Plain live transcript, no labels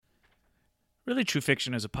Really True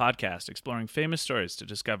Fiction is a podcast exploring famous stories to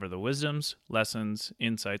discover the wisdoms, lessons,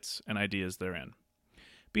 insights, and ideas therein.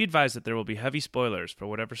 Be advised that there will be heavy spoilers for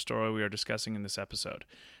whatever story we are discussing in this episode,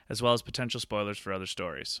 as well as potential spoilers for other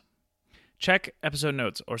stories. Check episode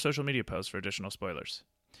notes or social media posts for additional spoilers.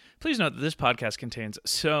 Please note that this podcast contains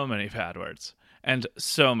so many bad words and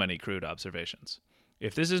so many crude observations.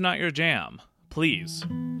 If this is not your jam, please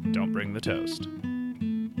don't bring the toast.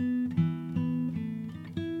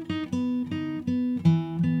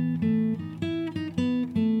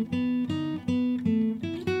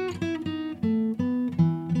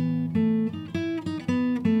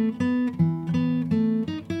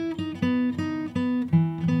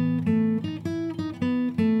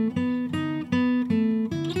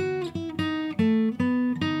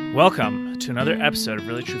 Welcome to another episode of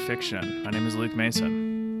Really True Fiction. My name is Luke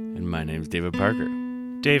Mason. And my name's David Parker.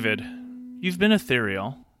 David, you've been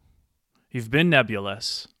ethereal, you've been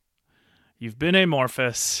nebulous, you've been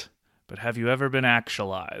amorphous, but have you ever been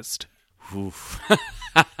actualized? Oof.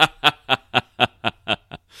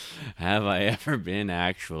 Have I ever been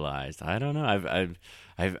actualized? I don't know.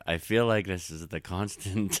 I feel like this is the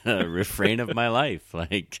constant refrain of my life.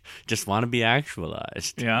 Like, just want to be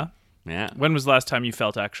actualized. Yeah? Yeah. When was the last time you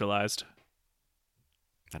felt actualized?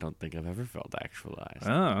 I don't think I've ever felt actualized.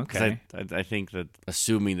 Oh, okay. I think that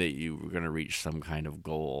assuming that you were going to reach some kind of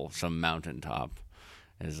goal, some mountaintop,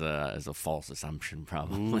 is a false assumption,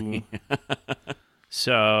 probably.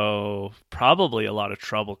 So probably a lot of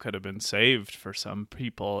trouble could have been saved for some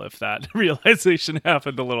people if that realization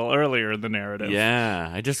happened a little earlier in the narrative. Yeah,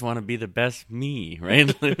 I just want to be the best me,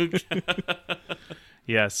 right, Luke?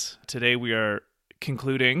 Yes. Today we are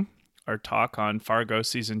concluding our talk on Fargo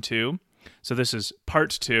Season 2. So this is part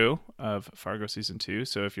 2 of Fargo Season 2.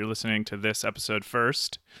 So if you're listening to this episode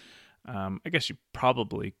first, I guess you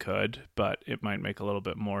probably could, but it might make a little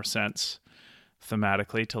bit more sense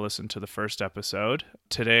thematically to listen to the first episode.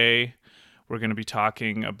 Today, we're going to be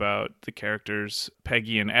talking about the characters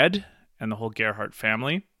Peggy and Ed and the whole Gerhardt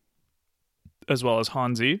family, as well as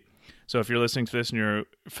Hansi. So if you're listening to this and you're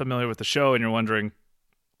familiar with the show and you're wondering,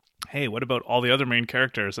 hey, what about all the other main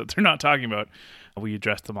characters that they're not talking about? We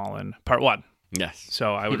addressed them all in part 1. Yes.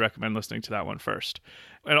 So I would recommend listening to that one first.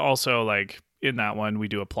 And also, like, in that one, we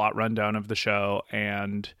do a plot rundown of the show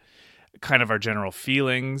and kind of our general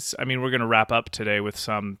feelings. I mean, we're going to wrap up today with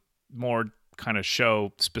some more kind of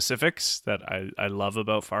show specifics that I love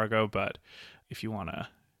about Fargo, but if you want to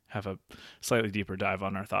have a slightly deeper dive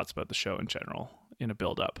on our thoughts about the show in general in a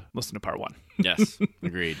build-up, listen to part 1. Yes,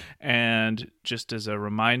 agreed. And just as a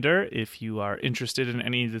reminder, if you are interested in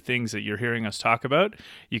any of the things that you're hearing us talk about,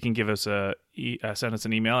 you can give us send us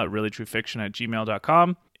an email at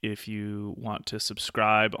reallytruefiction@gmail.com. If you want to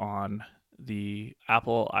subscribe on the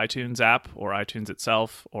Apple iTunes app or iTunes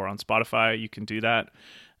itself or on Spotify, you can do that.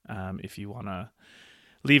 If you want to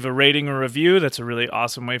leave a rating or review, that's a really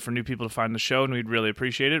awesome way for new people to find the show, and we'd really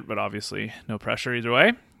appreciate it, but obviously no pressure either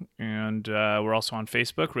way. And we're also on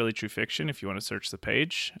Facebook, Really True Fiction, if you want to search the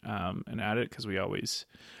page and add it, because we always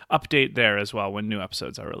update there as well when new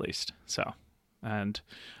episodes are released. So, and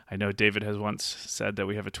I know David has once said that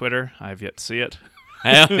we have a Twitter. I have yet to see it.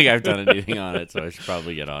 I don't think I've done anything on it, so I should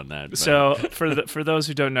probably get on that. But. So for those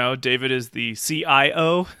who don't know, David is the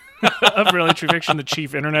CIO of Really True Fiction, the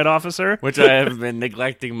Chief Internet Officer. Which I have been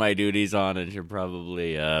neglecting my duties on and should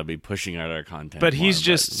probably be pushing out our content. But more, he's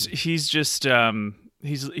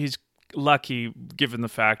lucky given the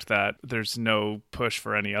fact that there's no push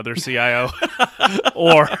for any other CIO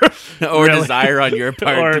or really, desire on your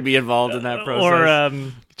part to be involved in that process.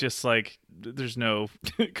 Or just like there's no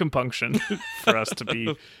compunction for us to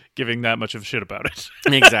be giving that much of a shit about it.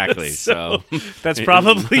 Exactly. So that's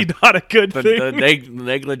probably not a good thing. The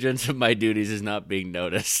negligence of my duties is not being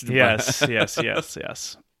noticed. Yes.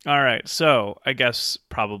 All right. So I guess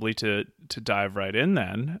probably to dive right in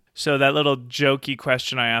then. So that little jokey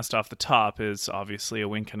question I asked off the top is obviously a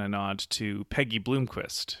wink and a nod to Peggy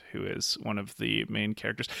Bloomquist, who is one of the main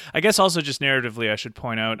characters. I guess also just narratively, I should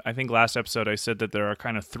point out, I think last episode I said that there are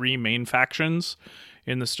kind of 3 main factions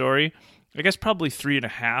in the story. I guess probably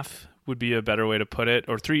 3.5 would be a better way to put it,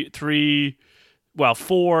 or 4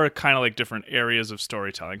 kind of like different areas of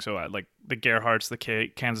storytelling. So like the Gerhardts, the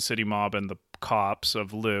Kansas City mob, and the cops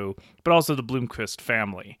of Lou, but also the Bloomquist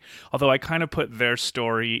family. Although I kind of put their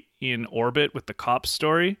story in orbit with the cops'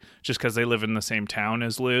 story, just because they live in the same town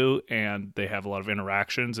as Lou, and they have a lot of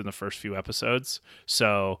interactions in the first few episodes.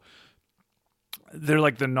 So they're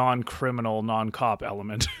like the non-criminal, non-cop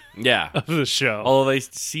element Yeah. of the show. Although they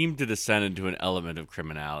seem to descend into an element of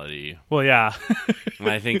criminality. Well, yeah. And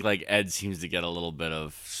I think like Ed seems to get a little bit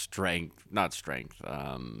of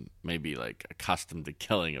maybe like accustomed to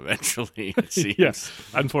killing eventually, it seems. Yes,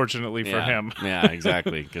 unfortunately for him. Yeah,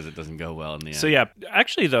 exactly, because it doesn't go well in the end. So yeah,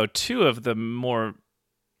 actually though, two of the more,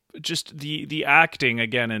 just the acting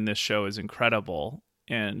again in this show is incredible,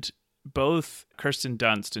 and both Kirsten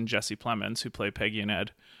Dunst and Jesse Plemons, who play Peggy and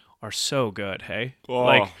Ed, are so good. Hey, Oh.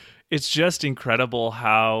 like it's just incredible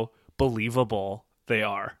how believable they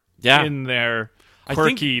are. Yeah. In their I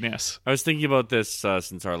think- quirkiness. I was thinking about this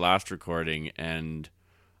since our last recording, and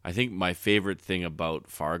I think my favorite thing about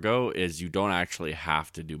Fargo is you don't actually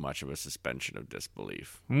have to do much of a suspension of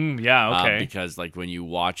disbelief. Yeah. Okay. Because like when you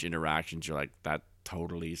watch interactions, you're like, that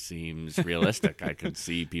totally seems realistic. I could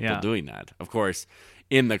see people Yeah. doing that. Of course,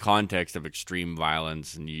 in the context of extreme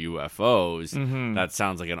violence and UFOs, Mm-hmm. that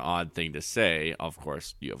sounds like an odd thing to say. Of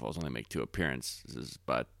course, UFOs only make 2 appearances,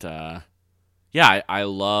 but I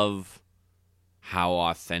love how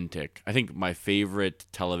authentic. I think my favorite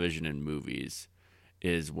television and movies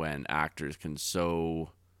is when actors can so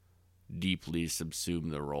deeply subsume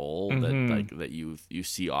the role that you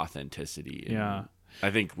see authenticity. Yeah. I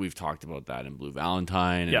think we've talked about that in Blue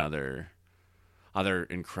Valentine and Yeah. other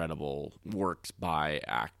incredible works by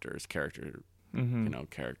actors, character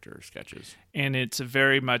sketches. And it's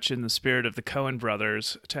very much in the spirit of the Coen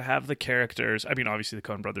brothers to have the characters. I mean, obviously the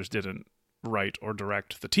Coen brothers didn't write or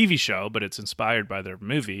direct the TV show, but it's inspired by their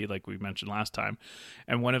movie, like we mentioned last time.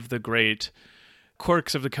 And one of the great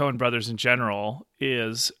quirks of the Coen brothers in general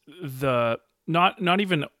is the not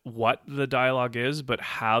even what the dialogue is, but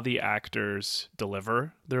how the actors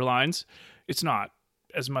deliver their lines. It's not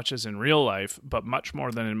as much as in real life, but much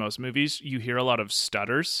more than in most movies. You hear a lot of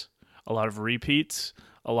stutters, a lot of repeats,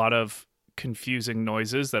 a lot of confusing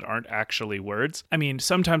noises that aren't actually words. I mean,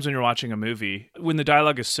 sometimes when you're watching a movie, when the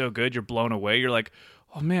dialogue is so good, you're blown away. You're like,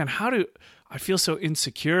 oh man, I feel so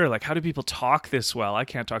insecure. Like, how do people talk this well? I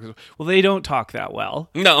can't talk this well. Well, they don't talk that well.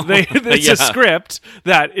 No. It's Yeah. a script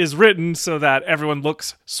that is written so that everyone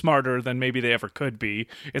looks smarter than maybe they ever could be.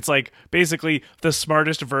 It's like basically the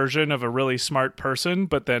smartest version of a really smart person,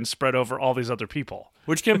 but then spread over all these other people.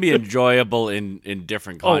 Which can be enjoyable in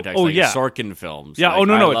different contexts, like yeah. Sorkin films. Yeah. Like,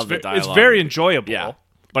 no. I It's love the it's dialogue. very enjoyable. Yeah,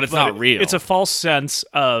 but it's not real. It's a false sense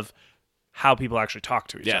of how people actually talk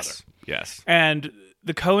to each other. Yes. And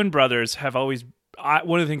the Coen brothers have always,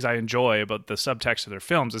 one of the things I enjoy about the subtext of their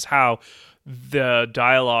films is how the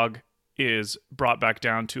dialogue is brought back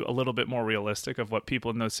down to a little bit more realistic of what people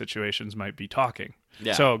in those situations might be talking.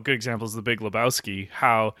 Yeah. So a good example is The Big Lebowski,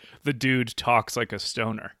 how the dude talks like a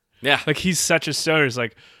stoner. Yeah. Like he's such a stoner. He's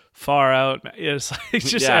like far out. It's like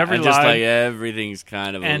just yeah, every and line. just like everything's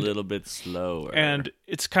kind of And- a little bit slower. And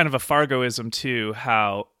it's kind of a Fargoism too,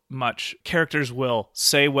 how much characters will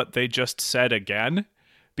say what they just said again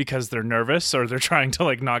because they're nervous or they're trying to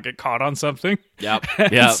like not get caught on something. Yep.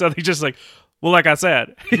 And Yep. so they just like, well, like I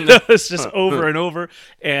said, it's just over and over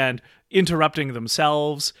and interrupting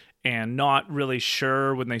themselves and not really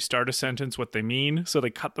sure when they start a sentence what they mean. So they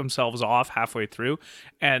cut themselves off halfway through.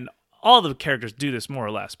 And all the characters do this more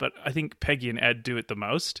or less, but I think Peggy and Ed do it the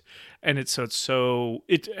most. And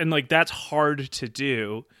and like that's hard to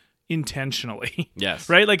do intentionally. Yes.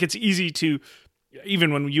 Right? Like it's easy to,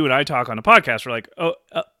 even when you and I talk on a podcast, we're like,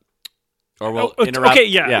 or we'll oh, interrupt. okay,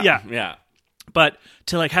 yeah. but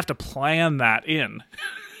to like have to plan that in.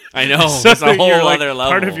 I know. So it's a that whole you're, like, other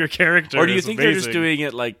level. part of your character. Or do you is think they're just amazing. doing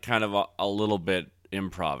it like kind of a little bit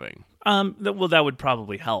improving? Well, that would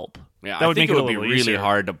probably help. Yeah, that I would think make it a would be little really easier.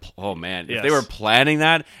 hard to. Oh man, if Yes. they were planning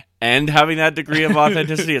that and having that degree of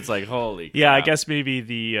authenticity, it's like holy. Yeah, I crap. guess maybe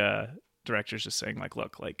the director's just saying like,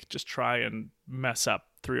 look, like just try and mess up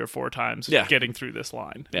 3 or 4 times Yeah. getting through this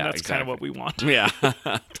line. Yeah, And that's kind of exactly. what we want.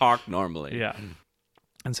 Yeah, talk normally. Yeah.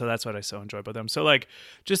 And so that's what I so enjoy about them. So like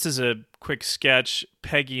just as a quick sketch,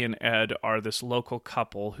 Peggy and Ed are this local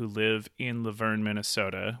couple who live in Laverne,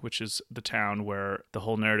 Minnesota, which is the town where the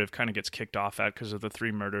whole narrative kind of gets kicked off at because of the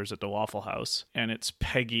 3 murders at the Waffle House. And it's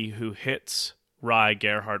Peggy who hits Rye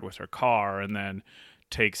Gerhardt with her car and then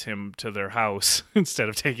takes him to their house instead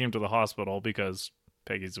of taking him to the hospital because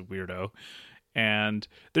Peggy's a weirdo. And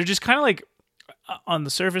they're just kind of like, on the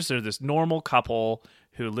surface, they're this normal couple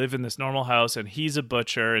who live in this normal house, and he's a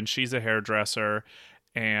butcher and she's a hairdresser.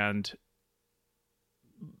 And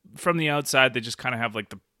from the outside, they just kind of have like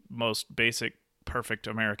the most basic, perfect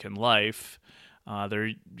American life.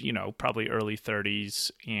 They're, probably early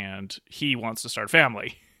 30s, and he wants to start a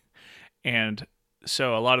family. And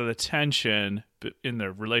so a lot of the tension in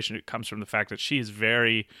their relationship comes from the fact that she is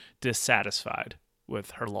very dissatisfied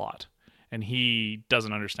with her lot, and he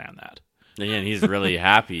doesn't understand that. Again, he's really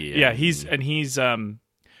happy. Yeah, he's the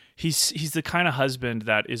kind of husband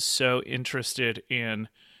that is so interested in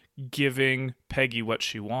giving Peggy what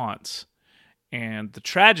she wants. And the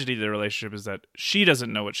tragedy of the relationship is that she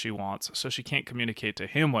doesn't know what she wants, so she can't communicate to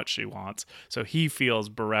him what she wants. So he feels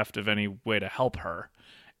bereft of any way to help her.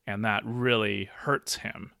 And that really hurts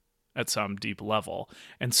him at some deep level.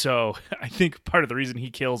 And so I think part of the reason he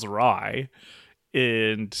kills Rye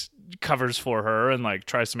and covers for her and like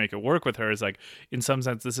tries to make it work with her is like, in some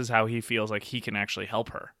sense, this is how he feels like he can actually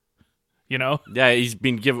help her. You know? Yeah, he's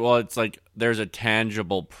been given. Well, it's like there's a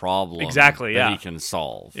tangible problem exactly that yeah he can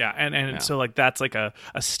solve. Yeah, and so like that's like a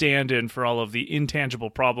stand-in for all of the intangible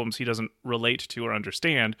problems he doesn't relate to or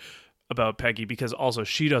understand about Peggy, because also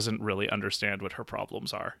she doesn't really understand what her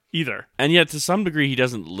problems are either. And yet, to some degree, he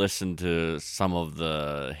doesn't listen to some of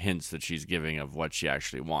the hints that she's giving of what she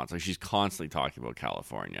actually wants. Like, she's constantly talking about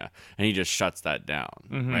California, and he just shuts that down,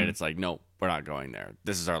 right? It's like, no, we're not going there.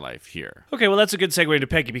 This is our life here. Okay, well, that's a good segue into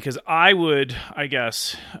Peggy, because I would, I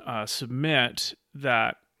guess, submit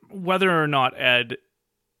that whether or not Ed,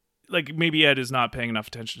 like maybe Ed is not paying enough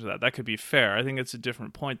attention to that. That could be fair. I think it's a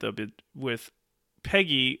different point, though. But with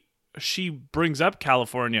Peggy, she brings up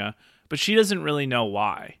California, but she doesn't really know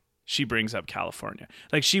why she brings up California.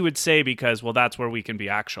 Like, she would say because, well, that's where we can be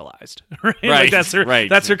actualized, right? Like that's her,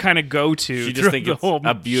 that's her kind of go-to. She just thinks it's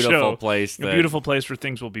a beautiful place. A beautiful place where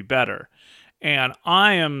things will be better. And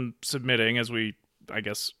I am submitting, as we, I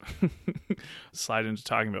guess, slide into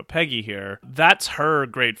talking about Peggy here, that's her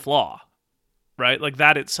great flaw, right? Like,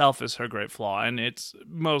 that itself is her great flaw. And it's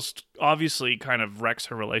most obviously kind of wrecks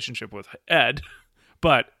her relationship with Ed,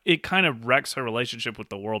 but it kind of wrecks her relationship with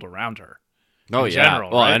the world around her. Oh, yeah. General,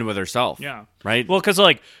 well, right? and with herself. Yeah. Right? Well, because,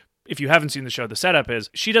 like, if you haven't seen the show, the setup is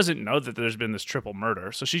she doesn't know that there's been this triple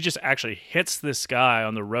murder. So she just actually hits this guy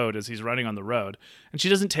on the road as he's running on the road. And she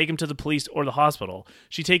doesn't take him to the police or the hospital.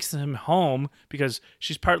 She takes him home because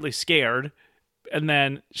she's partly scared. And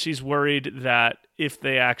then she's worried that if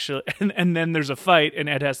they actually... And then there's a fight and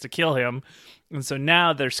Ed has to kill him. And so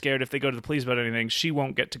now they're scared if they go to the police about anything, she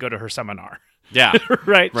won't get to go to her seminar. Yeah.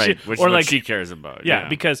 Right. Right. Which is what she cares about. Yeah,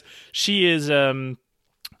 because she is, I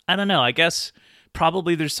don't know, I guess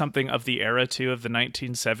probably there's something of the era, too, of the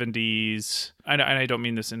 1970s. And I don't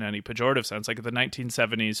mean this in any pejorative sense. Like, the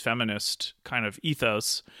 1970s feminist kind of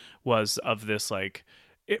ethos was of this, like,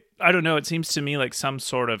 I don't know, it seems to me like some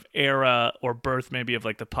sort of era or birth maybe of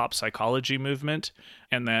like the pop psychology movement.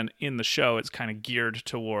 And then in the show, it's kind of geared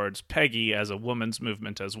towards Peggy as a woman's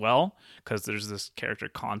movement as well. Because there's this character,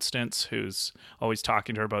 Constance, who's always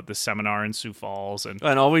talking to her about this seminar in Sioux Falls. And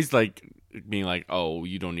always like being like, oh,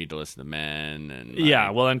 you don't need to listen to men. And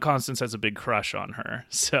yeah, well, and Constance has a big crush on her.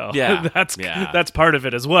 So yeah, that's part of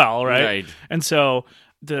it as well, right? Right. And so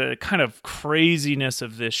the kind of craziness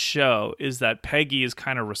of this show is that Peggy is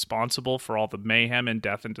kind of responsible for all the mayhem and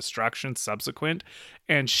death and destruction subsequent,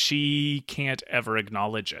 and she can't ever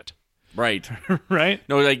acknowledge it. Right. Right?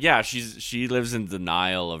 No, like, yeah, she lives in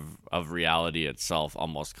denial of reality itself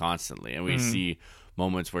almost constantly. And we see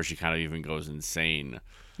moments where she kind of even goes insane.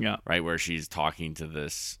 Yeah. Right, where she's talking to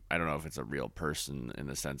this, I don't know if it's a real person in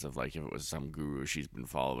the sense of like if it was some guru she's been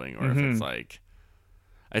following, or if it's like,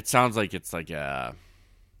 it sounds like it's like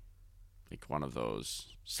one of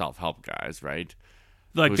those self-help guys, right?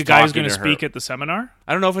 Like the guy who's going to speak at the seminar?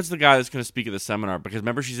 I don't know if it's the guy that's going to speak at the seminar, because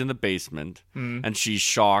remember, she's in the basement and she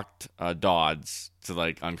shocked Dodds to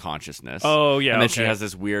like unconsciousness. Oh, yeah. And then she has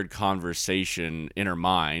this weird conversation in her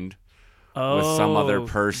mind with Oh, some other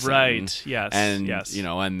person. right. Yes. And, yes. you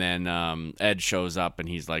know, and then Ed shows up and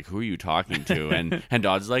he's like, who are you talking to? And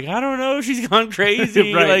Dodds is like, I don't know. She's gone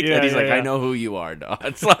crazy. Right, like, yeah, and he's yeah, like, yeah. I know who you are,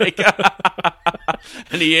 Dodds. Like,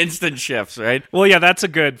 and he instant shifts, right? Well, yeah, that's a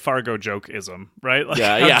good Fargo joke-ism, right? Like,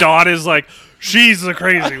 Yeah, how yeah. Dodd is like, she's the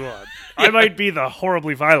crazy one. I might be the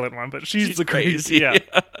horribly violent one, but she's the crazy. Yeah.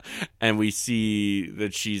 And we see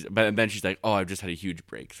that but then she's like, oh, I've just had a huge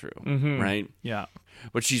breakthrough, right? Yeah.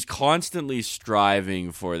 But she's constantly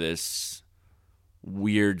striving for this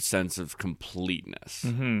weird sense of completeness,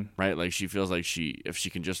 right? Like, she feels like if she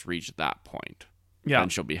can just reach that point, then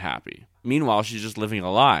she'll be happy. Meanwhile, she's just living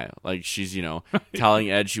a lie. Like, she's,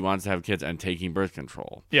 telling Ed she wants to have kids and taking birth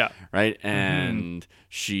control. Yeah. Right? And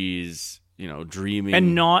she's, dreaming.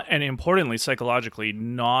 And importantly, psychologically,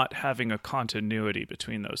 not having a continuity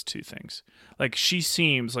between those two things. Like, she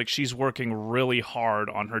seems like she's working really hard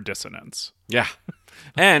on her dissonance. Yeah.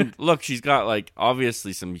 And look, she's got like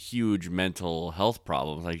obviously some huge mental health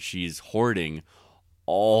problems. Like, she's hoarding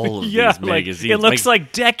all of Yeah, these like magazines. it looks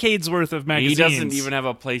like decades worth of magazines. He doesn't even have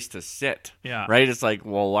a place to sit. Yeah. Right? It's like,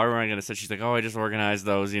 well, why am I going to sit? She's like, oh, I just organized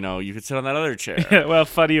those. You know, you could sit on that other chair. Yeah, well,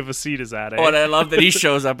 funny of a seat is that, eh? Oh, and I love that he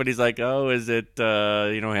shows up and he's like, oh, is it,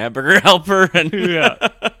 hamburger helper and,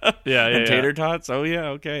 and tater tots? Oh, yeah,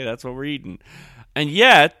 okay, that's what we're eating. And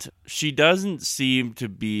yet, she doesn't seem to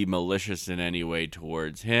be malicious in any way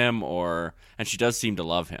towards him, and she does seem to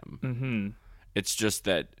love him. Mm-hmm. It's just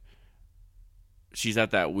that she's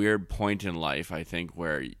at that weird point in life, I think,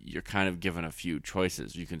 where you're kind of given a few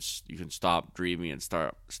choices. You can stop dreaming and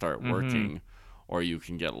start working, or you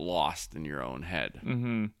can get lost in your own head.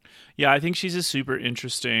 Mm-hmm. Yeah, I think she's a super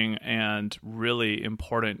interesting and really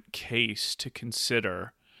important case to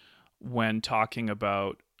consider when talking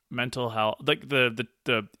about mental health, like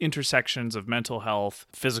the intersections of mental health,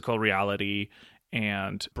 physical reality,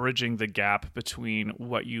 and bridging the gap between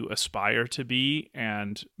what you aspire to be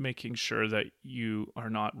and making sure that you are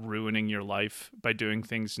not ruining your life by doing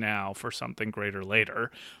things now for something greater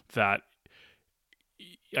later. That,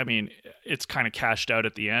 I mean, it's kind of cashed out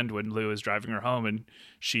at the end when Lou is driving her home and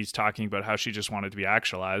she's talking about how she just wanted to be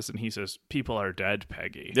actualized, and he says, people are dead,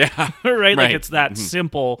 Peggy. Yeah. Right? Like, it's that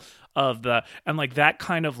simple of and like that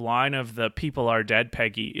kind of line of the people are dead,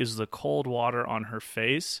 Peggy, is the cold water on her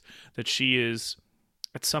face that she is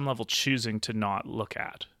at some level choosing to not look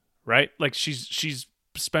at, right? Like she's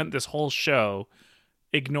spent this whole show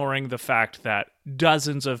ignoring the fact that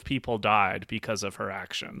dozens of people died because of her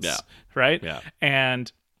actions. Yeah. Right? Yeah. And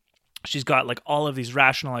she's got like all of these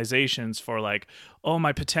rationalizations for like, oh,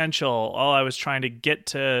 my potential. Oh, I was trying to get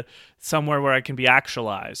to somewhere where I can be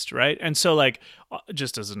actualized. Right. And so like,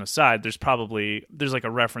 just as an aside, there's like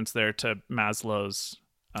a reference there to Maslow's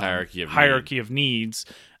hierarchy of needs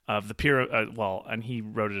of the pyramid. And he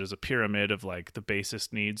wrote it as a pyramid of like the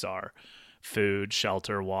basest needs are food,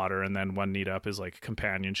 shelter, water, and then one need up is like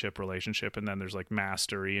companionship, relationship, and then there's like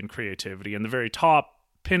mastery and creativity. And the very top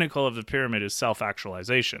pinnacle of the pyramid is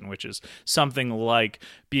self-actualization, which is something like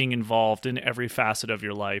being involved in every facet of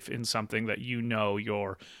your life in something that you know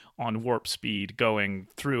you're on warp speed going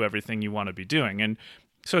through everything you want to be doing. And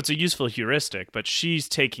so it's a useful heuristic, but she's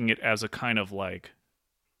taking it as a kind of like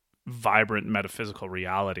vibrant metaphysical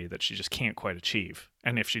reality that she just can't quite achieve.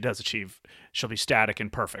 And if she does achieve, she'll be static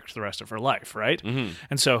and perfect the rest of her life, right? Mm-hmm.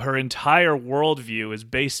 And so her entire worldview is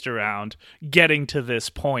based around getting to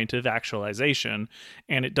this point of actualization.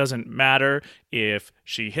 And it doesn't matter if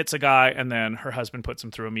she hits a guy and then her husband puts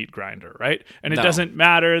him through a meat grinder, right? And it doesn't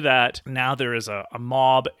matter that now there is a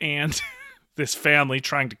mob and this family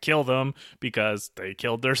trying to kill them because they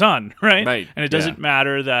killed their son, right? Right. And it doesn't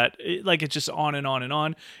matter that, it's just on and on and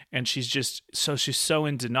on. And she's so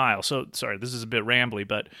in denial. So, sorry, this is a bit rambly,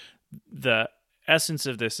 but the essence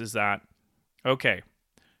of this is that, okay,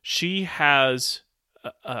 she has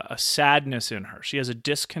a sadness in her. She has a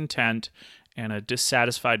discontent and a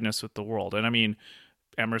dissatisfiedness with the world. And I mean,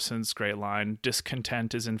 Emerson's great line,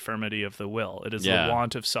 discontent is infirmity of the will. It is the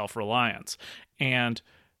want of self-reliance. And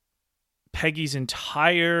Peggy's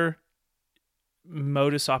entire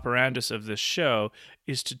modus operandus of this show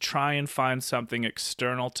is to try and find something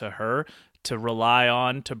external to her to rely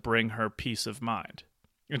on to bring her peace of mind.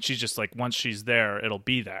 And she's just like, once she's there, it'll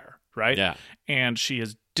be there, right? Yeah. And she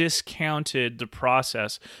has discounted the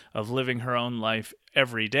process of living her own life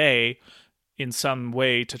every day in some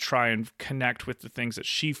way to try and connect with the things that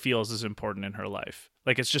she feels is important in her life.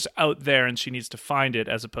 Like it's just out there and she needs to find it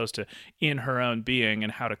as opposed to in her own being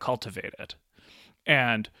and how to cultivate it.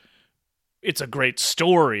 And it's a great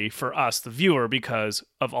story for us, the viewer, because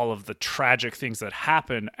of all of the tragic things that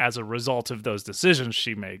happen as a result of those decisions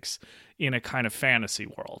she makes in a kind of fantasy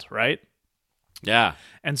world, right? Yeah.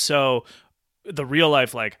 And so the real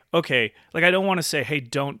life, like, okay, like I don't want to say, hey,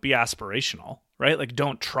 don't be aspirational, right? Like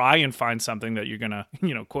don't try and find something that you're going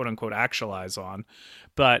to, quote unquote, actualize on.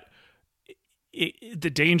 But the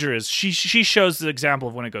danger is she shows the example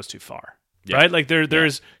of when it goes too far. Yeah. Right? Like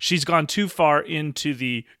she's gone too far into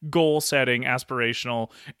the goal setting,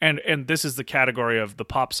 aspirational, and this is the category of the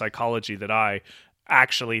pop psychology that I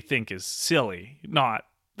actually think is silly. Not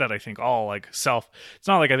that I think it's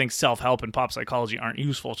not like I think self-help and pop psychology aren't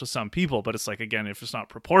useful to some people, but it's like, again, if it's not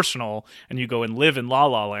proportional and you go and live in La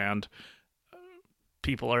La Land,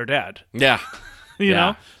 people are dead. Yeah. you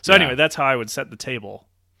know? So anyway, that's how I would set the table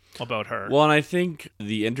about her. Well, and I think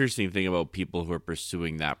the interesting thing about people who are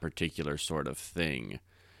pursuing that particular sort of thing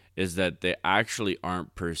is that they actually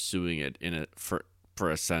aren't pursuing it for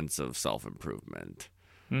a sense of self-improvement.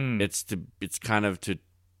 It's kind of to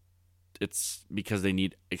it's because they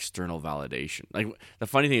need external validation. Like, the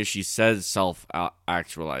funny thing is she says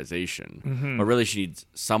self-actualization, but really she needs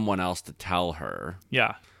someone else to tell her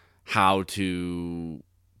Yeah. how to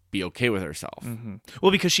be okay with herself.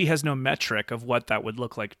 Well, because she has no metric of what that would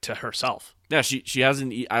look like to herself. Yeah, she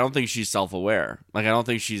hasn't. I don't think she's self-aware. Like, I don't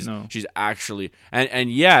think she's No. she's actually,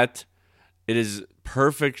 and yet it is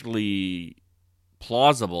perfectly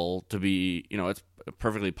plausible to be. It's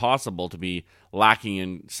perfectly possible to be lacking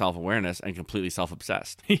in self-awareness and completely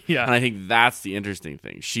self-obsessed. Yeah. And I think that's the interesting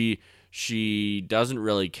thing. She doesn't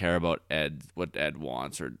really care about what Ed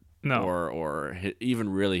wants, or No. or even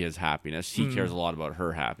really his happiness. He cares a lot about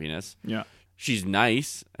her happiness. Yeah. She's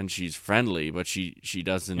nice and she's friendly, but she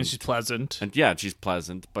doesn't. And she's pleasant. And yeah, she's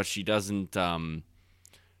pleasant, but she doesn't.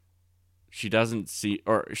 She doesn't see,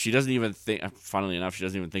 or she doesn't even think. Funnily enough, she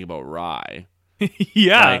doesn't even think about Rye.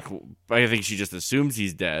 Yeah. Like, I think she just assumes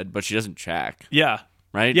he's dead, but she doesn't check. Yeah.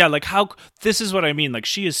 Right? Yeah, like this is what I mean. Like,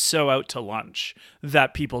 she is so out to lunch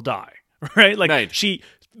that people die, right? Like, Right.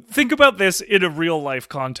 think about this in a real life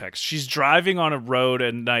context. She's driving on a road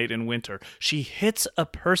at night in winter. She hits a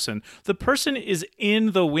person. The person is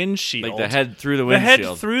in the windshield. Like, the head through the The windshield.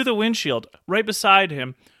 head through the windshield, right beside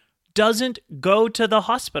him, doesn't go to the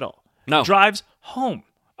hospital. No. Drives home,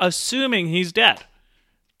 assuming he's dead.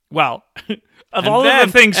 Well, of And all then-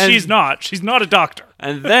 of the things and- she's not a doctor.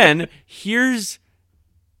 And then here's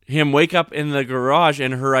him wake up in the garage,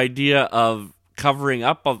 and her idea of covering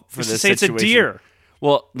up for Just to this say situation. it's a deer.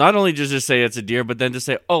 Well, not only just to say it's a deer, but then to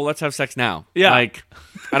say, "Oh, let's have sex now." Yeah. Like,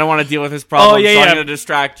 I don't want to deal with his problem, Oh, yeah, so yeah. I'm going to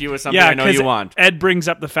distract you with something Yeah, I know you 'cause want. Ed brings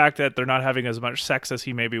up the fact that they're not having as much sex as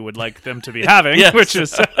he maybe would like them to be having, Yes. which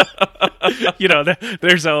is,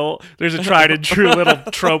 there's a tried and true little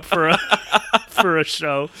trope for a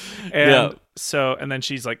show, and Yeah. and then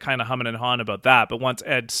she's like kind of humming and hawing about that. But once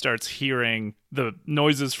Ed starts hearing the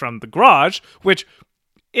noises from the garage, which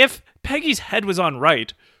if Peggy's head was on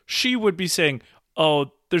right, she would be saying,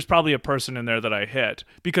 "Oh, there's probably a person in there that I hit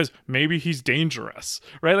because maybe he's dangerous,"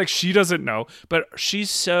 right? Like, she doesn't know, but she's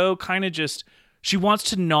so kind of she wants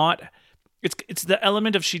to not. It's the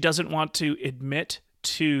element of she doesn't want to admit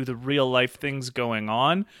to the real life things going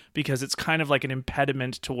on because it's kind of like an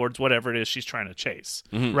impediment towards whatever it is she's trying to chase,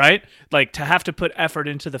 right? Like, to have to put effort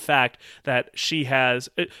into the fact that she has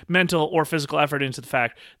mental or physical effort into the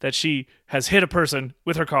fact that she has hit a person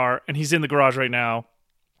with her car and he's in the garage right now.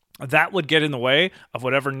 That would get in the way of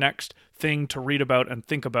whatever next thing to read about and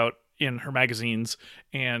think about in her magazines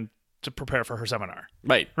and to prepare for her seminar.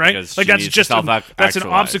 Right. Right? Because Like, she that's needs just to that's an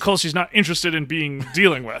self-actualize. obstacle she's not interested in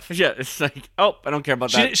dealing with. Yeah, it's like, oh, I don't care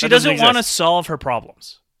about that. She That doesn't want to exist. solve her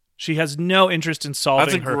problems. She has no interest in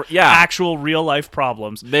solving her yeah. actual real life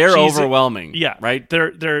problems. They're She's- overwhelming. Yeah, Right?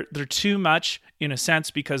 They're too much in a sense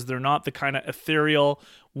because they're not the kind of ethereal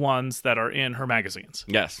ones that are in her magazines.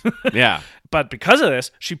 Yes. Yeah. But because of this,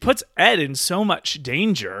 she puts Ed in so much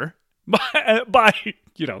danger by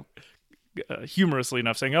humorously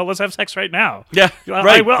enough saying, "Oh, let's have sex right now." Yeah.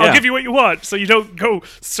 Right. I'll yeah. give you what you want, so you don't go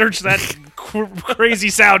search that crazy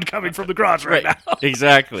sound coming from the garage right now.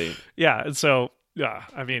 Exactly. Yeah, and so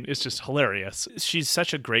I mean, it's just hilarious. She's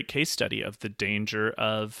such a great case study of the danger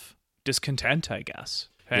of discontent, I guess.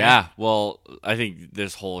 Hey? Yeah, well, I think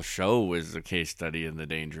this whole show was a case study in the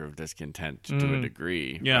danger of discontent to a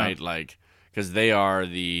degree, Yeah. right? Like, because they are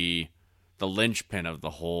the linchpin of the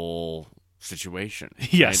whole situation.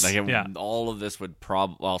 Yes, right? Like, yeah. all of this would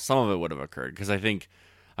some of it would have occurred, because I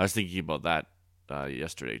was thinking about that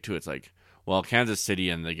yesterday too. It's like, well, Kansas City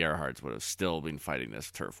and the Gerhards would have still been fighting this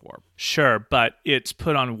turf war. Sure, but it's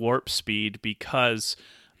put on warp speed because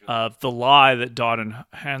of the lie that Dodd and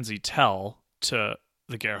Hansy tell to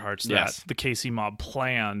the Gerhards Yes. that the Casey mob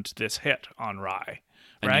planned this hit on Rye.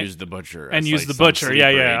 And Right? use the butcher. And as, use like, the some butcher. Yeah,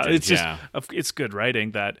 sleeper yeah. agent. It's just, yeah. it's good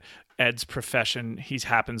writing that Ed's profession, he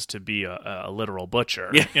happens to be a literal butcher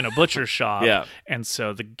Yeah. in a butcher shop. Yeah. And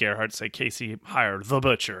so the Gerhards say Casey hired the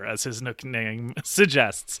butcher, as his nickname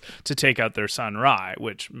suggests, to take out their son Rye,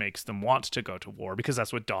 which makes them want to go to war because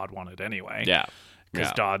that's what Dodd wanted anyway. Yeah. Because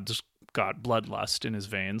Yeah. Dodd's got bloodlust in his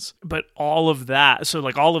veins. But all of that, so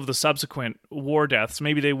like all of the subsequent war deaths,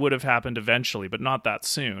 maybe they would have happened eventually, but not that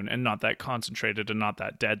soon and not that concentrated and not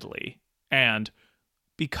that deadly. And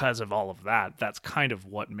because of all of that, that's kind of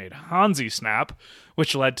what made Hansi snap,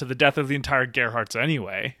 which led to the death of the entire Gerhards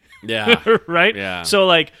anyway. Yeah. Right? Yeah. So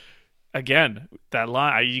like, again, that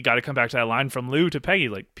line, you got to come back to that line from Lou to Peggy,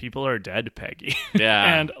 like, people are dead, Peggy.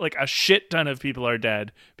 Yeah. And like a shit ton of people are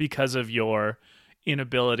dead because of your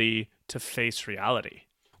inability to face reality.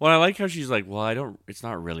 Well, I like how she's like, well, it's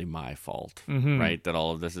not really my fault, Mm-hmm. right, that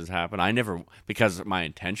all of this has happened. Because my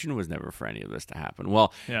intention was never for any of this to happen.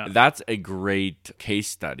 Well, Yeah. that's a great case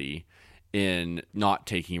study in not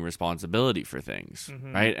taking responsibility for things,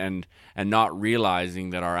 Mm-hmm. right? And not realizing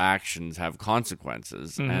that our actions have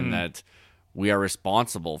consequences Mm-hmm. and that we are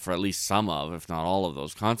responsible for at least some of, if not all of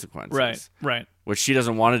those consequences. Right. Which she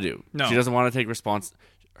doesn't want to do. No. She doesn't want to take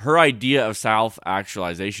her idea of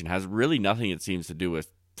self-actualization has really nothing, it seems, to do with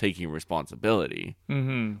taking responsibility,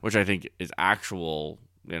 Mm-hmm. which I think is actual,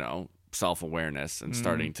 self-awareness and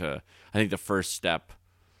starting to, I think the first step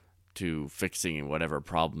to fixing whatever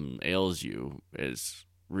problem ails you is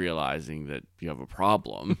realizing that you have a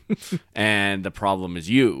problem and the problem is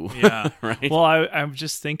you. Yeah. Right? Well, I'm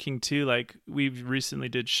just thinking too, like we recently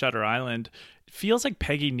did Shutter Island. It feels like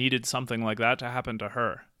Peggy needed something like that to happen to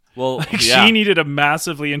her. Well, Like yeah. she needed a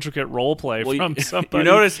massively intricate role play from somebody. You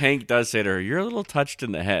notice Hank does say to her, "You're a little touched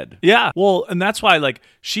in the head." Yeah. Well, and that's why like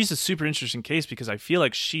she's a super interesting case because I feel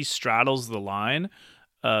like she straddles the line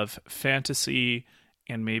of fantasy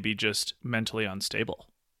and maybe just mentally unstable.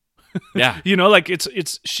 Yeah. Like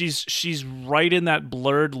she's right in that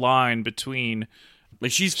blurred line between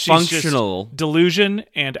Like she's just functional. delusion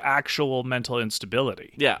and actual mental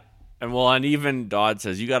instability. Yeah. And even Dodd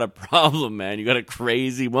says, "You got a problem, man. You got a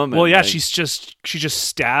crazy woman." Well, yeah, Like, she just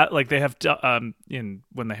stab like they have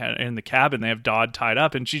when they had in the cabin they have Dodd tied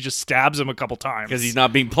up and she just stabs him a couple times because he's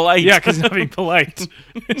not being polite. Yeah, because he's not being polite.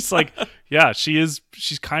 It's like, yeah, she's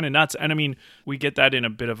kind of nuts. And I mean, we get that in a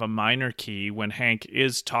bit of a minor key when Hank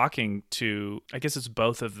is talking to, I guess it's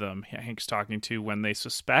both of them. Hank's talking to when they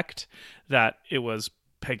suspect that it was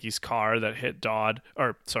Peggy's car that hit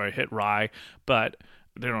hit Rye, but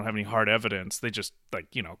they don't have any hard evidence. They just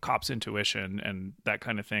cops' intuition and that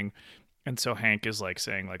kind of thing. And so Hank is like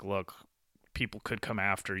saying like, look, people could come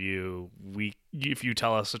after you. If you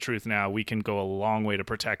tell us the truth now, we can go a long way to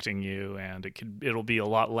protecting you, and it'll be a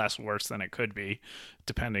lot less worse than it could be,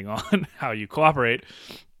 depending on how you cooperate.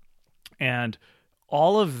 And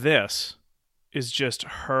all of this is just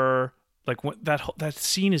her. Like that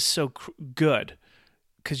scene is so good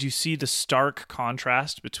because you see the stark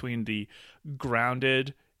contrast between the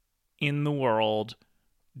grounded, in the world,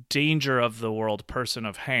 danger of the world person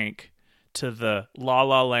of Hank to the La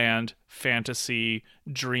La Land fantasy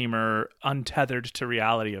dreamer untethered to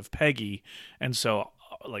reality of Peggy. And so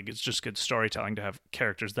like it's just good storytelling to have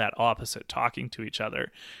characters that opposite talking to each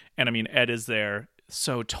other. And I mean, Ed is there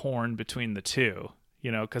so torn between the two,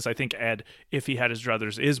 because I think Ed, if he had his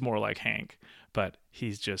druthers, is more like Hank, but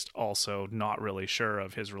he's just also not really sure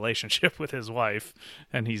of his relationship with his wife,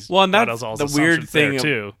 and and that that's is all the weird thing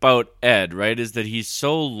too. about Ed, right? Is that he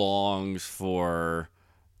so longs for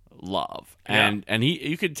love, and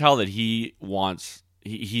you could tell that he wants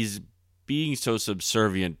he's being so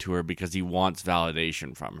subservient to her because he wants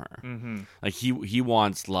validation from her. Mm-hmm. Like he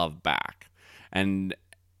wants love back, and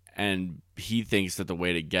he thinks that the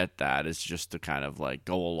way to get that is just to kind of like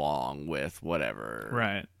go along with whatever,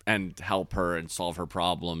 Right. and help her and solve her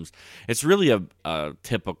problems. It's really a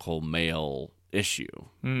typical male issue,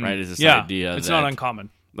 right? Is this idea it's that, not uncommon.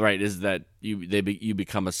 right? Is that you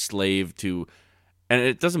become a slave to, and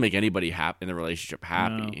it doesn't make anybody in the relationship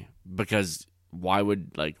happy because why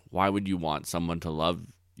would you want someone to love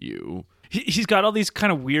you? He's got all these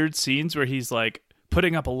kind of weird scenes where he's like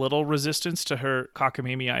putting up a little resistance to her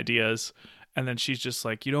cockamamie ideas, and then she's just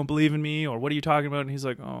like, "You don't believe in me," or "What are you talking about?" And he's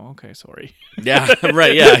like, "Oh, okay, sorry." Yeah,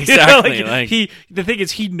 right. Yeah, exactly. The thing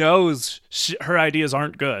is, he knows her ideas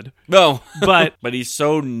aren't good, no, but but he's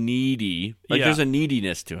so needy. Like Yeah. there's a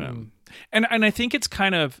neediness to him. and I think it's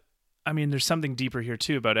kind of, I mean, there's something deeper here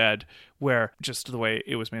too about Ed, where just the way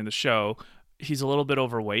it was made in the show, he's a little bit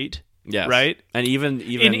overweight. Yes. Right? And even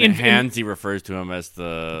in Hans, he refers to him as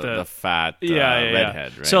the fat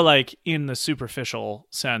redhead, right? So like in the superficial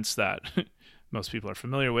sense that most people are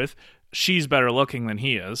familiar with, she's better looking than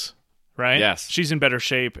he is, right? Yes. She's in better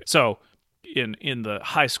shape. So in the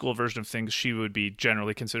high school version of things, she would be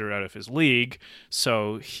generally considered out of his league.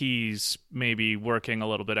 So he's maybe working a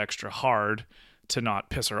little bit extra hard to not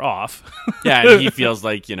piss her off. Yeah, and he feels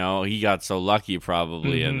like, he got so lucky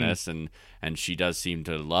probably in Mm-hmm. this, and she does seem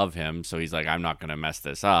to love him, so he's like, I'm not going to mess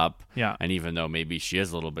this up. Yeah. And even though maybe she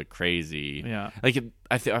is a little bit crazy, Yeah. like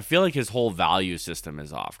I feel like his whole value system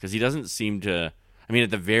is off because he doesn't seem to. I mean, at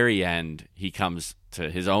the very end, he comes to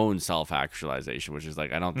his own self-actualization, which is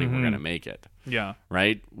like, I don't think we're going to make it, Yeah.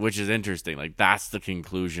 right? Which is interesting. Like that's the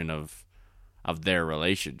conclusion of their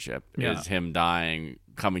relationship Yeah. is him dying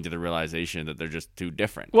coming to the realization that they're just too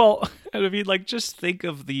different. Well, I mean, like, just think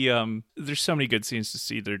of the there's so many good scenes to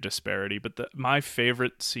see their disparity, but my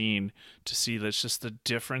favorite scene to see that's just the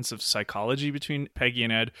difference of psychology between Peggy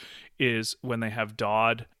and Ed is when they have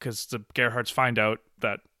Dodd, because the Gerhardts find out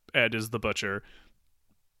that Ed is the butcher.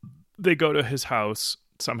 They go to his house.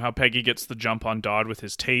 Somehow Peggy gets the jump on Dodd with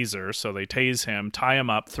his taser, so they tase him, tie him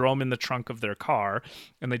up, throw him in the trunk of their car,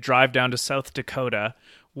 and they drive down to South Dakota,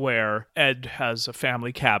 where Ed has a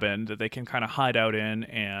family cabin that they can kind of hide out in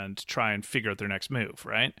and try and figure out their next move,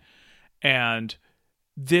 right? And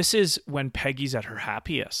this is when Peggy's at her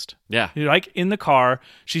happiest. Yeah. You're like in the car,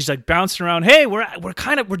 she's like bouncing around. Hey, we're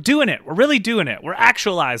doing it. We're really doing it. We're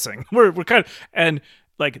actualizing. We're kind of, and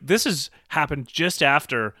like this has happened just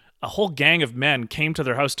after a whole gang of men came to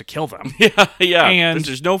their house to kill them. Yeah. And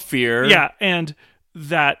there's no fear. Yeah, and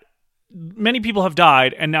that many people have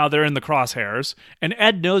died, and now they're in the crosshairs. And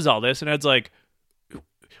Ed knows all this, and Ed's like,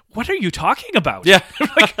 "What are you talking about?" Yeah.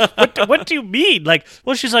 Like, what do you mean? Like,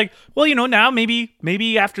 well, she's like, well, now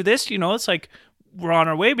maybe after this, it's like we're on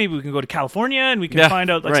our way. Maybe we can go to California and we can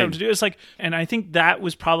find out something to do. It's like, and I think that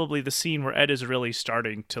was probably the scene where Ed is really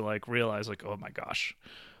starting to like realize, like, oh my gosh,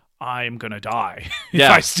 I'm gonna die if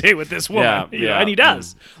I stay with this woman. Yeah. And he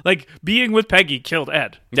does. Like, being with Peggy killed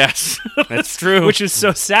Ed. Yes, that's true. Which is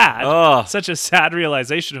so sad. Oh. Such a sad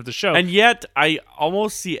realization of the show. And yet, I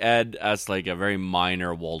almost see Ed as like a very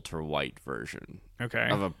minor Walter White version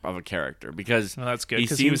of a character, because well, that's good,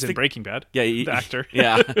 because he was in Breaking Bad. Yeah, the actor.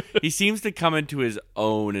 Yeah, he seems to come into his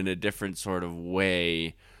own in a different sort of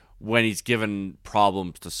way when he's given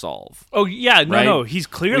problems to solve. Oh, yeah. Right? No. He's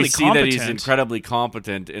clearly competent. We see that he's incredibly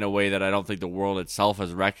competent in a way that I don't think the world itself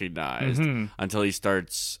has recognized until he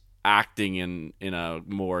starts acting in a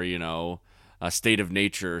more, a state of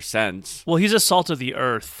nature sense. Well, he's a salt of the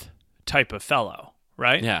earth type of fellow,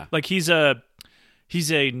 right? Yeah. Like, he's a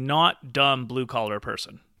not dumb blue-collar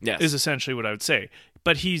person. Yes. Is essentially what I would say.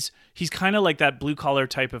 But he's kind of like that blue-collar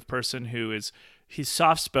type of person who is... He's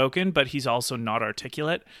soft-spoken, but he's also not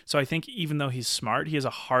articulate. So I think even though he's smart, he has a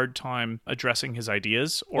hard time addressing his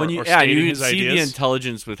ideas or stating his ideas. You see the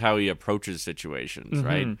intelligence with how he approaches situations,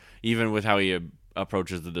 right? Even with how he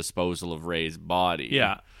approaches the disposal of Ray's body.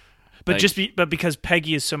 Yeah. But but because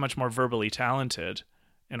Peggy is so much more verbally talented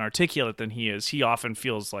and articulate than he is, he often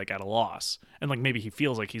feels like at a loss. And like maybe he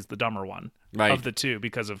feels like he's the dumber one of the two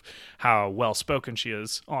because of how well-spoken she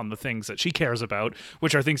is on the things that she cares about,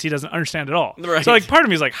 which are things he doesn't understand at all. Right. So like part of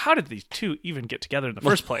me is like, how did these two even get together in the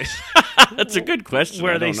first place? That's a good question.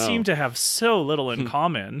 Where they seem to have so little in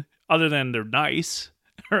common other than they're nice,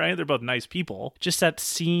 right? They're both nice people. Just that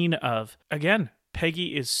scene of, again,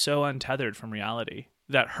 Peggy is so untethered from reality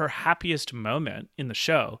that her happiest moment in the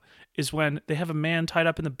show is when they have a man tied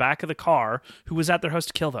up in the back of the car who was at their house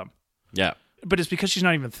to kill them. Yeah. But it's because she's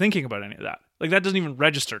not even thinking about any of that. Like, that doesn't even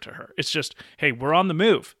register to her. It's just, hey, we're on the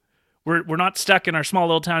move. We're not stuck in our small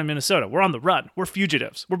little town in Minnesota. We're on the run. We're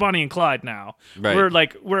fugitives. We're Bonnie and Clyde now. Right.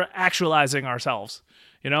 We're actualizing ourselves.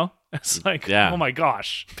 It's like, oh my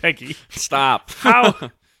gosh, Peggy. Stop.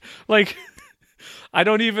 How? Like, I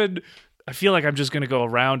feel like I'm just going to go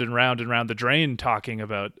around and round and round the drain talking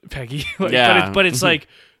about Peggy. But it's like,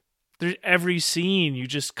 there's every scene you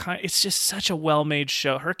just it's just such a well-made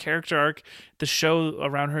show. Her character arc, the show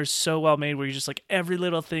around her is so well made where you just like every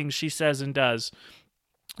little thing she says and does,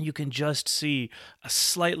 you can just see a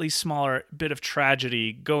slightly smaller bit of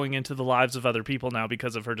tragedy going into the lives of other people now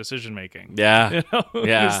because of her decision making. Yeah.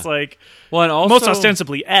 Yeah. It's like, well, and also, most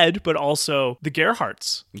ostensibly Ed, but also the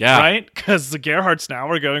Gerhardts. Yeah. Right? Because the Gerhardts now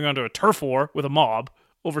are going onto a turf war with a mob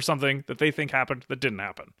over something that they think happened that didn't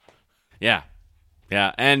happen. Yeah.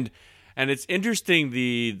 Yeah. And it's interesting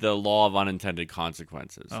the law of unintended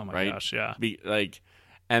consequences. Oh my right? gosh, yeah.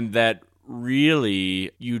 And that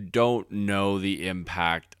really you don't know the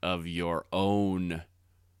impact of your own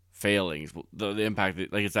failings. The impact,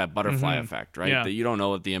 like it's that butterfly effect, right? Yeah. That you don't know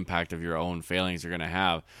what the impact of your own failings are going to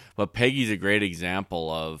have. But Peggy's a great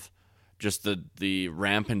example of just the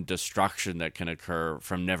rampant destruction that can occur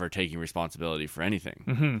from never taking responsibility for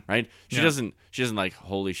anything, right? She doesn't like,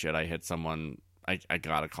 holy shit, I hit someone. I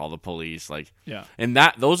gotta call the police, like, yeah. And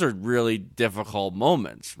those are really difficult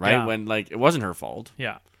moments, right? Yeah. When like it wasn't her fault,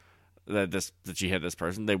 Yeah. that she hit this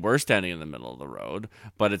person. They were standing in the middle of the road,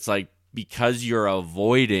 but it's like because you're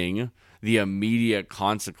avoiding the immediate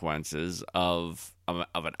consequences of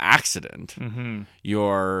an accident,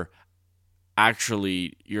 your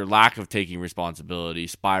lack of taking responsibility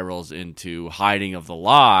spirals into hiding of the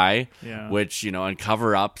lie, which and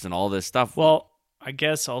cover ups and all this stuff. Well, I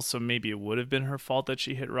guess also maybe it would have been her fault that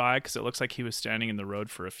she hit Rye because it looks like he was standing in the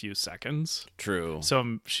road for a few seconds. True.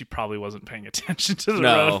 So she probably wasn't paying attention to the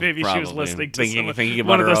No, road. Maybe she was probably. listening to Thinking about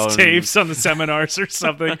one of her those own- tapes on the seminars or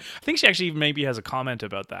something. I think she actually maybe has a comment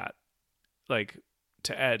about that, like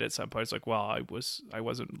to Ed at some point. It's like, well, I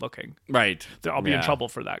wasn't looking. Right. I'll be in trouble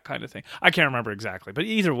for that kind of thing. I can't remember exactly, but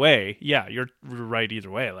either way, yeah, you're right. Either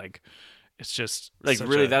way, like it's just Like such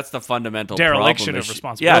really, a that's the fundamental dereliction problem. of She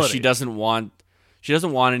responsibility. she doesn't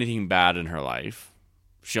want anything bad in her life.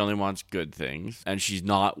 She only wants good things, and she's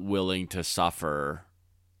not willing to suffer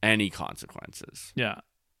any consequences. Yeah.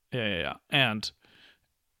 And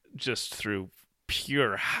just through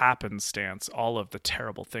pure happenstance, all of the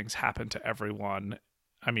terrible things happen to everyone.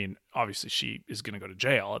 I mean, obviously she is going to go to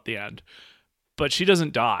jail at the end, but she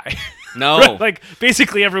doesn't die. No. Like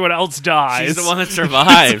basically everyone else dies. She's the one that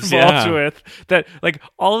survives. She's involved Yeah. with that. Like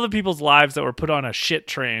all of the people's lives that were put on a shit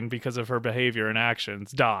train because of her behavior and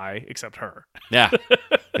actions die, except her. Yeah.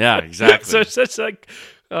 Yeah, exactly. So it's just like,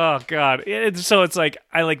 oh god. So it's like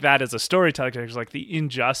I like that as a storytelling. It's like the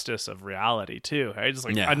injustice of reality too. Right? Just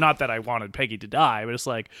like Yeah. not that I wanted Peggy to die, but it's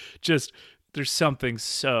like just there's something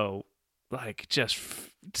so like just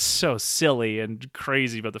so silly and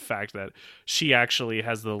crazy about the fact that she actually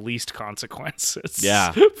has the least consequences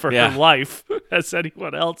Yeah. for Yeah. her life as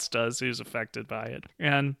anyone else does who's affected by it.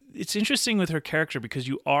 And it's interesting with her character because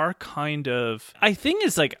you are kind of I think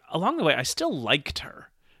is like along the way I still liked her.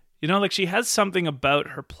 You know, like she has something about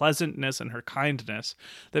her pleasantness and her kindness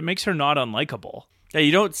that makes her not unlikable. Yeah,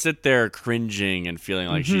 you don't sit there cringing and feeling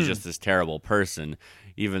like Mm-hmm. she's just this terrible person,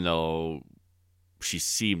 even though she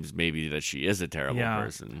seems maybe that she is a terrible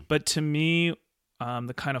person. But to me,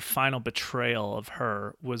 the kind of final betrayal of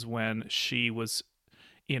her was when she was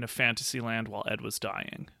in a fantasy land while Ed was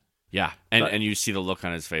dying. Yeah, and you see the look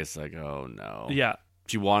on his face like, oh no. Yeah.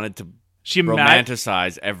 She wanted to She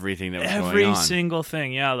romanticize everything that was every going on. single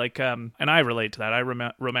thing. Yeah, like, and I relate to that. I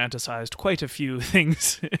romanticized quite a few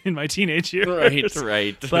things in my teenage years.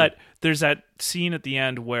 Right. But there's that scene at the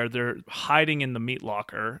end where they're hiding in the meat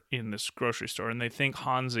locker in this grocery store, and they think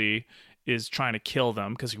Hansi is trying to kill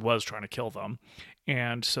them because he was trying to kill them.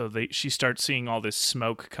 And so she starts seeing all this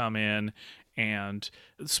smoke come in and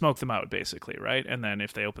smoke them out, basically, right? And then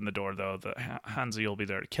if they open the door, though, the Hansi will be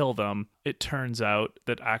there to kill them. It turns out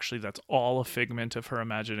that actually that's all a figment of her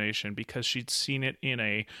imagination because she'd seen it in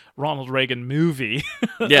a Ronald Reagan movie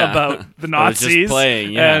Yeah. about the That was just Nazis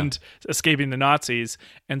playing, yeah. and escaping the Nazis.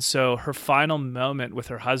 And so her final moment with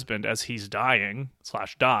her husband as he's dying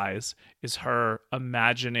 / dies is her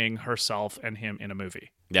imagining herself and him in a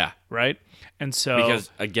movie, Yeah. right? And so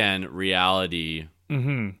Because again, reality,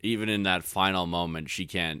 Mm-hmm. even in that final moment, she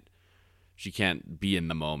can't be in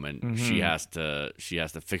the moment. Mm-hmm. She has to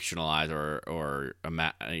fictionalize or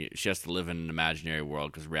she has to live in an imaginary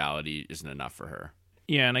world because reality isn't enough for her.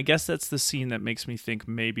 Yeah, and I guess that's the scene that makes me think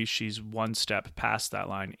maybe she's one step past that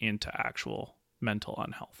line into actual mental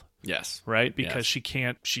unhealth, Yes. right? Because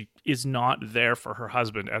Yes. she is not there for her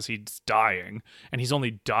husband as he's dying, and he's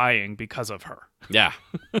only dying because of her. Yeah.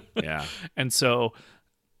 Yeah. And so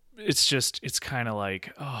it's kind of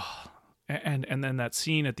like, oh, and then that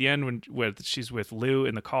scene at the end where she's with Lou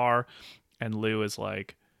in the car, and Lou is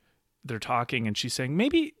like, they're talking, and she's saying,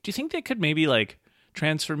 maybe, do you think they could maybe like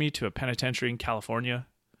transfer me to a penitentiary in California?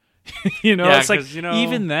 You know, Yeah, it's like 'cause, you know-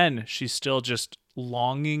 even then she's still just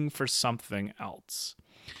longing for something else.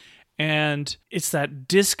 And it's that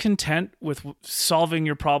discontent with solving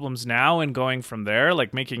your problems now and going from there,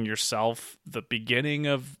 like making yourself the beginning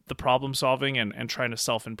of the problem solving and trying to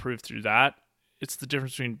self-improve through that. It's the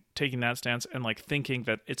difference between taking that stance and like thinking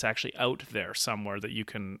that it's actually out there somewhere that you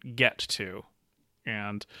can get to.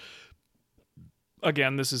 And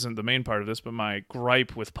again, this isn't the main part of this, but my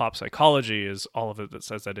gripe with pop psychology is all of it that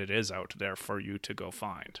says that it is out there for you to go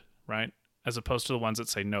find, right? As opposed to the ones that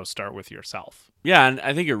say, no, start with yourself. Yeah, and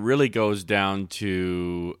I think it really goes down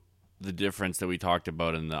to the difference that we talked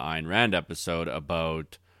about in the Ayn Rand episode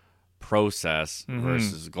about process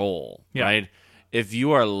versus goal, Yeah. right? If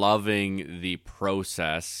you are loving the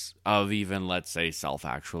process of even, let's say,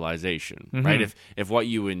 self-actualization, right? If what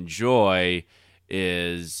you enjoy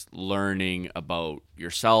is learning about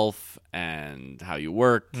yourself and how you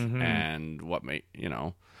work and what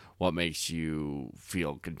makes you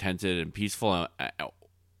feel contented and peaceful,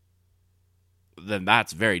 then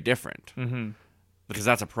that's very different because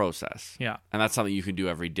that's a process. Yeah. And that's something you can do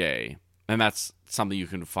every day. And that's something you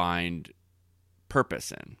can find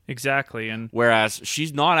purpose in. Exactly. And Whereas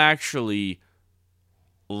she's not actually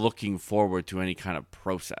looking forward to any kind of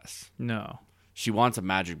process. no. she wants a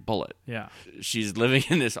magic bullet. Yeah. She's living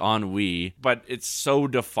in this ennui, but it's so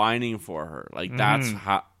defining for her. Like that's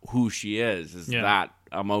who she is that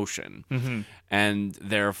emotion. And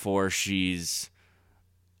therefore she's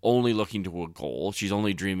only looking to a goal. She's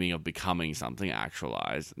only dreaming of becoming something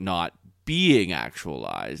actualized, not being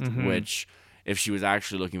actualized, which if she was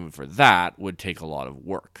actually looking for that would take a lot of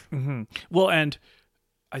work. Well, and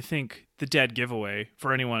I think the dead giveaway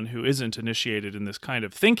for anyone who isn't initiated in this kind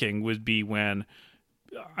of thinking would be when,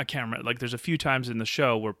 I can't remember, like there's a few times in the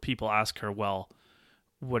show where people ask her, well,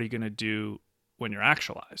 what are you going to do when you're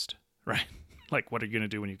actualized, right? Like, what are you going to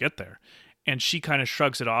do when you get there? And she kind of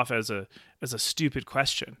shrugs it off as a stupid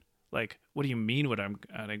question. Like, what do you mean what I'm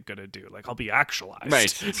going to do? Like, I'll be actualized.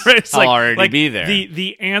 Right. Right? It's I'll like, already be there.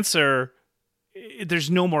 The answer, there's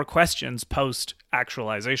no more questions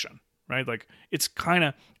post-actualization. Right? Like it's kind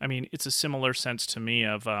of, I mean, it's a similar sense to me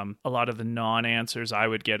of a lot of the non-answers I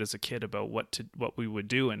would get as a kid about what we would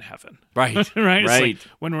do in heaven. Right. Right? It's Right. like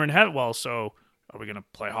when we're in heaven, well, so are we going to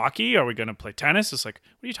play hockey? Are we going to play tennis? It's like,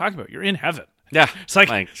 what are you talking about? You're in heaven. Yeah. It's like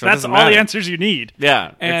so it that's doesn't all matter. the answers you need.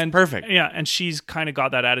 Yeah. And it's perfect. Yeah, and she's kind of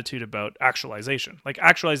got that attitude about actualization. Like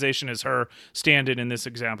actualization is her stand-in in this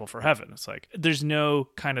example for heaven. It's like there's no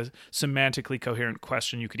kind of semantically coherent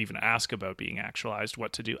question you could even ask about being actualized,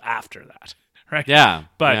 what to do after that. Right? Yeah.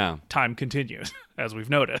 But yeah. time continues, as we've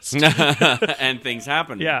noticed. And things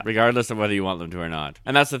happen. Yeah. Regardless of whether you want them to or not.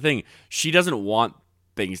 And that's the thing. She doesn't want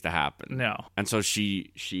things to happen. No. And so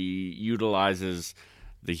she utilizes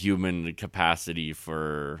the human capacity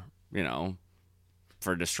for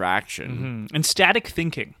distraction. And static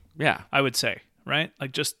thinking, Yeah. I would say, right?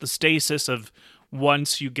 Like just the stasis of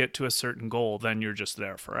once you get to a certain goal, then you're just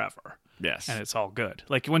there forever. Yes. And it's all good.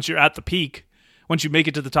 Like once you're at the peak, once you make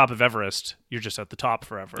it to the top of Everest, you're just at the top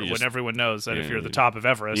forever. When everyone knows that if you're at the top of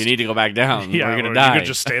Everest, you need to go back down. yeah, We're going to or die. you could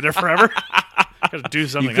just stay there forever. Got to do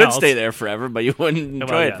something You could else. stay there forever, but you wouldn't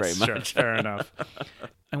enjoy it very Sure, much. fair enough.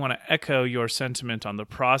 I want to echo your sentiment on the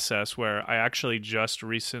process where I actually just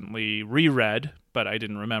recently reread, but I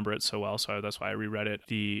didn't remember it so well, so that's why I reread it,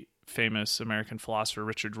 the famous American philosopher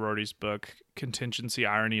Richard Rorty's book, Contingency,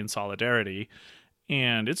 Irony, and Solidarity.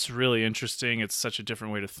 And it's really interesting. It's such a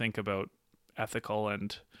different way to think about ethical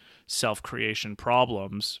and self-creation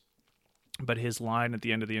problems. But his line at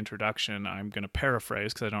the end of the introduction, I'm going to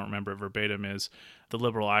paraphrase because I don't remember it verbatim, is the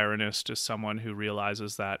liberal ironist is someone who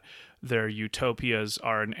realizes that their utopias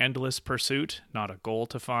are an endless pursuit, not a goal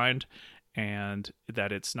to find, and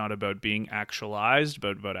that it's not about being actualized,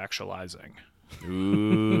 but about actualizing.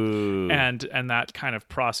 Ooh. And that kind of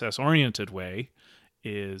process-oriented way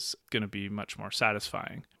is going to be much more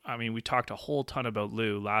satisfying. I mean, we talked a whole ton about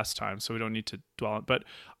Lou last time, so we don't need to dwell on it. But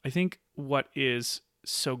I think what is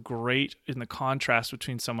so great in the contrast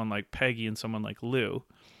between someone like Peggy and someone like Lou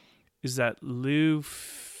is that Lou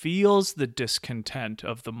feels the discontent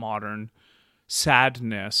of the modern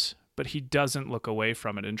sadness, but he doesn't look away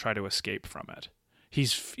from it and try to escape from it.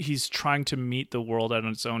 He's trying to meet the world on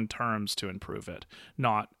its own terms to improve it,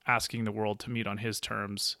 not asking the world to meet on his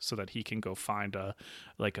terms so that he can go find a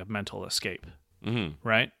mental escape.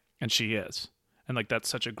 Right? And she is. And that's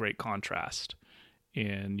such a great contrast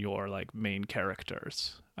in your main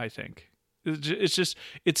characters, I think.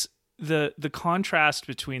 It's the contrast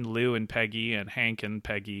between Lou and Peggy and Hank and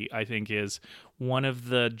Peggy, I think, is one of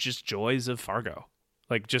the just joys of Fargo.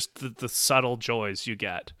 Just the subtle joys you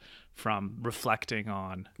get from reflecting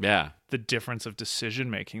on the difference of decision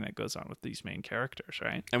making that goes on with these main characters,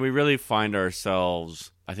 right? And we really find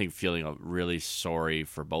ourselves, I think, feeling really sorry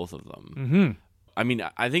for both of them. I mean,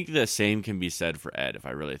 I think the same can be said for Ed, if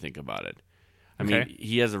I really think about it. I mean,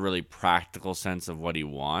 he has a really practical sense of what he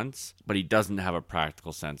wants, but he doesn't have a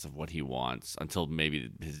practical sense of what he wants until maybe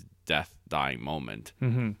his dying moment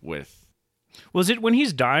with... Was it when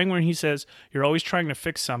he's dying when he says, you're always trying to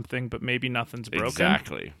fix something, but maybe nothing's broken?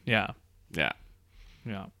 Exactly. Yeah. Yeah.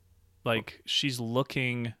 Yeah. She's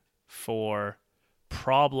looking for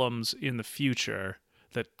problems in the future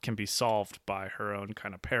that can be solved by her own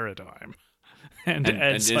kind of paradigm. And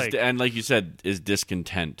like you said, is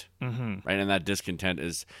discontent, right? And that discontent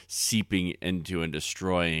is seeping into and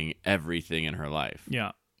destroying everything in her life.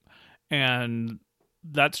 Yeah, and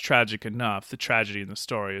that's tragic enough. The tragedy in the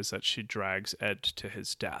story is that she drags Ed to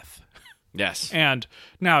his death. Yes, and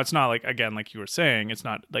now it's not again, like you were saying, it's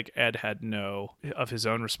not like Ed had no of his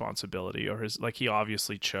own responsibility or he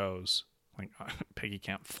obviously chose. Peggy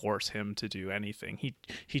can't force him to do anything.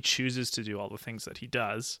 He chooses to do all the things that he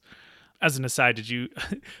does. As an aside, did you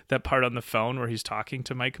that part on the phone where he's talking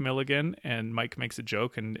to Mike Milligan and Mike makes a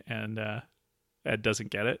joke and Ed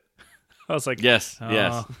doesn't get it? I was like, yes.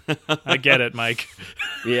 I get it, Mike.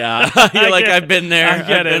 Yeah, you're like, I've been there. I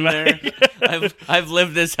get I've it. been there. I've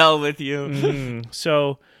lived this hell with you.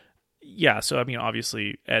 So, yeah. So, I mean,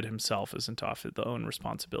 obviously, Ed himself isn't off the own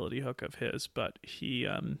responsibility hook of his, but he,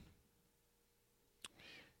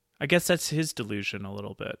 I guess that's his delusion a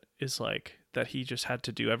little bit, is like that he just had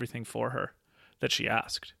to do everything for her that she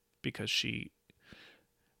asked because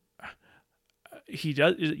he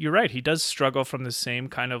does. You're right. He does struggle from the same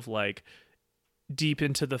kind of like deep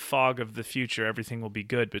into the fog of the future. Everything will be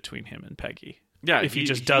good between him and Peggy. Yeah, if he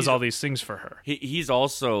just does all these things for her. He's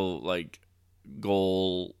also like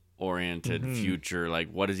goal oriented, future.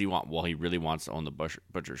 Like, what does he want? Well, he really wants to own the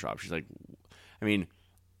butcher shop. She's like, I mean,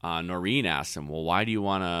 Noreen asked him, well, why do you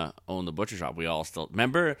want to own the butcher shop? We all still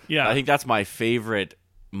remember. Yeah, I think that's my favorite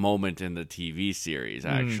moment in the TV series.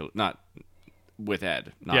 Actually, not with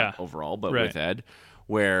Ed, not overall, but with Ed,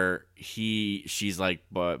 where she's like,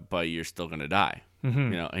 but you're still gonna die. You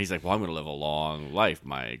know, and he's like, well, I'm gonna live a long life.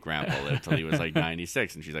 My grandpa lived till he was like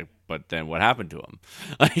 96, and she's like, but then what happened to him?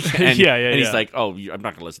 Like, and he's like, oh, I'm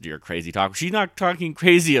not gonna listen to your crazy talk. She's not talking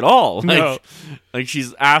crazy at all. Like, like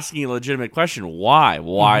she's asking a legitimate question. Why?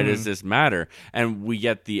 Why does this matter? And we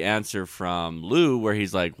get the answer from Lou, where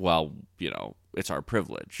he's like, well, you know, it's our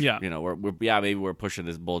privilege. Yeah, you know, we're maybe we're pushing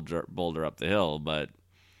this boulder up the hill, but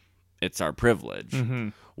it's our privilege.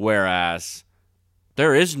 Whereas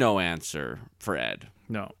there is no answer for Ed.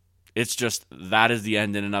 No. It's just that is the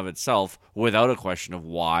end in and of itself without a question of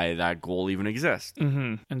why that goal even exists.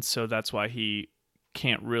 And so that's why he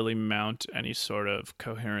can't really mount any sort of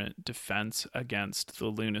coherent defense against the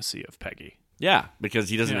lunacy of Peggy. Yeah, because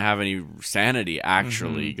he doesn't have any sanity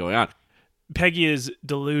actually going on. Peggy is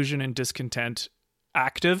delusion and discontent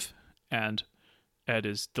active, and Ed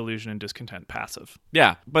is delusion and discontent passive.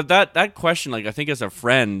 Yeah, but that question, like, I think as a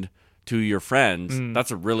friend to your friends,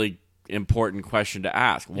 that's a really important question to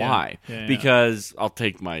ask. Why? Because I'll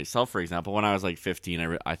take myself, for example. When I was like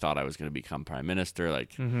 15, I thought I was going to become prime minister,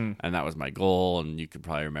 like, and that was my goal, and you could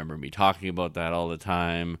probably remember me talking about that all the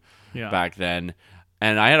time back then.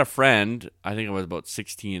 And I had a friend, I think I was about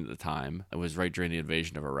 16 at the time. It was right during the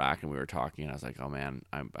invasion of Iraq, and we were talking, and I was like, oh man,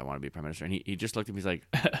 I want to be prime minister. And he just looked at me, he's like,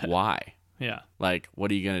 why? Yeah. Like, what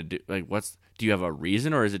are you going to do? Like, do you have a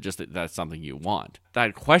reason, or is it just that that's something you want?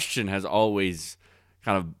 That question has always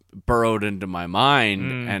kind of burrowed into my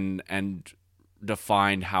mind and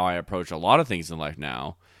defined how I approach a lot of things in life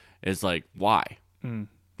now, is like, why? You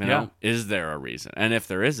know, is there a reason? And if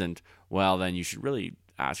there isn't, well, then you should really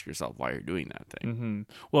ask yourself why you're doing that thing.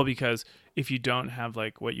 Well, because if you don't have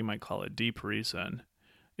like what you might call a deep reason,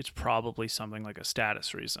 it's probably something like a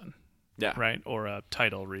status reason. Yeah. Right? Or a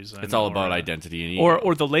title reason. It's all about identity and ego.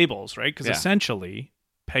 Or the labels, right? Because essentially,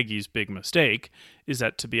 Peggy's big mistake is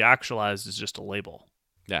that to be actualized is just a label.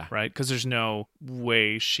 Yeah. Right? Because there's no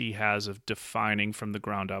way she has of defining from the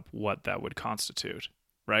ground up what that would constitute.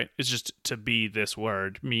 Right? It's just to be this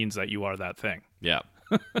word means that you are that thing. Yeah.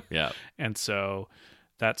 Yeah. And so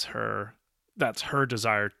that's her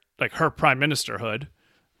desire, like her prime ministerhood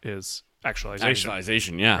is actualization.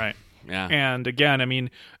 Actualization, yeah. Right. Yeah. And again, I mean,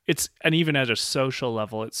 and even at a social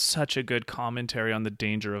level, it's such a good commentary on the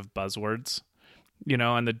danger of buzzwords, you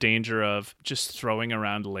know, and the danger of just throwing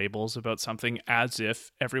around labels about something as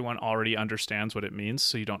if everyone already understands what it means,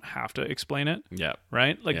 so you don't have to explain it. Yeah.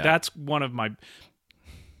 Right? Like that's one of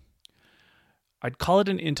I'd call it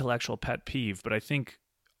an intellectual pet peeve, but I think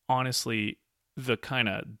honestly the kind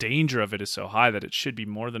of danger of it is so high that it should be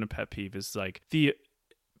more than a pet peeve. Is like the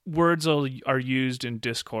words are used in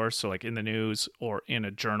discourse, so like in the news or in a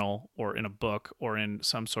journal or in a book or in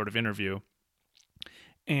some sort of interview,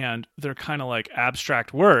 and they're kind of like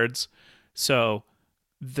abstract words, so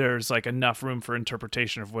there's like enough room for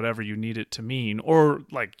interpretation of whatever you need it to mean, or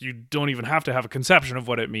like you don't even have to have a conception of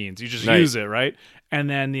what it means, you just use it, right? And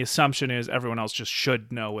then the assumption is everyone else just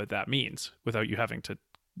should know what that means without you having to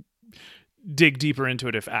dig deeper into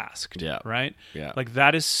it if asked. Right? Yeah. Like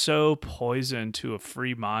that is so poison to a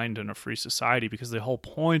free mind and a free society, because the whole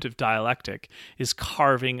point of dialectic is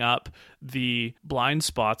carving up the blind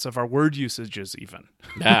spots of our word usages even.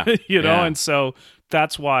 Yeah. You know, and so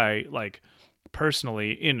that's why, like,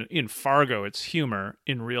 personally in Fargo it's humor,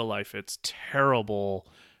 in real life it's terrible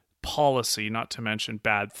policy, not to mention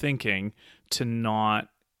bad thinking, to not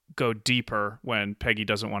go deeper when Peggy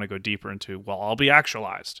doesn't want to go deeper into, well, I'll be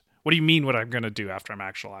actualized. What do you mean what I'm going to do after I'm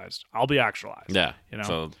actualized? I'll be actualized. Yeah. You know?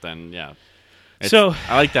 So then, So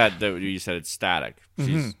I like that you said it's static.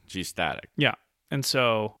 She's static. Yeah. And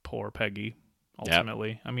so poor Peggy, ultimately.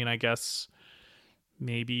 Yep. I mean, I guess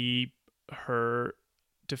maybe her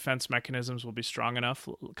defense mechanisms will be strong enough,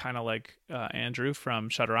 kind of like Andrew from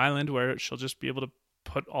Shutter Island, where she'll just be able to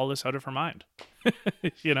put all this out of her mind.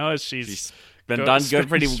 As She's been done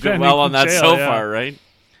pretty spending well on that jail, so yeah. far, right?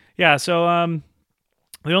 Yeah, so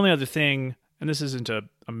the only other thing, and this isn't a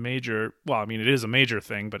major, well, I mean, it is a major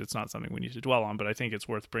thing, but it's not something we need to dwell on, but I think it's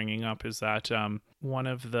worth bringing up, is that one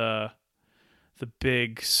of the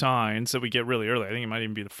big signs that we get really early, I think it might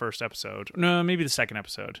even be the first episode. No, maybe the second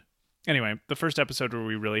episode. Anyway, the first episode where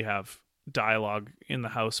we really have dialogue in the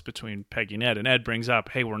house between Peggy and Ed, and Ed brings up,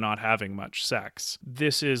 hey, we're not having much sex.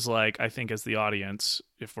 This is like, I think as the audience,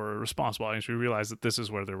 if we're a responsible audience, we realize that this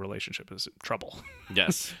is where their relationship is in trouble.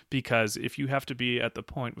 Yes. Because if you have to be at the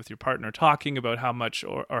point with your partner talking about how much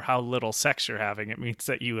or how little sex you're having, it means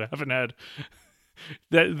that you haven't had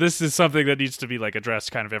that. This is something that needs to be like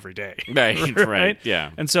addressed kind of every day. Right.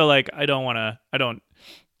 Yeah. And so like I don't want to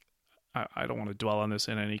dwell on this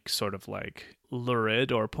in any sort of like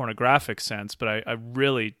lurid or pornographic sense, but I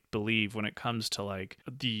really believe when it comes to like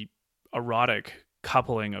the erotic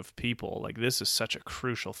coupling of people, like this is such a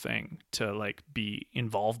crucial thing to like be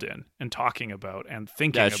involved in and talking about and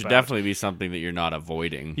thinking about. It should definitely be something that you're not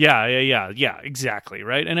avoiding. Yeah, exactly,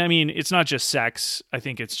 right? And I mean, it's not just sex. I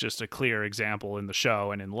think it's just a clear example in the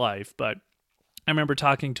show and in life, but I remember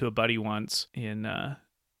talking to a buddy once in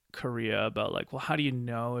Korea about like, well, how do you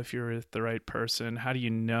know if you're with the right person? How do you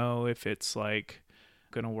know if it's like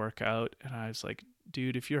going to work out? And I was like,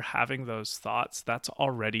 dude, if you're having those thoughts, that's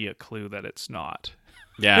already a clue that it's not.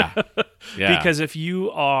 Yeah. Because if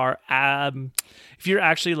you are if you're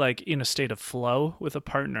actually like in a state of flow with a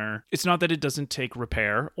partner, it's not that it doesn't take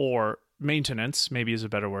repair or maintenance, maybe is a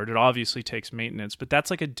better word. It obviously takes maintenance, but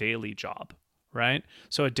that's like a daily job. Right?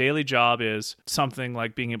 So a daily job is something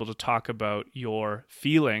like being able to talk about your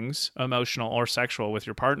feelings, emotional or sexual, with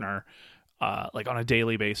your partner, like on a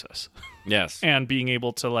daily basis. Yes. And being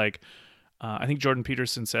able to like, I think Jordan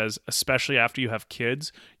Peterson says, especially after you have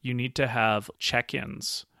kids, you need to have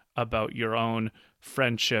check-ins about your own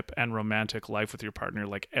friendship and romantic life with your partner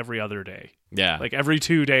like every other day. Yeah. Like every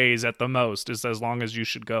 2 days at the most is as long as you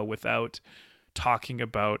should go without talking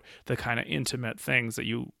about the kind of intimate things that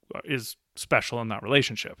is special in that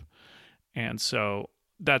relationship. And so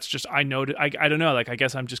that's just, I don't know, like I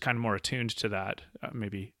guess I'm just kind of more attuned to that.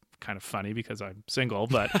 Maybe kind of funny because I'm single,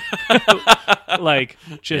 but like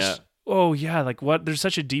just oh yeah, like what, there's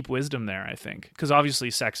such a deep wisdom there, I think, because obviously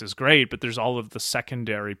sex is great, but there's all of the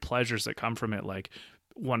secondary pleasures that come from it, like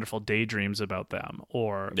wonderful daydreams about them,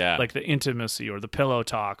 or like the intimacy or the pillow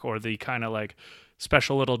talk or the kind of like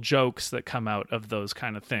special little jokes that come out of those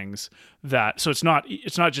kind of things. That so it's not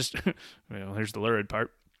just here's the lurid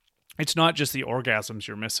part, it's not just the orgasms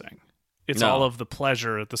you're missing, it's all of the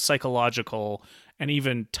pleasure, the psychological and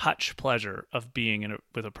even touch pleasure of being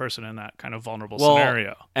with a person in that kind of vulnerable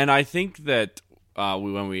scenario. And I think that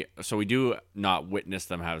we do not witness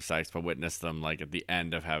them have sex, but witness them like at the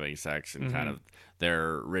end of having sex and kind of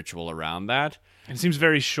their ritual around that. It seems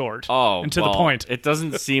very short. And to the point. It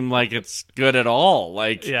doesn't seem like it's good at all.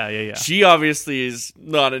 Like, yeah. She obviously is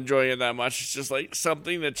not enjoying it that much. It's just like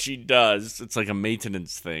something that she does. It's like a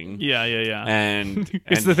maintenance thing. Yeah. And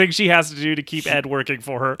it's the thing she has to do to keep Ed working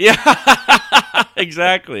for her. Yeah,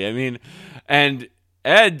 exactly. I mean, and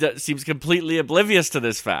Ed seems completely oblivious to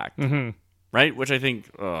this fact, right? Which I think,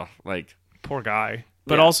 like, poor guy.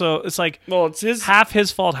 But also, it's like, well, it's half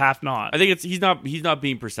his fault, half not. I think he's not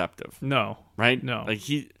being perceptive. No, right? No, like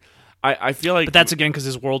I feel like, but that's again because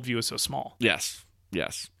his worldview is so small. Yes,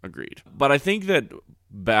 agreed. But I think that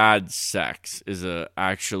bad sex is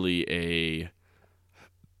actually a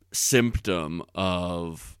symptom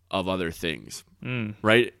of other things,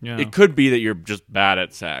 right? Yeah. It could be that you're just bad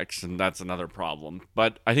at sex, and that's another problem.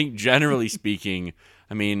 But I think generally speaking,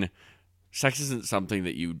 I mean, sex isn't something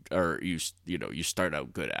that you start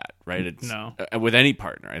out good at, right? It's no. With any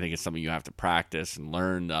partner, I think it's something you have to practice and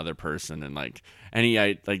learn the other person, and like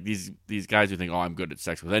these guys who think, oh, I'm good at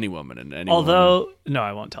sex with any woman and any. Although, woman. No,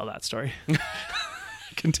 I won't tell that story.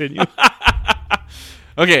 Continue.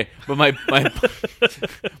 Okay, but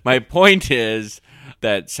my point is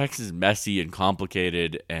that sex is messy and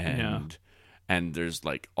complicated, and there's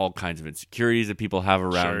like all kinds of insecurities that people have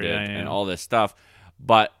around it, and all this stuff,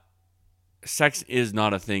 but sex is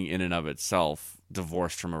not a thing in and of itself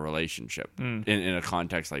divorced from a relationship in a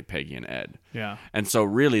context like Peggy and Ed. Yeah. And so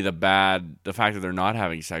really the fact that they're not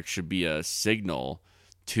having sex should be a signal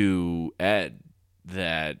to Ed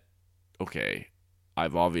that, okay,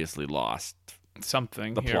 I've obviously lost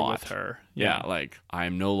something the here plot with her. Yeah, like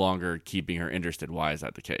I'm no longer keeping her interested. Why is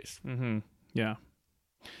that the case? Mm-hmm. Yeah,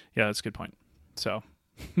 that's a good point. So,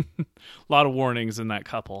 a lot of warnings in that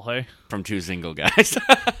couple, hey? From two single guys.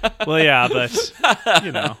 Well, yeah, but,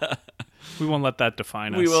 We won't let that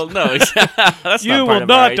define us. We will no. That's You not part will of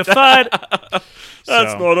not our define.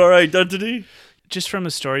 That's So, not our identity. just from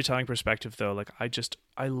a storytelling perspective, though, like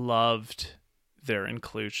I loved their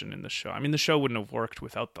inclusion in the show. I mean, the show wouldn't have worked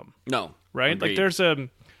without them, No, right? agreed. Like there's they're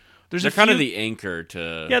a kind few, of the anchor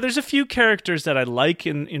to. yeah, there's a few characters that I like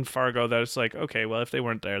in Fargo that it's like, okay, well, if they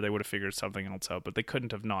weren't there, they would have figured something else out, but they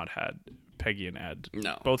couldn't have not had Peggy and Ed,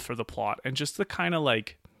 No. both for the plot and just the kind of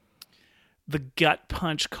like the gut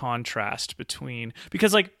punch contrast between,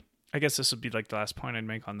 because like I guess this would be like the last point I'd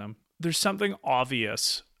make on them. There's something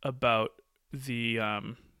obvious about the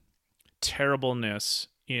terribleness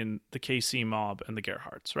in the KC mob and the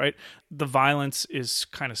Gerhardts, right? The violence is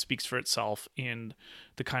kind of speaks for itself in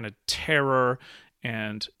the kind of terror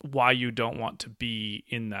and why you don't want to be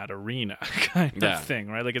in that arena kind of thing,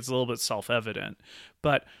 right? Like it's a little bit self-evident.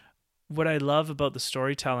 But what I love about the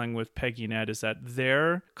storytelling with Peggy and Ed is that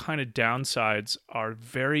their kind of downsides are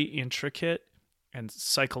very intricate and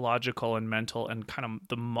psychological and mental and kind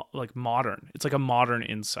of like modern. It's like a modern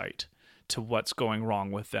insight to what's going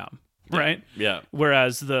wrong with them, right? Yeah.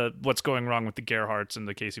 Whereas what's going wrong with the Gerhardts and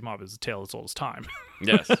the Casey mob is the tale as old as time.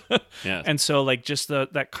 Yes. Yes. And so like just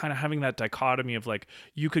that kind of having that dichotomy of like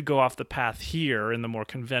you could go off the path here in the more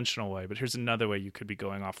conventional way, but here's another way you could be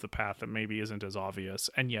going off the path that maybe isn't as obvious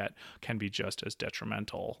and yet can be just as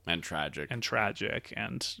detrimental and tragic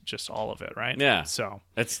and just all of it, right? Yeah. So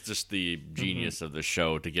that's just the genius of the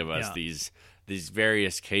show to give us Yeah. these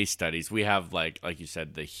various case studies. We have like you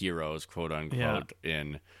said, the heroes, quote unquote,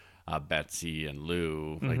 in Betsy and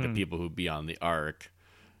Lou, like the people who be on the ark,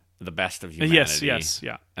 the best of humanity. yes,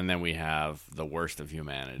 yeah. And then we have the worst of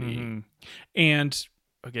humanity. And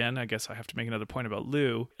again, I guess I have to make another point about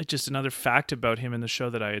Lou. Just another fact about him in the show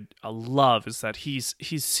that I love is that he's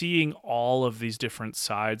seeing all of these different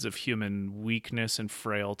sides of human weakness and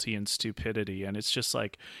frailty and stupidity, and it's just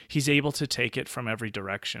like he's able to take it from every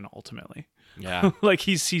direction ultimately. Yeah. Like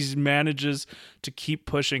he's manages to keep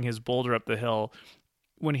pushing his boulder up the hill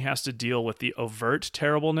when he has to deal with the overt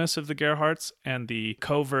terribleness of the Gerhardts and the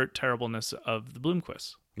covert terribleness of the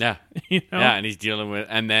Bloomquists. Yeah. You know? Yeah, and he's dealing with,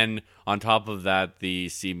 and then on top of that, the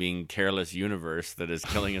seeming careless universe that is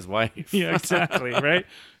killing his wife. Yeah, exactly, right?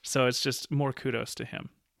 So it's just more kudos to him.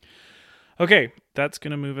 Okay, that's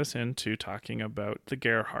going to move us into talking about the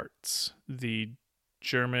Gerhardts, the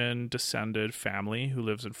German-descended family who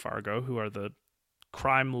lives in Fargo, who are the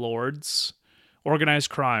crime lords, organized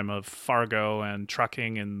crime of Fargo and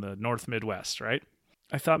trucking in the North Midwest, right?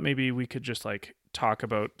 I thought maybe we could just like talk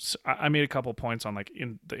about, I made a couple points on like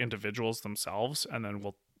in the individuals themselves, and then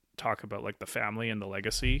we'll talk about like the family and the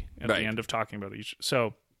legacy at the end of talking about each.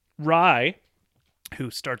 So Rye, who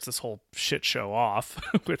starts this whole shit show off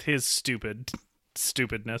with his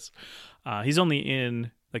stupidness, he's only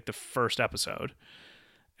in like the first episode.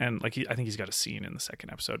 And like I think he's got a scene in the second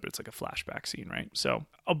episode, but it's like a flashback scene, right? So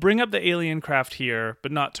I'll bring up the alien craft here,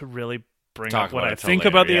 but not to really bring up what I think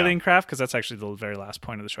about the alien craft, because that's actually the very last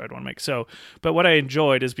point of the show I'd want to make. So, but what I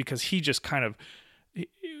enjoyed is because he just kind of,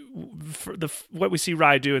 what we see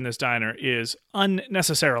Rye do in this diner is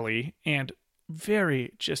unnecessarily and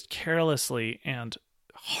very just carelessly and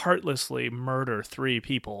heartlessly murder three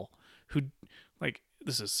people who, like,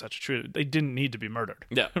 this is such true. They didn't need to be murdered.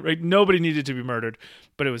 Yeah. Right? Nobody needed to be murdered,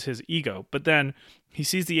 but it was his ego. But then he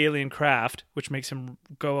sees the alien craft, which makes him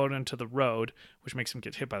go out into the road, which makes him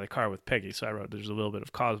get hit by the car with Peggy. So I wrote, there's a little bit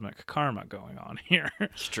of cosmic karma going on here.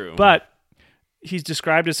 It's true. But he's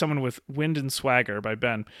described as someone with wind and swagger by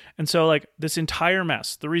Ben. And so like this entire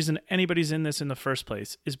mess, the reason anybody's in this in the first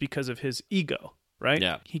place is because of his ego, right?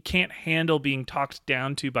 Yeah. He can't handle being talked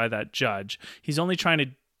down to by that judge. He's trying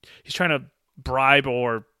to bribe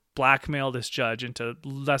or blackmail this judge into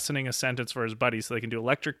lessening a sentence for his buddies so they can do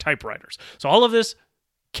electric typewriters. So all of this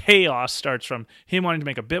chaos starts from him wanting to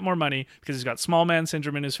make a bit more money because he's got small man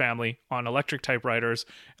syndrome in his family on electric typewriters,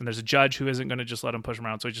 and there's a judge who isn't going to just let him push him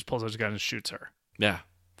around, so he just pulls out his gun and shoots her. Yeah.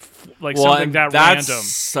 Like something that random.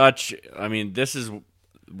 Such, I mean, this is where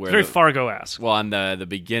It's very Fargo-esque. Well, on the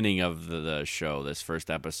beginning of the show, this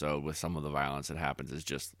first episode with some of the violence that happens is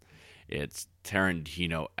just, it's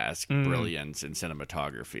Tarantino-esque brilliance in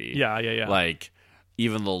cinematography. Yeah. Like,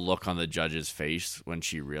 even the look on the judge's face when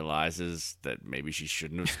she realizes that maybe she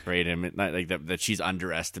shouldn't have sprayed him, like that she's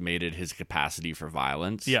underestimated his capacity for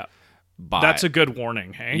violence. Yeah. That's a good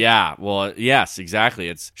warning, hey? Yeah, well, yes,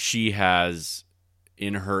 exactly. She has,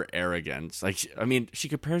 in her arrogance, like, I mean, she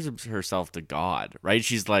compares herself to God, right?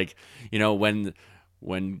 She's like, when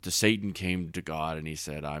the Satan came to God and he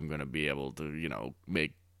said, I'm going to be able to,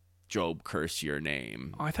 make Job curse your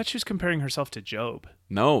name. Oh, I thought she was comparing herself to Job.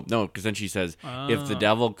 No, because then she says, if the Oh.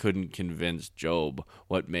 devil couldn't convince Job,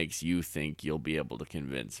 what makes you think you'll be able to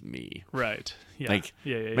convince me? Right. Yeah. Like,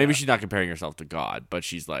 yeah. maybe she's not comparing herself to God, but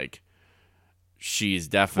she's like, she's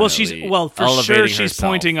definitely for elevating sure she's herself.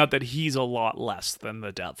 pointing out that he's a lot less than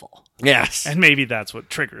the devil. Yes. And maybe that's what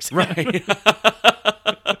triggers him. Right.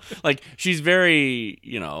 Like, she's very,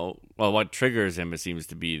 what triggers him, it seems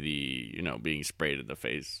to be the, being sprayed in the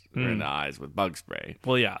face or in the eyes with bug spray.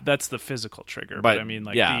 Well, yeah, that's the physical trigger. But I mean,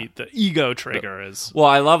 like, yeah. the ego trigger is... Well,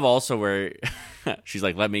 I love also where she's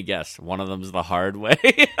like, let me guess, one of them's the hard way.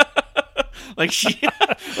 she's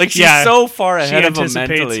so far ahead of him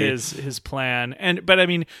mentally. his plan. But I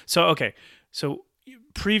mean, so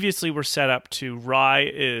previously we're set up to Rye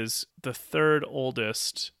is the third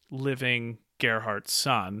oldest living Gerhardt's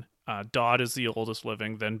son. Dodd is the oldest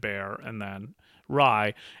living, then Bear, and then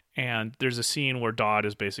Rye. And there's a scene where Dodd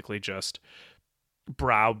is basically just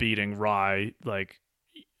browbeating Rye, like,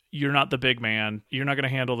 you're not the big man. You're not going to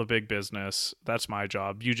handle the big business. That's my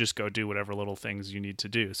job. You just go do whatever little things you need to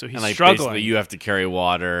do. So he's struggling. Basically, you have to carry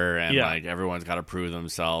water, and Yeah. everyone's got to prove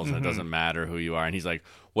themselves, and it doesn't matter who you are. And he's like,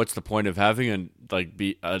 "What's the point of having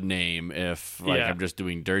a name if I'm just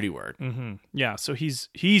doing dirty work?" Mm-hmm. Yeah. So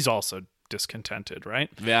he's also discontented, right?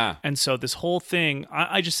 Yeah. And so this whole thing,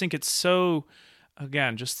 I just think it's so,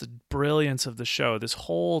 again, just the brilliance of the show. This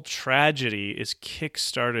whole tragedy is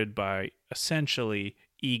kickstarted by essentially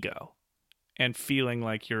ego and feeling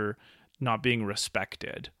like you're not being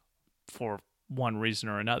respected for one reason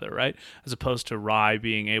or another, right? As opposed to Rye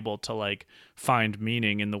being able to like find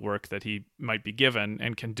meaning in the work that he might be given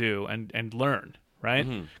and can do and learn, right?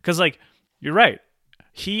 Because like, you're right.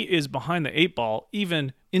 He is behind the eight ball,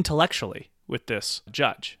 even intellectually, with this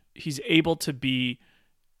judge. He's able to be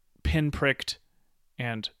pinpricked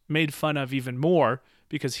and made fun of even more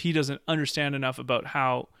because he doesn't understand enough about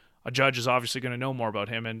how a judge is obviously going to know more about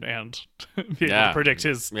him and be able to predict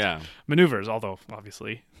his maneuvers, although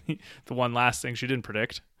obviously the one last thing she didn't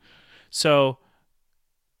predict. So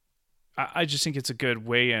I just think it's a good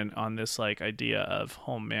weigh-in on this like idea of,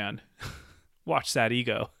 oh man, watch that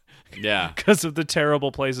ego. Yeah. Because of the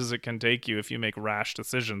terrible places it can take you if you make rash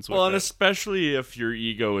decisions with and it. especially if your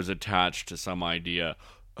ego is attached to some idea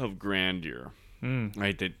of grandeur.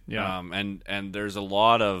 Right? That, and there's a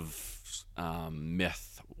lot of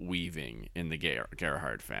myth weaving in the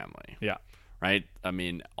Gerhardt family. Yeah. Right? I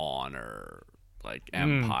mean, honor, like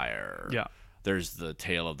empire. Yeah. There's the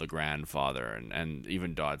tale of the grandfather, and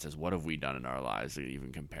even Dodd says, what have we done in our lives that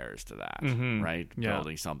even compares to that, right? Yeah.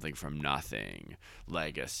 Building something from nothing,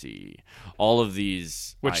 legacy, all of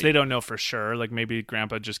these. Which they don't know for sure. Like maybe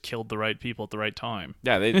Grandpa just killed the right people at the right time.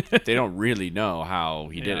 Yeah, they don't really know how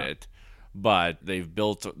he did it, but they've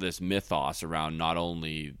built this mythos around not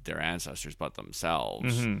only their ancestors, but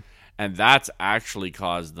themselves. And that's actually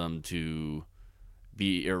caused them to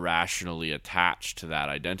be irrationally attached to that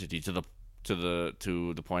identity, to the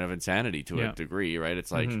point of insanity to a degree, right?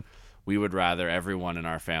 It's like we would rather everyone in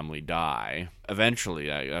our family die. Eventually,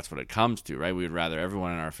 that's what it comes to, right? We would rather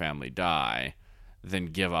everyone in our family die than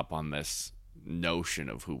give up on this notion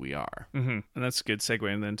of who we are. And that's a good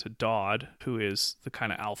segue. And then to Dodd, who is the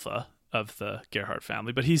kind of alpha of the Gerhardt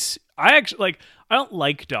family. But I don't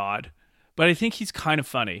like Dodd, but I think he's kind of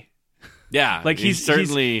funny. Yeah, like he's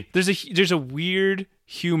certainly there's a weird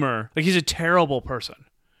humor. Like he's a terrible person.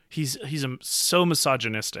 He's so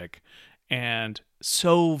misogynistic and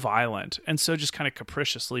so violent and so just kind of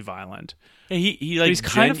capriciously violent. Yeah, he like he's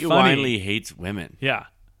kind of genuinely hates women. Yeah.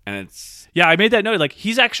 And it's I made that note. Like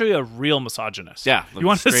he's actually a real misogynist. Yeah, you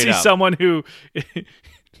want to see someone who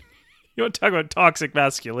you want to talk about toxic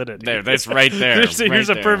masculinity. That's right there. Here's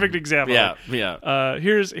a perfect example. Yeah.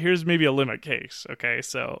 Here's maybe a limit case. Okay,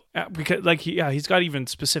 so because like he's got even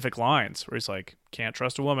specific lines where he's like, can't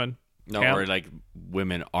trust a woman. No, or like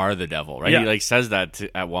women are the devil, right? Yeah. He like says that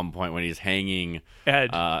at one point when he's hanging Ed,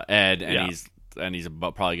 and he's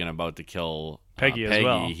probably about to kill Peggy as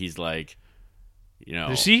well. He's like,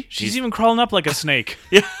 she's even crawling up like a snake.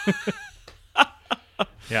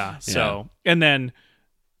 Yeah. So and then,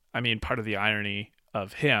 I mean, part of the irony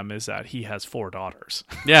of him is that he has 4 daughters.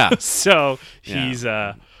 Yeah. So he's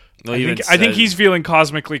I think he's feeling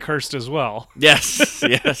cosmically cursed as well. Yes.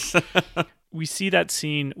 Yes. We see that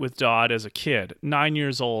scene with Dodd as a kid. 9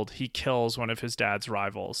 years old, he kills one of his dad's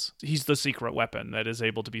rivals. He's the secret weapon that is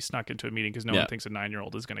able to be snuck into a meeting because no one thinks a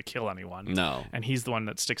 9-year-old is going to kill anyone. No. And he's the one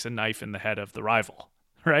that sticks a knife in the head of the rival,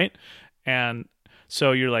 right? And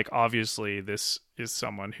so you're like, obviously, this is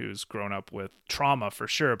someone who's grown up with trauma for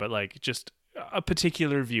sure, but like just a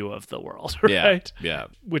particular view of the world, right? Yeah.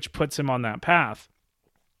 Which puts him on that path.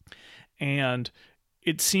 and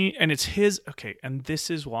it's his. Okay, and this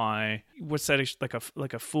is why, what's that,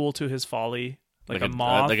 like a fool to his folly, like a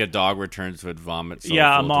moth, like a dog returns to its vomit. So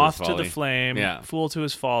yeah, a a fool moth his to the folly. flame, Yeah. fool to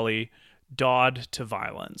his folly, Dodd to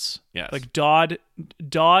violence. Yes. Like Dodd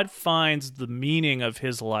finds the meaning of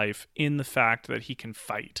his life in the fact that he can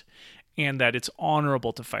fight, and that it's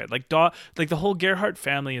honorable to fight. Like the whole Gerhardt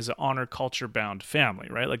family is an honor culture bound family,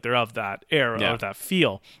 right? Like they're of that era, Yeah. of that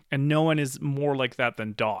feel, and no one is more like that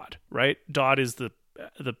than Dodd, right? Dodd is the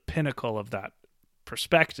pinnacle of that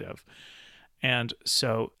perspective. And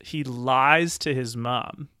so he lies to his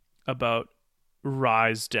mom about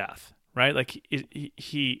Rye's death, right? Like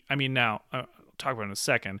I mean, now I'll talk about it in a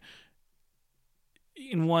second.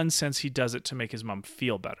 In one sense, he does it to make his mom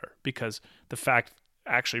feel better, because the fact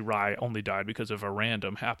actually Rye only died because of a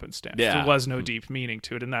random happenstance. Yeah. There was no deep meaning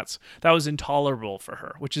to it, and that was intolerable for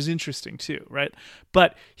her, which is interesting too, right?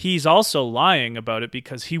 But he's also lying about it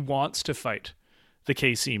because he wants to fight the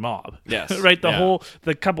KC mob. Yes. Right? Yeah.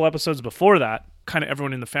 The couple episodes before that, kind of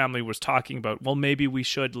everyone in the family was talking about, well, maybe we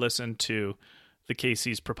should listen to the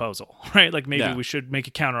KC's proposal, right? Like maybe Yeah. we should make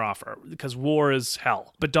a counteroffer, because war is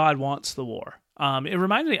hell. But Dodd wants the war. It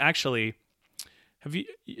reminds me, actually, have you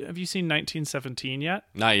seen 1917 yet?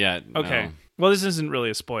 Not yet. Okay. No. Well, this isn't really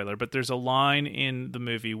a spoiler, but there's a line in the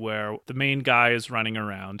movie where the main guy is running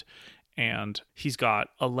around, and he's got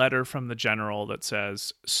a letter from the general that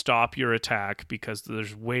says, stop your attack because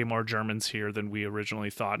there's way more Germans here than we originally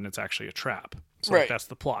thought, and it's actually a trap. So Right. that's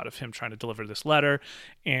the plot of him trying to deliver this letter.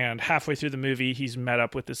 And halfway through the movie, he's met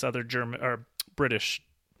up with this other German or British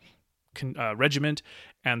regiment,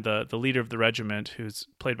 and the leader of the regiment, who's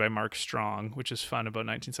played by Mark Strong, which is fun about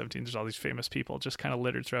 1917. There's all these famous people just kind of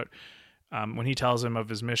littered throughout. When he tells him of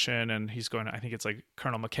his mission, and he's going to, I think it's like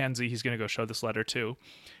Colonel Mackenzie, he's going to go show this letter to.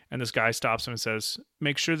 And this guy stops him and says,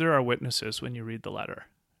 make sure there are witnesses when you read the letter.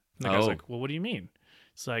 And the guy's like, well, what do you mean?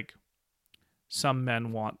 It's like, some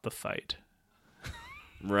men want the fight.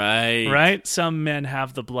 Right. Right? Some men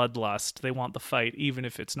have the bloodlust. They want the fight, even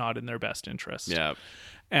if it's not in their best interest. Yeah.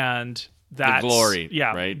 And that's glory,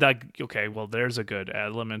 yeah, right? Okay, well, there's a good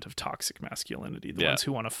element of toxic masculinity. The ones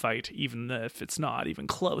who want to fight, even if it's not even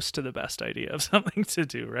close to the best idea of something to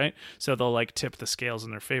do, right? So they'll like tip the scales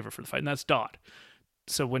in their favor for the fight, and that's Dodd.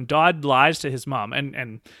 So when Dodd lies to his mom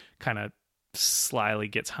and kind of slyly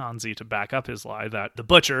gets Hansi to back up his lie that the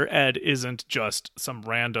butcher Ed isn't just some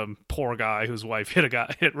random poor guy whose wife hit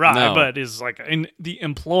Rye, No. but is like in the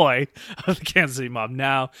employ of the Kansas City mob.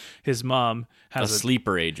 Now his mom has a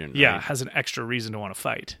sleeper agent. yeah, Right? has an extra reason to want to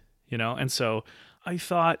fight, you know? And so I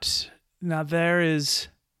thought, now there's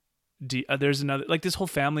another, like, this whole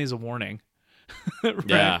family is a warning. Right?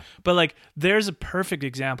 Yeah. But like, there's a perfect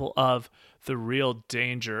example of the real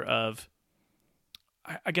danger of,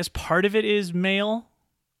 I guess part of it is male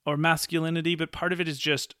or masculinity, but part of it is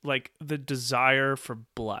just like the desire for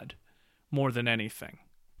blood more than anything.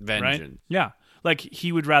 Right? Vengeance. Yeah. Like,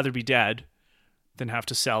 he would rather be dead than have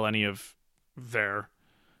to sell any of their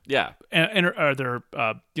Yeah. or their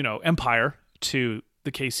empire to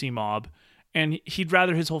the KC mob, and he'd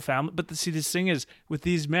rather his whole family. But see, this thing is, with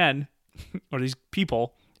these men or these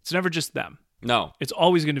people, it's never just them. No. It's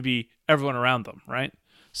always going to be everyone around them, right?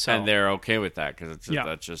 So And they're okay with that because Yeah.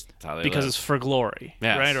 that's just how they because live. it's for glory,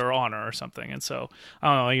 Yes. right, or honor or something. And so I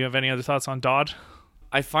don't know. You have any other thoughts on Dodd?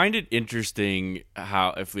 I find it interesting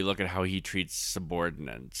how, if we look at how he treats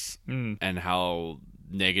subordinates and how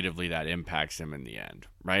negatively that impacts him in the end,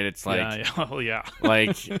 right? It's like, yeah. Oh, yeah.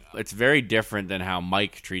 like it's very different than how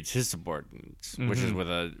Mike treats his subordinates, which Mm-hmm. is with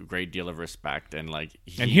a great deal of respect and like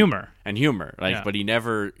And humor. like, Yeah. but he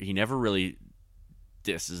never really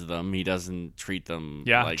disses them. He doesn't treat them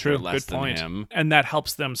Yeah, like true. they're less Good point. than him. And that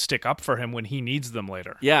helps them stick up for him when he needs them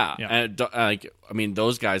later. Yeah, Yeah. And like, I mean,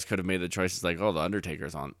 those guys could have made the choices like, oh, the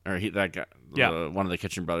Undertaker's on, or that guy, Yeah. one of the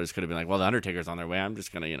Kitchen brothers could have been like, well, the Undertaker's on their way. I'm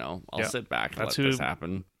just gonna, I'll Yeah. sit back and That's let who- this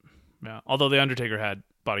happen. Yeah. Although the Undertaker had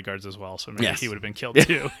bodyguards as well, so maybe Yes. he would have been killed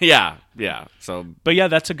too. Yeah. So, But yeah,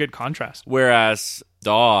 that's a good contrast. whereas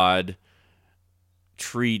Dodd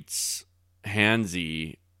treats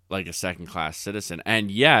Hansi like a second-class citizen,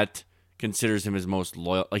 and yet considers him his most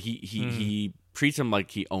loyal. Like he treats him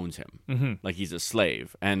like he owns him, like he's a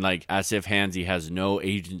slave, and like as if Hansi has no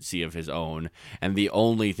agency of his own, and the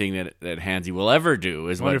only thing that Hansi will ever do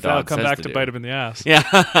is Wonder what if that'll Dodd come says back to to do. bite him in the ass.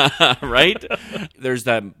 Yeah, right? There's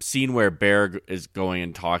that scene where Bear is going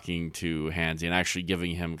and talking to Hansi and actually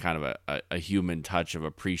giving him kind of a human touch of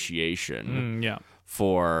appreciation Yeah.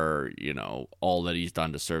 for, all that he's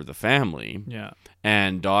done to serve the family. Yeah.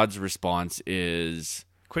 And Dodd's response is,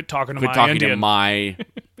 Quit talking to quit my talking Indian. to my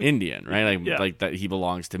Indian, right? Like, Yeah. like that he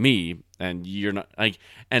belongs to me and you're not, like,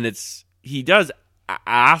 and it's he does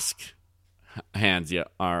ask Hansi at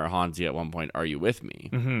one point, "Are you with me?"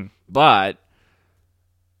 Mm-hmm. But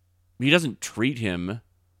he doesn't treat him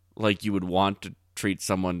like you would want to treat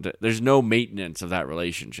someone. There's no maintenance of that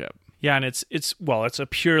relationship. Yeah, and it's a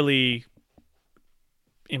purely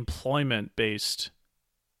employment-based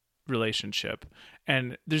relationship,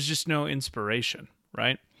 and there's just no inspiration,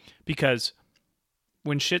 right? Because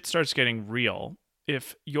when shit starts getting real,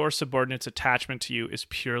 if your subordinate's attachment to you is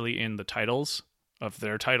purely in the titles of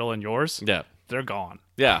their title and yours, Yeah. they're gone.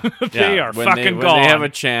 Yeah, They are when fucking when gone. They have a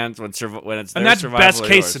chance when it's their And that's survival best or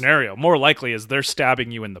case yours. scenario. More likely is they're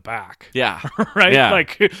stabbing you in the back. Yeah, Right? Yeah.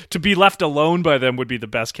 Like, to be left alone by them would be the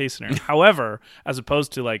best case scenario. However, as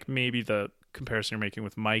opposed to like maybe the comparison you're making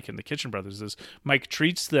with Mike and the Kitchen Brothers is Mike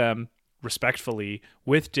treats them respectfully,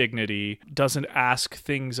 with dignity, doesn't ask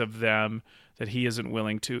things of them that he isn't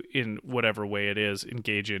willing to, in whatever way it is,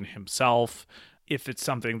 engage in himself. If it's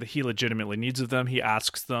something that he legitimately needs of them, he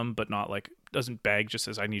asks them, but not like, doesn't beg, just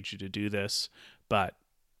says, I need you to do this. But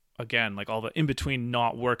again, like all the in-between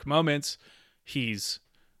not work moments, he's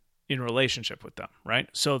in relationship with them, right?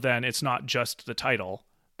 So then it's not just the title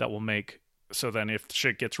that will make, so then if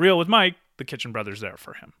shit gets real with Mike, the Kitchen Brothers there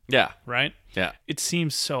for him, yeah, right? yeah. It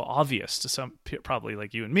seems so obvious to some, probably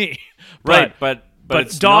like you and me. Right, but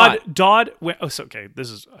it's Dodd, not. so okay, this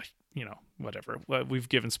is, whatever. We've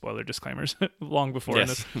given spoiler disclaimers long before in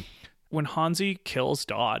Yes. this. When Hansi kills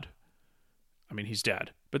Dodd, I mean, he's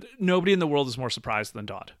dead. But nobody in the world is more surprised than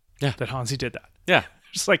Dodd that Hansi did that. Yeah.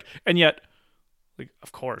 Just like, and yet, like,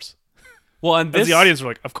 of course. Well, and As this, the audience were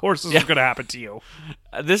like, of course this is going to happen to you.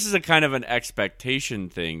 this is a kind of an expectation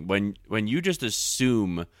thing when you just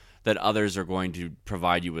assume that others are going to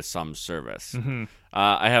provide you with some service. Mm-hmm.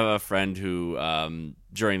 I have a friend who,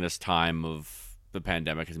 during this time of the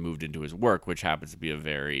pandemic, has moved into his work, which happens to be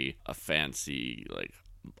a fancy, like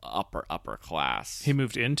upper class. He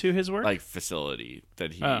moved into his work? Like facility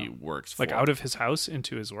that he works for. Like out of his house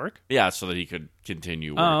into his work? Yeah, so that he could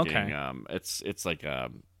continue Oh, working. okay. It's like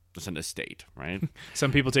it's an estate, right?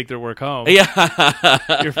 Some people take their work home.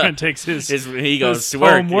 Yeah. Your friend takes his he goes his to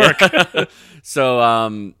work. home work. Yeah.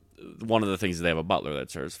 So one of the things is they have a butler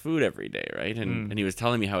that serves food every day, right? And he was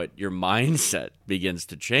telling me how your mindset begins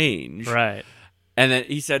to change. Right. And then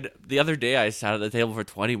he said, the other day I sat at the table for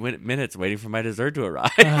 20 minutes waiting for my dessert to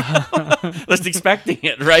arrive. Just expecting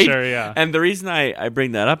it, right? Sure, yeah. And the reason I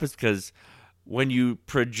bring that up is because when you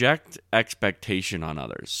project expectation on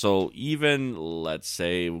others, so even, let's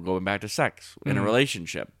say, going back to sex in a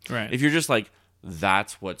relationship, Right. if you're just like,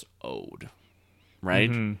 that's what's owed,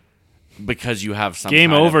 right? Because you have some Game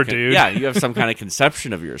kind over, of, dude. Yeah, you have some kind of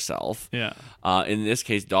conception of yourself. Yeah. In this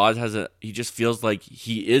case, Dawes he just feels like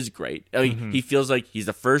he is great. I mean, he feels like he's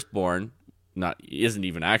the firstborn. He isn't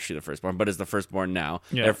even actually the firstborn, but is the firstborn now.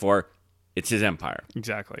 Yeah. Therefore, it's his empire.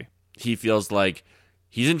 Exactly. He feels like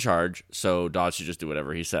he's in charge, so Dawes should just do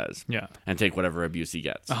whatever he says. Yeah. And take whatever abuse he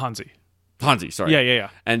gets. Hansi. Hansi, sorry. Yeah.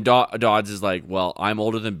 And Dawes is like, well, I'm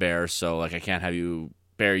older than Bear, so like I can't have you,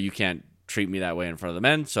 Bear, you can't treat me that way in front of the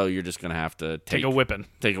men, so you're just going to have to Take a whipping.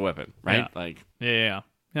 Take a whipping, right? Yeah. Like,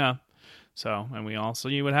 Yeah. So, and we all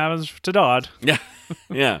see what happens to Dodd. yeah.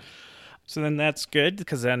 Yeah. So then that's good,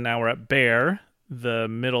 because then now we're at Bear, the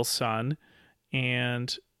middle son,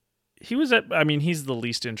 and he's the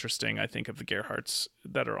least interesting, I think, of the Gerhardts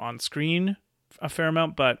that are on screen a fair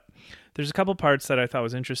amount, but there's a couple parts that I thought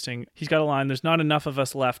was interesting. He's got a line, there's not enough of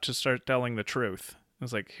us left to start telling the truth. I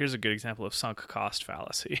was like, here's a good example of sunk cost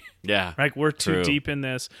fallacy. Yeah. Like, we're too True. deep in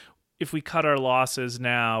this. If we cut our losses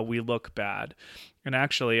now, we look bad. And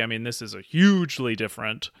actually, I mean, this is a hugely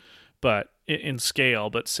different, but in scale,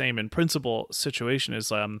 but same in principle situation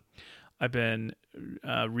is I've been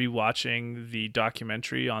rewatching the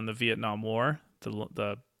documentary on the Vietnam War,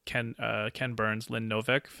 the Ken Burns, Lynn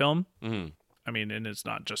Novick film. Mm-hmm. I mean, and it's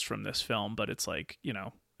not just from this film, but it's like,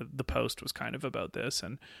 The Post was kind of about this,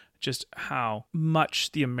 and just how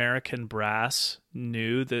much the American brass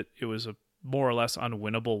knew that it was a more or less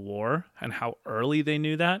unwinnable war, and how early they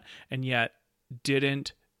knew that, and yet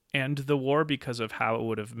didn't end the war because of how it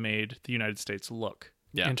would have made the United States look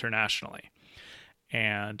internationally.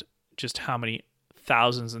 And just how many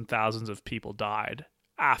thousands and thousands of people died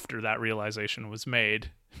after that realization was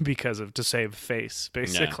made because of to save face,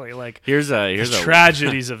 basically. Yeah. Like, Here's the a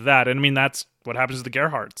tragedies of that. And I mean, that's what happens to the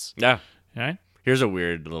Gerhardts, Yeah. right? Here's a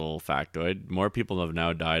weird little factoid. More people have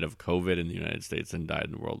now died of COVID in the United States than died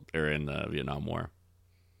in the Vietnam War.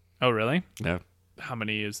 Oh, really? Yeah. How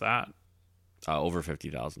many is that? Over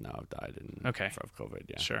 50,000 now have died of COVID.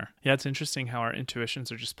 Yeah. Sure. Yeah, it's interesting how our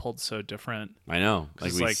intuitions are just pulled so different. I know.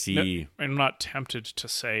 Like, It's we see. I'm not tempted to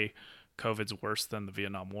say COVID's worse than the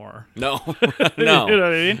Vietnam War. No, You no, know what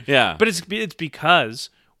I mean? yeah, But it's because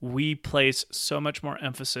we place so much more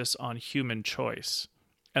emphasis on human choice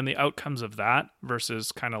and the outcomes of that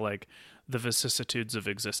versus kind of like the vicissitudes of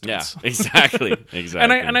yeah, existence. exactly,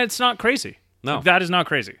 exactly. And it's not crazy. No. Like, that is not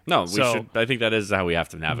crazy. no, we So, should. I think that is how we have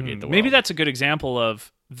to navigate the world. maybe that's a good example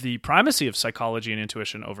of the primacy of psychology and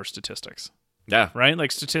intuition over statistics, yeah, right?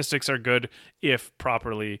 Like statistics are good if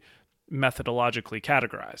properly methodologically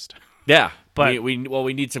categorized. yeah. But- we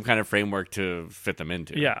need some kind of framework to fit them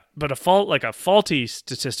into. Yeah, but a faulty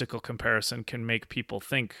statistical comparison can make people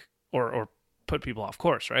think or put people off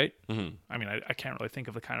course, right? Mhm. I mean, I can't really think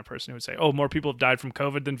of the kind of person who would say, "Oh, more people have died from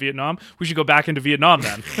COVID than Vietnam. We should go back into Vietnam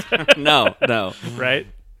then." no, Right?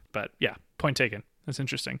 But yeah, point taken. That's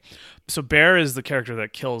interesting. So Bear is the character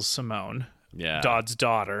that kills Simone, yeah, Dodd's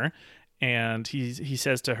daughter, and he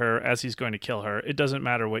says to her as he's going to kill her, "It doesn't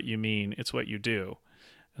matter what you mean, it's what you do."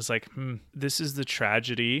 It's like, this is the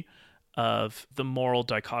tragedy of the moral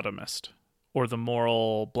dichotomist, or the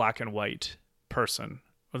moral black and white person,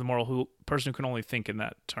 or the person who can only think in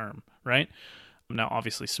that term, right? Now,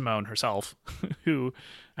 obviously, Simone herself, who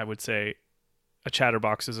I would say a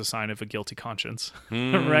chatterbox is a sign of a guilty conscience,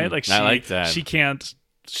 right? Like I like that.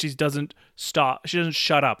 She doesn't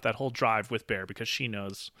shut up that whole drive with Bear because she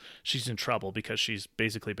knows she's in trouble because she's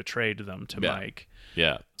basically betrayed them to Yeah. Mike.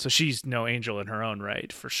 yeah, So she's no angel in her own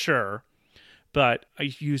right, for sure. But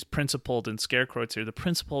I use principled and scare quotes here. The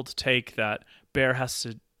principled take that Bear has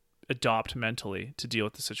to adopt mentally to deal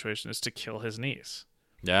with the situation is to kill his niece.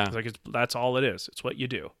 yeah. It's like that's all it is. It's what you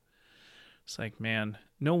do. It's like, man,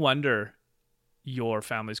 no wonder your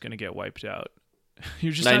family's going to get wiped out.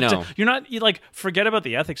 You're just I not. know. You like forget about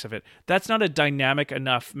the ethics of it. That's not a dynamic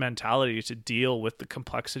enough mentality to deal with the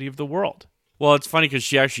complexity of the world. Well, it's funny because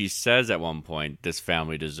she actually says at one point, "This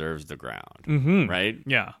family deserves the ground," right?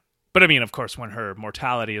 Yeah. But I mean, of course, when her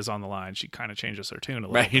mortality is on the line, she kind of changes her tune a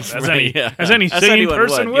little Right, bit, right, yeah. as any As sane anyone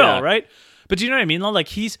person would, will, yeah. right? But do you know what I mean? Though? Like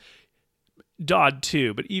he's Dodd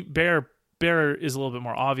too, but Bear is a little bit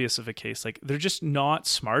more obvious of a case. Like they're just not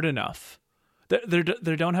smart enough. They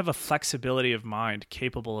don't have a flexibility of mind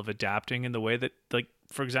capable of adapting in the way that, like,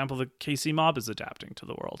 for example, the KC mob is adapting to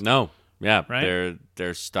the world. No, yeah, Right?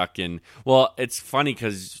 they're stuck in. Well, it's funny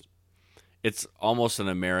because it's almost an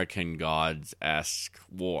American Gods-esque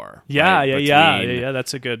war. Yeah, right? yeah.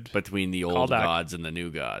 That's a good. Between the old Callback. gods and the new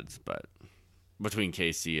gods, but between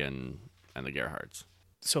Casey and the Gerhards.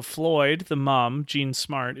 So Floyd, the mom, Jean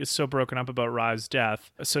Smart, is so broken up about Rye's death,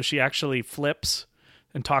 so she actually flips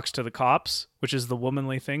and talks to the cops, which is the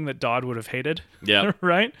womanly thing that Dodd would have hated. Yeah.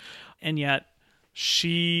 Right? And yet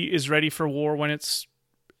she is ready for war when it's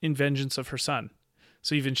in vengeance of her son.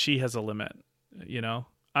 So even she has a limit, you know?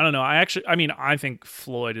 I don't know. I think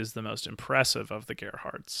Floyd is the most impressive of the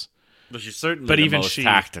Gerhards. But she's certainly But the even most she-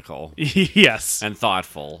 tactical Yes. and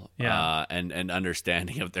thoughtful, Yeah. and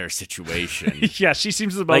understanding of their situation. Yeah, she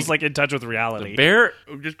seems the most Like, in touch with reality. Bear,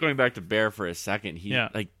 just going back to Bear for a second, Yeah.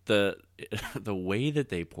 like the way that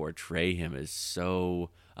they portray him is so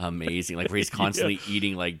amazing. Like where he's constantly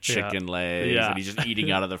eating like chicken legs, Yeah. and he's just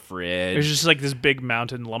eating out of the It's fridge. just like this big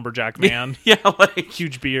mountain lumberjack man, Yeah, like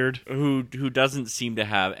huge beard. who doesn't seem to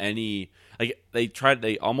have any, like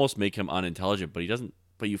they almost make him unintelligent, but he doesn't.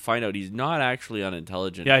 But you find out he's not actually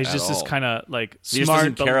unintelligent. Yeah, he's at just this all. kind of like He just smart,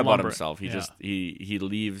 doesn't but care about lumber- himself. He Yeah. just he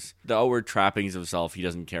leaves the outward trappings of self. He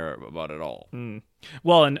doesn't care about at all.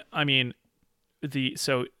 Well, and I mean, the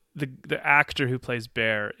actor who plays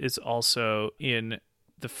Bear is also in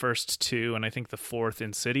the first two and I think the fourth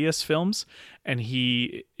Insidious films, and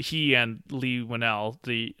he and Lee Winnell,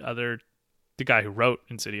 the guy who wrote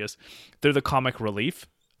Insidious, they're the comic relief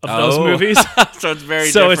of those movies. So it's very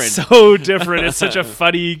So different. it's so different. It's such a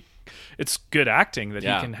funny. It's good acting that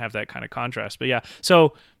Yeah. he can have that kind of contrast. But yeah,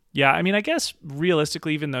 so yeah, I mean, I guess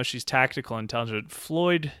realistically, even though she's tactical and intelligent,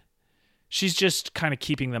 Floyd, she's just kind of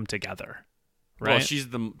keeping them together, right? Well,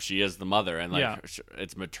 she is the mother, and like Yeah.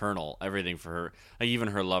 it's maternal. Everything for her, like even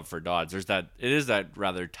her love for Dodds. It is that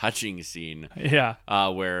rather touching scene Yeah,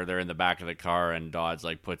 where they're in the back of the car and Dodds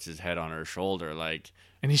like puts his head on her shoulder, like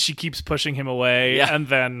and she keeps pushing him away, Yeah. and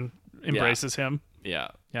then embraces him. yeah.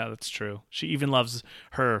 Yeah, that's true. She even loves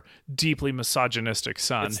her deeply misogynistic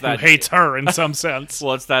son, It's who that- hates her in some sense.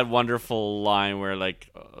 Well, it's that wonderful line where like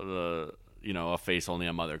a face only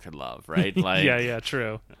a mother could love, right? Like yeah,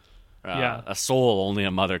 true. yeah. a soul only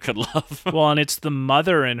a mother could love. Well, and it's the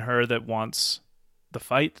mother in her that wants the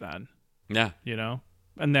fight then, Yeah. you know?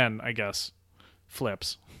 And then, I guess,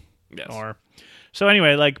 flips. Yes. So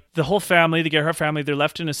anyway, like the whole family, the Gerhardt family, they're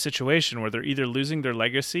left in a situation where they're either losing their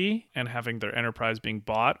legacy and having their enterprise being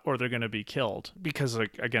bought, or they're going to be killed. Because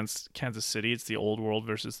like against Kansas City, it's the old world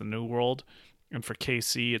versus the new world. And for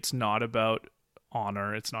KC, it's not about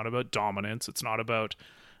honor. It's not about dominance. It's not about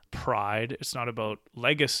pride. It's not about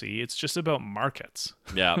legacy. It's just about markets.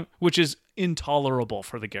 Yeah. Which is intolerable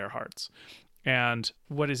for the Gerhardts. And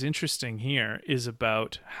what is interesting here is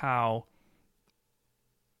about how,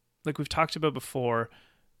 like we've talked about before,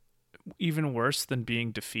 even worse than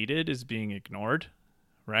being defeated is being ignored,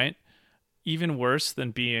 right? Even worse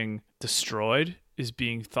than being destroyed is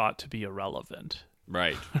being thought to be irrelevant.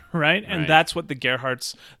 Right. Right? And that's what the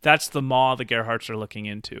Gerhardts, that's the maw the Gerhardts are looking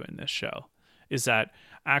into in this show, is that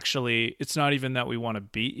actually it's not even that we want to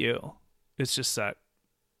beat you. It's just that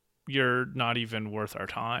you're not even worth our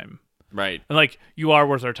time. Right. And like, you are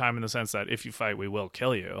worth our time in the sense that if you fight, we will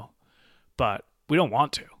kill you, but we don't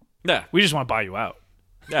want to. Yeah. We just want to buy you out.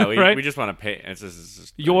 Yeah, right? we just want to pay. It's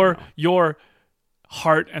just, your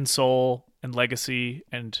heart and soul and legacy,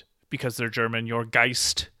 and because they're German, your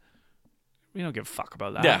Geist. We don't give a fuck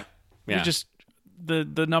about that. Yeah. We just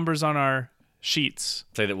the numbers on our sheets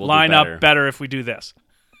say that we'll line do better. up better if we do this.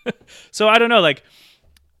 So I don't know, like,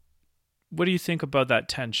 what do you think about that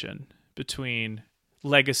tension between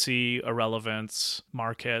legacy, irrelevance,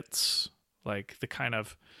 markets, like the kind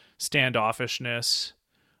of standoffishness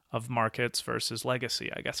of markets versus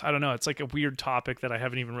legacy? I guess I don't know. It's like a weird topic that I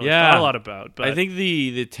haven't even really thought a lot about. But I think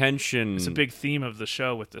the tension is a big theme of the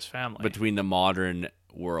show with this family between the modern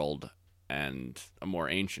world and a more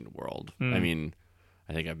ancient world. I mean,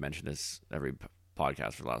 I think I've mentioned this every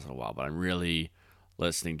podcast for the last little while, but I'm really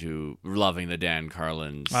loving the Dan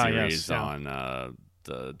Carlin series on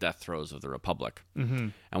the death throes of the Republic. Mm-hmm.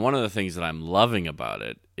 And one of the things that I'm loving about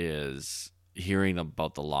it is hearing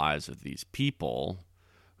about the lives of these people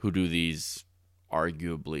who do these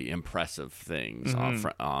arguably impressive things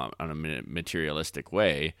on a materialistic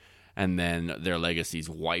way, and then their legacy's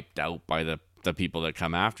wiped out by the people that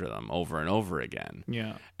come after them over and over again.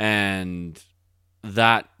 Yeah. And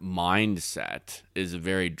that mindset is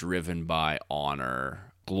very driven by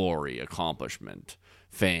honor, glory, accomplishment,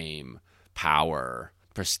 fame, power,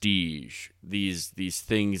 prestige. These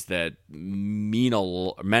things that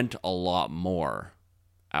meant a lot more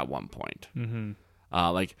at one point. Mm-hmm.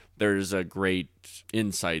 Like there's a great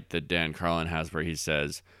insight that Dan Carlin has where he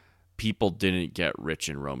says, people didn't get rich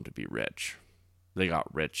in Rome to be rich. They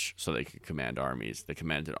got rich so they could command armies. They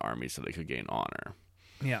commanded armies so they could gain honor.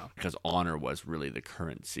 Yeah. Because honor was really the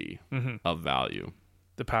currency of value.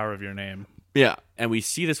 The power of your name. Yeah. And we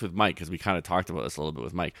see this with Mike, because we kind of talked about this a little bit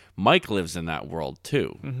with Mike. Mike lives in that world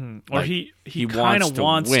too. Mm-hmm. Or he kind of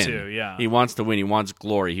wants to, yeah. He wants to win. He wants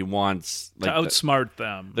glory. He wants to outsmart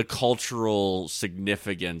them. The cultural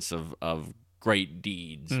significance of great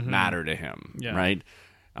deeds matter to him, right?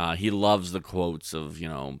 He loves the quotes of,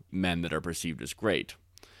 men that are perceived as great.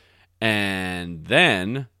 And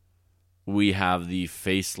then we have the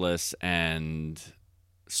faceless and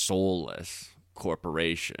soulless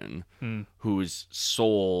corporation whose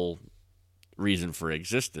sole reason for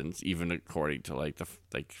existence, even according to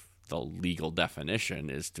the legal definition,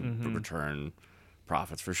 is to return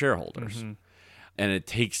profits for shareholders. And it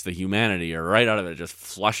takes the humanity right out of it, just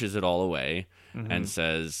flushes it all away, and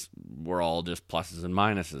says we're all just pluses and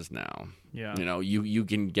minuses now. Yeah. You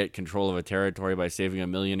can get control of a territory by saving $1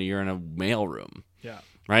 million a year in a mailroom. Yeah.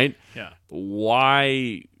 Right? Yeah.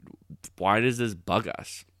 Why does this bug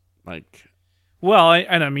us? Well,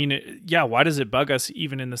 why does it bug us,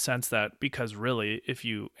 even in the sense that, because really, if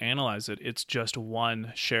you analyze it, it's just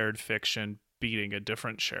one shared fiction beating a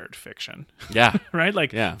different shared fiction. Yeah. Right?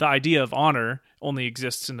 The idea of honor only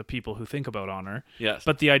exists in the people who think about honor. Yes.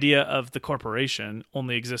 But the idea of the corporation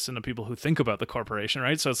only exists in the people who think about the corporation,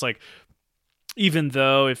 right? So it's like, even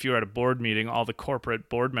though if you're at a board meeting, all the corporate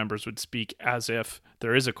board members would speak as if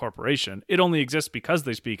there is a corporation, it only exists because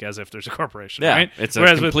they speak as if there's a corporation, right? It's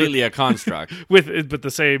completely a construct. But the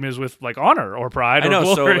same is with honor or pride. I know,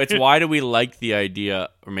 or glory. so it's why do we like the idea,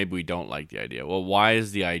 or maybe we don't like the idea? Well, why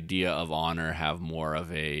does the idea of honor have more of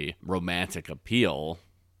a romantic appeal?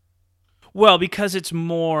 Well, because it's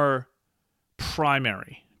more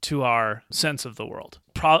primary to our sense of the world,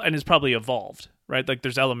 and it's probably evolved. Right?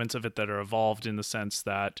 There's elements of it that are evolved in the sense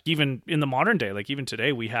that even in the modern day, even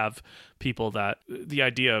today, we have people that the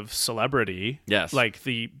idea of celebrity, yes,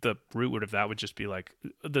 the root word of that would just be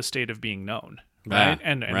the state of being known, right?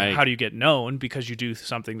 And right. How do you get known? Because you do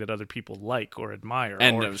something that other people like or admire.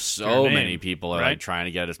 And or so many people are trying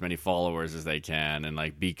to get as many followers as they can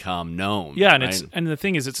and become known. Yeah, and the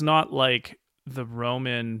thing is, it's not like the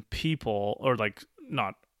Roman people, or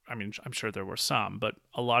not. I mean, I'm sure there were some, but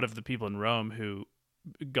a lot of the people in Rome who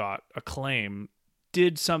got acclaim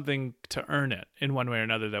did something to earn it in one way or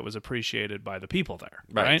another that was appreciated by the people there,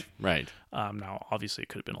 right? Right. Now, obviously, it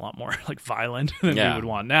could have been a lot more like violent than Yeah. we would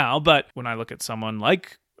want now, but when I look at someone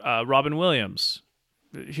like Robin Williams,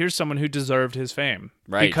 here's someone who deserved his fame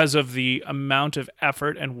because of the amount of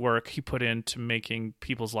effort and work he put into making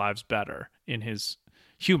people's lives better in his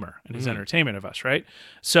humor and his entertainment of us, right?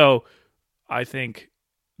 So I think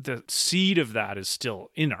the seed of that is still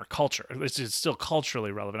in our culture. It's still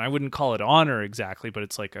culturally relevant. I wouldn't call it honor exactly, but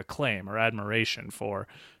it's like acclaim or admiration for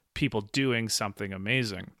people doing something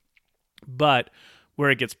amazing. But where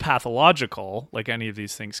it gets pathological, like any of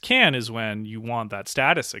these things can, is when you want that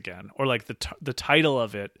status again, or like the title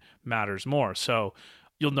of it matters more. So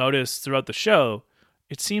you'll notice throughout the show,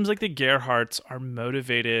 it seems like the Gerhardts are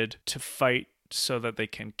motivated to fight so that they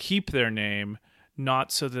can keep their name,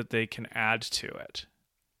 not so that they can add to it.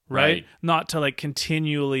 Right? Not to like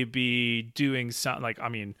continually be doing something like, I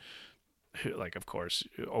mean, like, of course,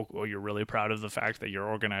 you're really proud of the fact that you're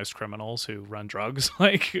organized criminals who run drugs.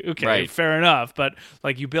 Like, okay, fair enough. But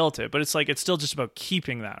like you built it, but it's like, it's still just about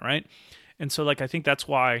keeping that. Right. And so like, I think that's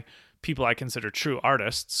why people I consider true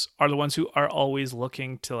artists are the ones who are always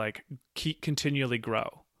looking to like continually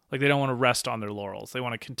grow. Like they don't want to rest on their laurels. They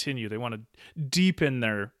want to continue. They want to deepen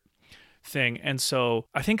their thing. And so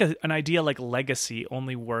I think an idea like legacy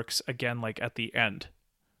only works again like at the end.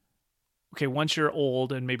 Okay, once you're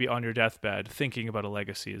old and maybe on your deathbed, thinking about a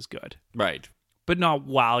legacy is good. Right. But not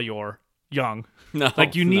while you're young. No.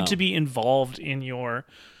 Like you need to be involved in your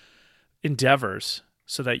endeavors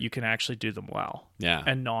so that you can actually do them well. Yeah.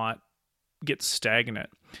 And not get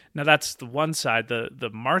stagnant. Now that's the one side,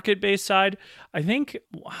 the market-based side. I think,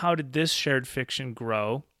 how did this shared fiction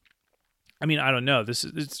grow? I mean, I don't know.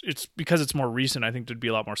 It's because it's more recent. I think there'd be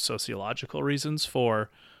a lot more sociological reasons for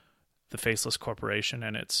the Faceless Corporation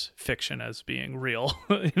and its fiction as being real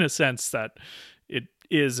in a sense that it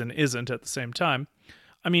is and isn't at the same time.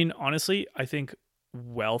 I mean, honestly, I think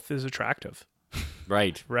wealth is attractive.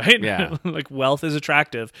 Right. Right? Yeah. Like wealth is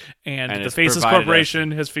attractive, and the Faceless provided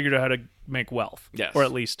Corporation has figured out how to make wealth. Yes. Or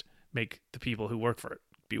at least make the people who work for it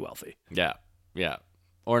be wealthy. Yeah. Yeah.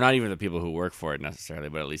 Or not even the people who work for it necessarily,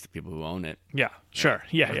 but at least the people who own it. Yeah, sure.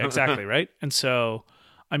 Yeah, exactly, right? And so,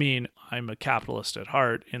 I mean, I'm a capitalist at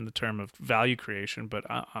heart in the term of value creation, but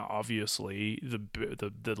obviously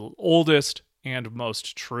the oldest and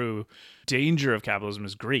most true danger of capitalism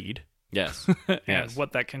is greed. Yes. And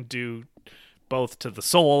what that can do both to the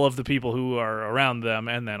soul of the people who are around them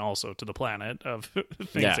and then also to the planet of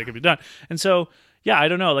things that can be done. And so, yeah, I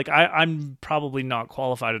don't know. Like I'm probably not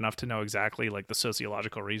qualified enough to know exactly like the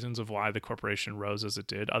sociological reasons of why the corporation rose as it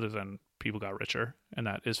did, other than people got richer, and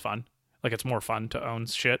that is fun. Like it's more fun to own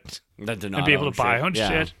shit Than to not and be able own to buy shit. own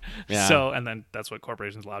shit. Yeah. So, and then that's what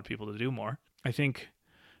corporations allowed people to do more. I think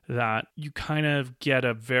that you kind of get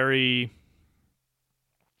a very,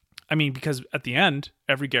 I mean, because at the end,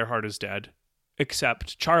 every Gerhardt is dead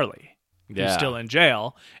except Charlie, who's still in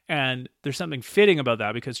jail. And there's something fitting about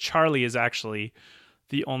that because Charlie is actually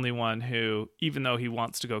the only one who, even though he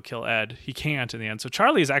wants to go kill Ed, he can't in the end. So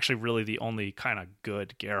Charlie is actually really the only kind of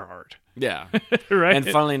good Gerhardt. Yeah. Right? And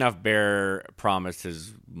funnily enough, Bear promised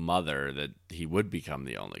his mother that he would become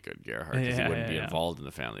the only good Gerhardt because he wouldn't be involved in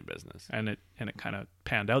the family business. And it kind of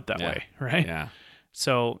panned out that way, right? Yeah.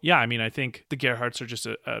 So, yeah, I mean, I think the Gerhardts are just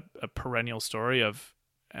a perennial story of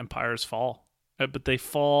empires fall. But they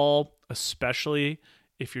fall especially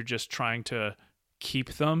if you're just trying to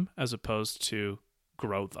keep them as opposed to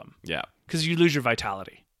grow them. Yeah. Because you lose your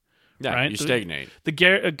vitality. Yeah, right? you stagnate. The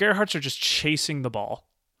Gerhardts are just chasing the ball.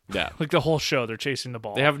 Yeah. Like the whole show, they're chasing the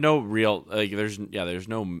ball. They have no real, like, there's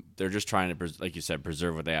no, they're just trying to, like you said,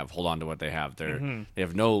 preserve what they have, hold on to what they have. They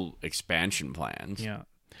have no expansion plans. Yeah.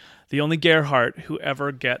 The only Gerhardt who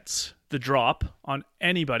ever gets the drop on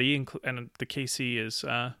anybody, and the KC is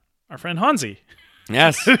our friend Hansi.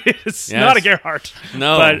 Yes. It's not a Gerhardt.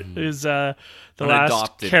 No. But is the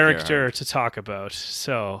last character Gerhardt to talk about.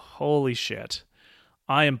 So, holy shit.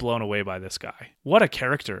 I am blown away by this guy. What a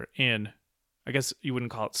character in, I guess you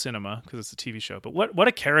wouldn't call it cinema because it's a TV show, but what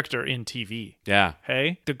a character in TV. Yeah.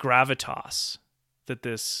 Hey? The gravitas that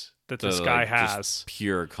this guy has. Just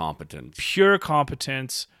pure competence. Pure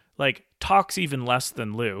competence. Like, talks even less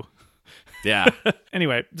than Lou. Yeah.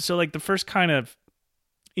 Anyway, so like the first kind of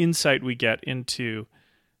insight we get into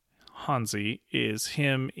Hansi is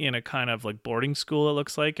him in a kind of like boarding school, it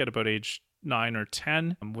looks like, at about age 9 or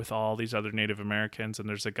 10 with all these other Native Americans. And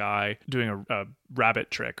there's a guy doing a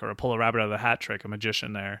rabbit trick or a pull a rabbit out of the hat trick, a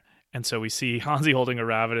magician there. And so we see Hansi holding a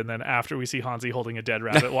rabbit, and then after we see Hansi holding a dead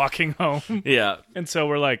rabbit walking home. Yeah. And so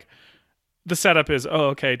we're like, the setup is, oh,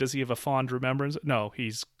 okay, does he have a fond remembrance? No,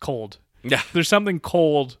 he's cold. Yeah. There's something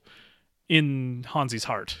cold in Hansi's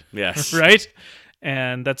heart. Yes. Right?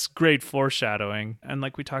 And that's great foreshadowing. And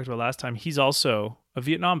like we talked about last time, he's also a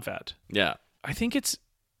Vietnam vet. Yeah. I think it's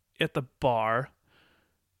at the bar.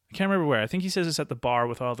 I can't remember where. I think he says it's at the bar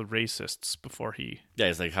with all the racists before he Yeah,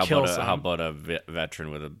 he's like, how kills about them. a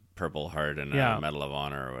veteran with a Purple Heart and Yeah. a Medal of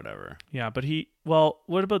Honor or whatever? Yeah, but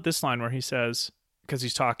what about this line where he says, because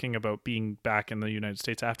he's talking about being back in the United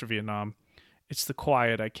States after Vietnam, it's the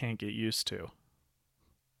quiet I can't get used to.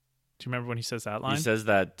 Do you remember when he says that line? He says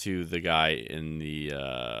that to the guy in the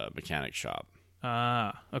mechanic shop.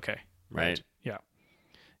 Okay. Right? Yeah.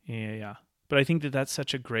 Yeah. But I think that that's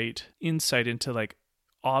such a great insight into, like,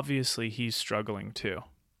 obviously he's struggling too,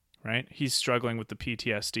 right? He's struggling with the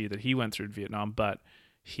PTSD that he went through in Vietnam, but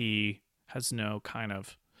he has no kind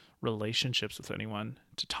of relationships with anyone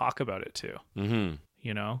to talk about it to,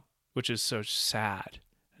 you know, which is so sad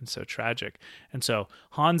and so tragic. And so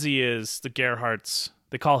Hansi is the Gerhardts.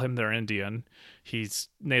 They call him their Indian. He's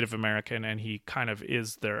Native American, and he kind of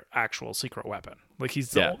is their actual secret weapon. Like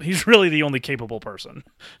he's really the only capable person.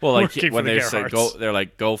 Well, like working when for the they say Gerhardts. they're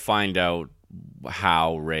like, go find out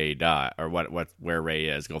how Ray died or where Ray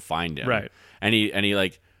is. Go find him. Right. And he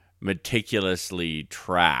like meticulously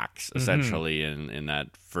tracks essentially in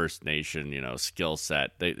that First Nation, you know, skill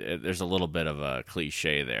set. There's a little bit of a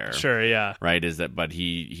cliche there. Sure, yeah. Right. Is that? But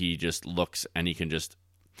he just looks and he can just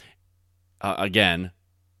again.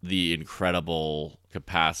 The incredible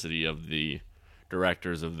capacity of the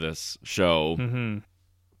directors of this show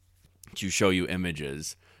to show you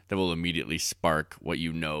images that will immediately spark what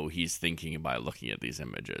you know he's thinking by looking at these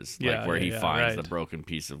images. Like where he finds the broken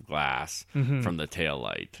piece of glass from the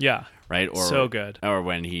taillight. Yeah. Right? Or so good. Or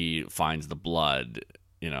when he finds the blood,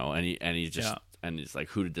 you know, and he's just and it's like,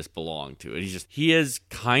 who did this belong to? And he is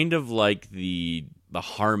kind of like the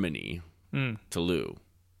harmony to Lou.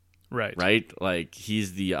 Right? Like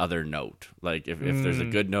he's the other note. Like if there's a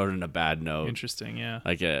good note and a bad note. Interesting, yeah.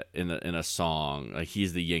 Like in a song, like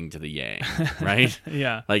he's the yin to the yang, right?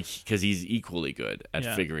 Yeah. Like cuz he's equally good at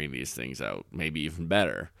figuring these things out, maybe even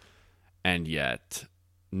better. And yet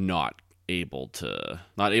not able to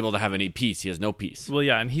have any peace. He has no peace. Well,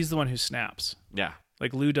 yeah, and he's the one who snaps. Yeah.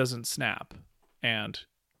 Like Lou doesn't snap and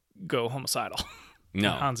go homicidal.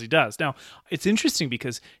 No. Hansi does. Now, it's interesting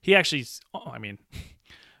because he actually, I mean,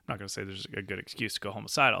 I'm not going to say there's a good excuse to go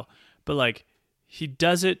homicidal, but like he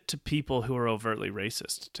does it to people who are overtly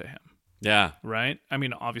racist to him. Yeah. Right? I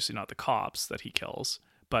mean, obviously not the cops that he kills,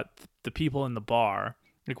 but the people in the bar.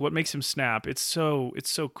 Like what makes him snap? It's so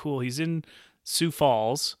cool. He's in Sioux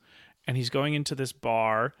Falls and he's going into this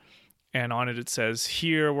bar, and on it says,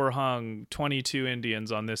 "Here were hung 22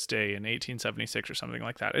 Indians on this day in 1876" or something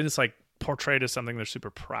like that. And it's like portrayed as something they're super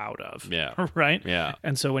proud of. Yeah. Right? Yeah.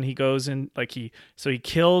 And so when he goes in, like he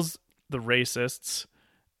kills the racists,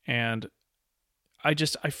 and I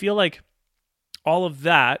feel like all of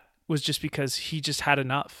that was just because he just had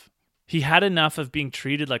enough. He had enough of being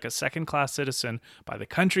treated like a second-class citizen by the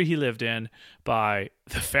country he lived in, by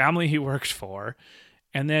the family he worked for,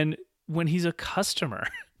 and then when he's a customer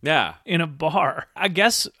in a bar, I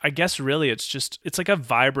guess really it's like a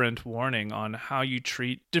vibrant warning on how you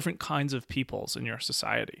treat different kinds of peoples in your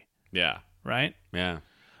society. Yeah. Right? Yeah.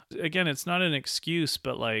 Again, it's not an excuse,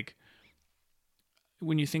 but like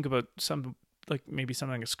when you think about maybe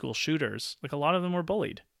something like school shooters, like a lot of them were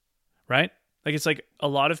bullied, right? Like it's like a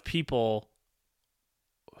lot of people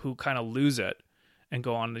who kind of lose it and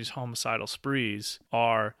go on these homicidal sprees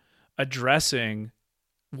are addressing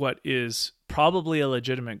what is probably a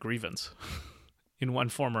legitimate grievance in one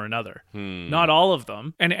form or another. Not all of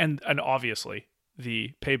them. And obviously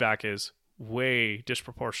the payback is way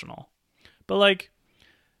disproportional. But like,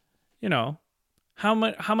 you know, how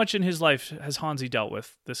much in his life has Hansi dealt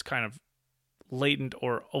with this kind of latent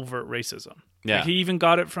or overt racism? Yeah. Like he even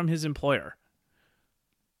got it from his employer.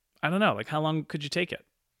 I don't know. Like how long could you take it?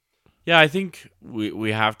 Yeah, I think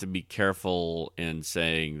we have to be careful in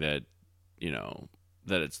saying that, you know,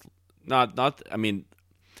 that it's not I mean,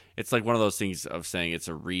 it's like one of those things of saying it's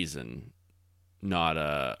a reason, not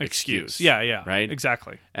a excuse. Yeah. Right?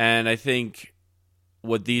 Exactly. And I think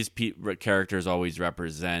what these characters always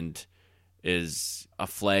represent is a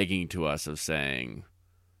flagging to us of saying,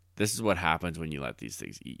 this is what happens when you let these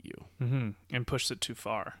things eat you. Mm-hmm. And push it too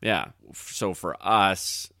far. Yeah. So for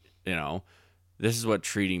us, you know, this is what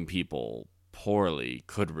treating people poorly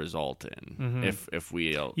could result in if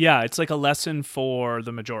we... Yeah, it's like a lesson for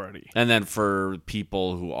the majority. And then for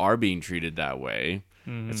people who are being treated that way,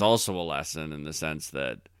 it's also a lesson in the sense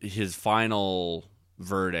that his final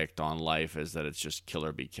verdict on life is that it's just kill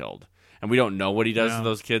or be killed. And we don't know what he does to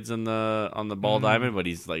those kids on the ball diamond, but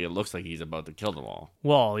he's like, it looks like he's about to kill them all.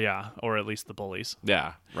 Well, yeah, or at least the bullies.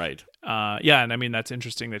 Yeah, right. Yeah, and I mean, that's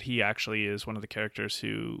interesting that he actually is one of the characters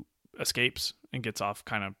who escapes and gets off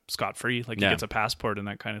kind of scot-free. Like, he gets a passport and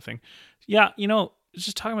that kind of thing. Yeah,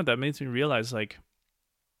 just talking about that makes me realize, like,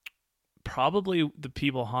 probably the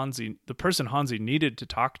person Hansi needed to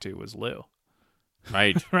talk to was Lou.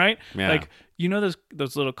 Right. Right? Yeah. Like,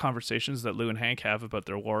 those little conversations that Lou and Hank have about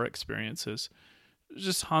their war experiences.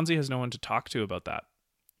 Just Hansi has no one to talk to about that.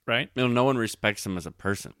 Right? No one respects him as a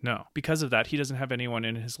person. No. Because of that, he doesn't have anyone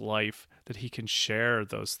in his life that he can share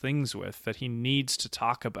those things with, that he needs to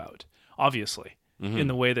talk about, obviously, in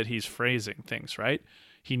the way that he's phrasing things, right?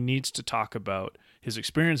 He needs to talk about his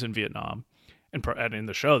experience in Vietnam. And in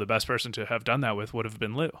the show, the best person to have done that with would have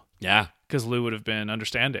been Lou. Yeah. Because Lou would have been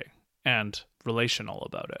understanding and relational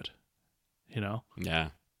about it. Yeah.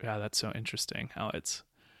 Yeah, that's so interesting how it's,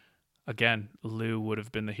 again, Lou would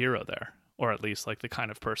have been the hero there, or at least like the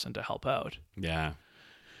kind of person to help out. Yeah.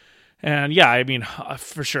 And yeah, I mean,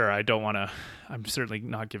 for sure, I'm certainly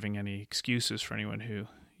not giving any excuses for anyone who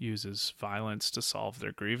uses violence to solve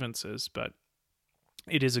their grievances, but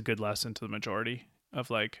it is a good lesson to the majority of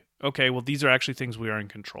like, okay, well, these are actually things we are in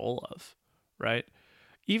control of, right?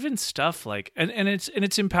 Even stuff like, and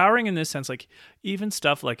it's empowering in this sense, like even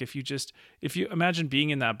stuff like if you imagine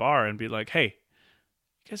being in that bar and be like, hey,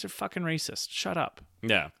 you guys are fucking racist, shut up.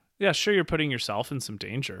 Yeah. Yeah, sure, you're putting yourself in some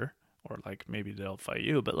danger, or like maybe they'll fight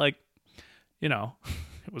you, but like, it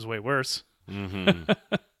was way worse. Mm-hmm.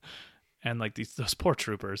 And like those poor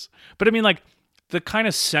troopers. But I mean, like, the kind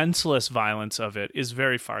of senseless violence of it is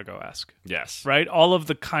very Fargo-esque. Yes. Right? All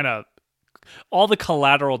the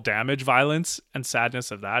collateral damage violence and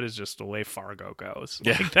sadness of that is just the way Fargo goes.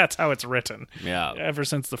 Yeah. Like, that's how it's written. Yeah. Ever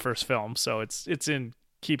since the first film. So it's in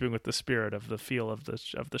keeping with the spirit of the feel of the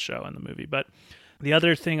show and the movie. But the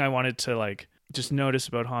other thing I wanted to like just notice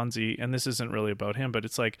about Hansi, and this isn't really about him, but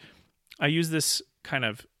it's like I use this kind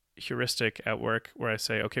of heuristic at work where I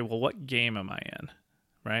say, okay, well, what game am I in?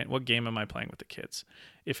 Right? What game am I playing with the kids?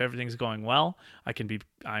 If everything's going well,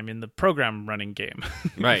 I'm in the program running game.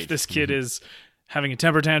 Right. If this kid is having a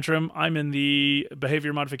temper tantrum, I'm in the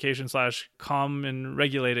behavior modification / calm and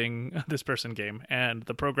regulating this person game. And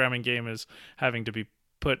the programming game is having to be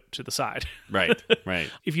put to the side. Right. Right.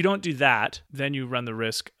 If you don't do that, then you run the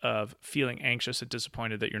risk of feeling anxious and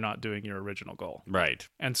disappointed that you're not doing your original goal. Right.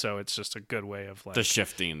 And so it's just a good way of like The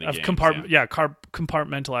shifting in the of games,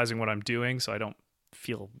 compartmentalizing what I'm doing so I don't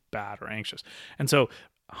feel bad or anxious. And so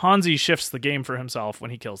Hansi shifts the game for himself when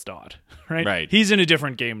he kills Dodd, right? Right. He's in a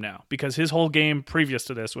different game now because his whole game previous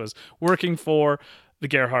to this was working for the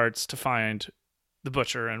Gerhardts to find the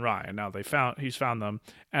Butcher and Ryan. Now he's found them.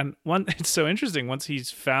 And it's so interesting. Once he's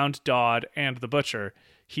found Dodd and the Butcher,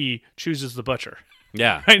 he chooses the Butcher.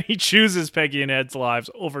 Yeah. Right? He chooses Peggy and Ed's lives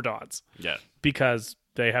over Dodd's. Yeah. Because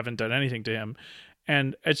they haven't done anything to him.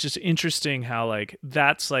 And it's just interesting how like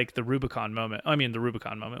that's like the Rubicon moment. I mean, the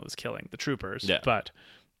Rubicon moment was killing the troopers. Yeah. But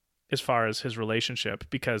as far as his relationship,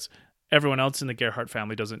 because everyone else in the Gerhardt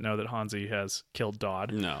family doesn't know that Hansi has killed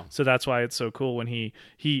Dodd. No. So that's why it's so cool when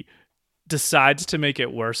he decides to make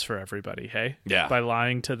it worse for everybody, hey? Yeah. By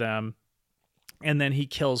lying to them. And then he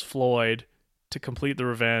kills Floyd to complete the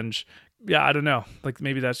revenge. Yeah, I don't know. Like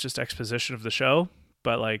maybe that's just exposition of the show,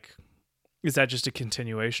 but like is that just a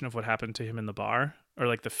continuation of what happened to him in the bar? Or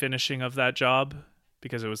like the finishing of that job?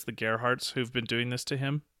 Because it was the Gerhardts who've been doing this to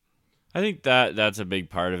him? I think that's a big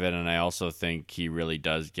part of it, and I also think he really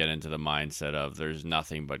does get into the mindset of there's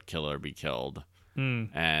nothing but kill or be killed.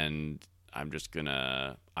 And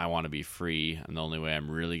I want to be free, and the only way I'm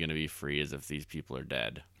really going to be free is if these people are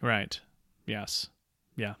dead. Right. Yes.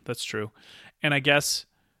 Yeah, that's true. And I guess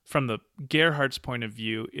from the Gerhardt's point of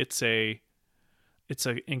view, it's a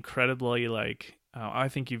incredibly like I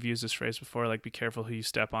think you've used this phrase before, like be careful who you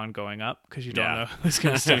step on going up because you don't know who's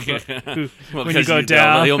going to step on. When you go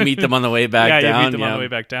down, you'll meet them on the way back down. Yeah, you meet them on the way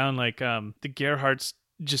back down. Like the Gerhardts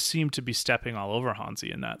just seem to be stepping all over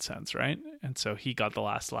Hansi in that sense, right? And so he got the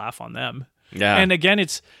last laugh on them. Yeah. And again,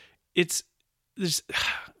 there's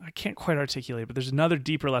I can't quite articulate, but there's another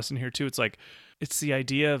deeper lesson here too. It's like it's the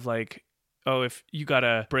idea of like, oh, if you got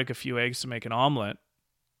to break a few eggs to make an omelet,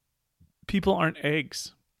 people aren't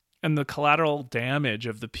eggs. And the collateral damage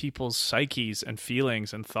of the people's psyches and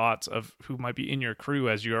feelings and thoughts of who might be in your crew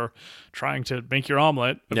as you're trying to make your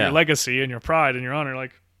omelet of your legacy and your pride and your honor.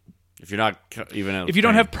 Like, if you're not even if you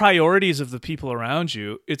don't have priorities of the people around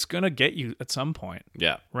you, it's going to get you at some point.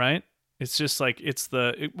 Yeah. Right? It's just like,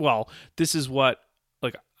 this is what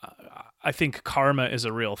like I think karma is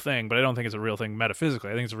a real thing, but I don't think it's a real thing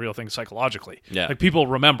metaphysically. I think it's a real thing psychologically. Yeah. Like people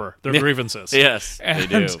remember their grievances. Yes, they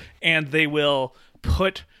do. And they will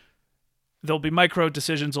there'll be micro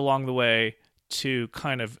decisions along the way to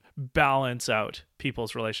kind of balance out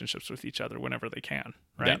people's relationships with each other whenever they can,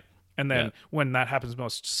 right? Yeah. And then when that happens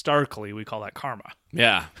most starkly, we call that karma.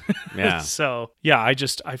 Yeah. Yeah. So, yeah,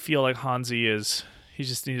 I feel like Hansi he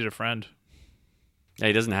just needed a friend. Yeah,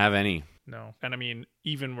 he doesn't have any. No. And I mean,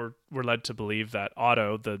 even we're led to believe that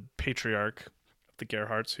Otto, the patriarch of the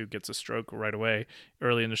Gerhardts, who gets a stroke right away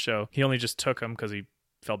early in the show, he only just took him because he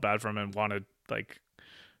felt bad for him and wanted like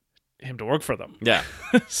him to work for them. Yeah.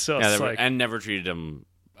 So yeah, it's like, and never treated him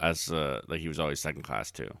as like he was always second class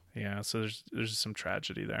too. Yeah, so there's some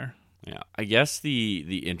tragedy there. Yeah. I guess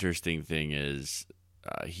the interesting thing is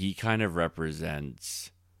he kind of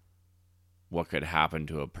represents what could happen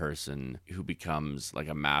to a person who becomes like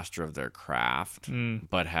a master of their craft,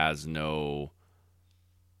 but has no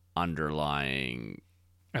underlying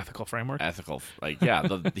ethical framework.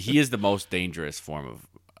 He is the most dangerous form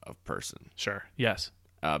of person. Sure. Yes.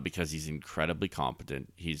 Because he's incredibly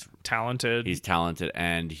competent. He's talented.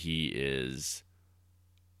 And he is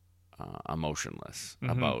emotionless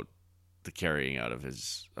about the carrying out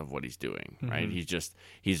of what he's doing. Right.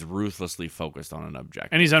 He's ruthlessly focused on an objective,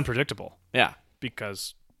 and he's unpredictable. Yeah,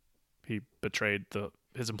 because he betrayed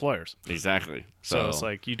his employers. Exactly. So it's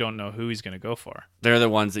like you don't know who he's going to go for. They're the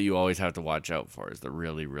ones that you always have to watch out for. Is the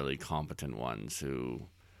really, really competent ones who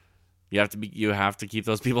you have to keep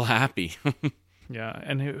those people happy. Yeah,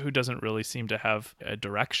 and who doesn't really seem to have a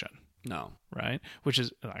direction. No. Right? Which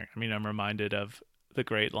is, I mean, I'm reminded of the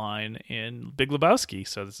great line in Big Lebowski,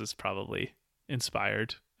 so this is probably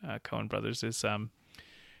inspired. Coen Brothers is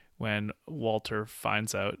when Walter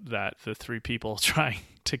finds out that the three people trying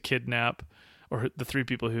to kidnap, or the three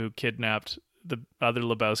people who kidnapped the other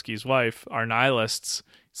Lebowski's wife are nihilists.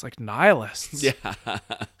 It's like, nihilists? Yeah.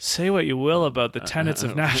 Say what you will about the tenets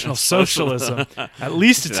of National Socialism. At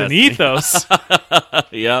least it's an ethos.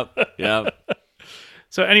 Yep.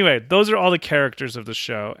 So anyway, those are all the characters of the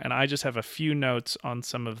show, and I just have a few notes on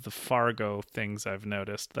some of the Fargo things I've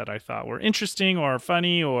noticed that I thought were interesting or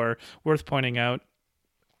funny or worth pointing out.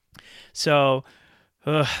 So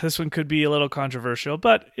this one could be a little controversial,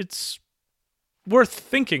 but it's worth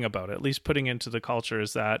thinking about, at least putting into the culture,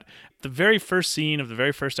 is that the very first scene of the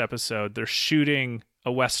very first episode, they're shooting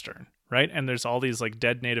a Western, right? And there's all these like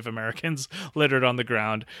dead Native Americans littered on the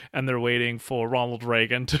ground, and they're waiting for Ronald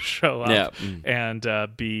Reagan to show up and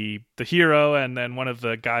be the hero. And then one of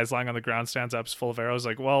the guys lying on the ground stands up, full of arrows,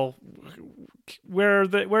 like, well,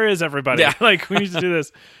 where is everybody? Yeah. Like, we need to do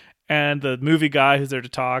this. And the movie guy who's there to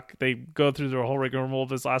talk, they go through the whole rigmarole of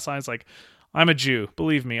his last line. It's like, I'm a Jew.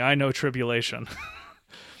 Believe me, I know tribulation.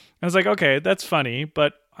 I was like, okay, that's funny,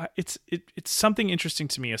 but it's something interesting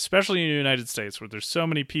to me, especially in the United States, where there's so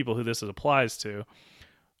many people who this applies to.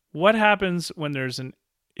 What happens when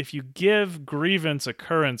if you give grievance a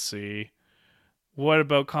currency, what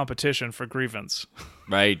about competition for grievance?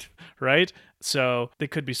 Right. Right? So they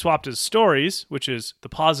could be swapped as stories, which is the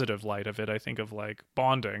positive light of it, I think, of like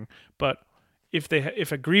bonding. But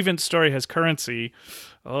if a grievance story has currency,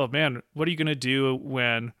 oh man, what are you going to do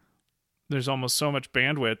when there's almost so much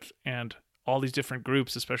bandwidth and all these different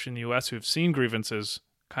groups, especially in the US, who've seen grievances,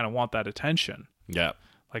 kind of want that attention? Yeah.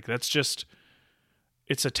 Like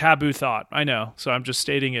it's a taboo thought. I know. So I'm just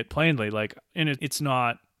stating it plainly. Like, and it's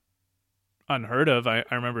not unheard of. I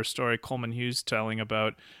remember a story Coleman Hughes telling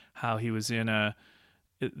about how he was there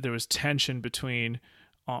was tension between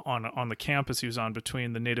on the campus he was on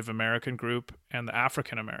between the Native American group and the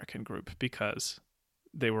African American group, because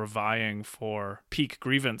they were vying for peak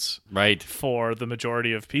grievance for the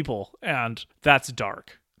majority of people. And that's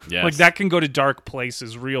dark. Yes. Like that can go to dark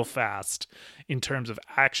places real fast in terms of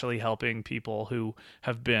actually helping people who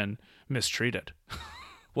have been mistreated.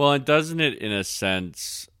 Well, and doesn't it, in a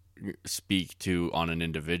sense, speak to, on an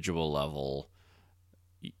individual level,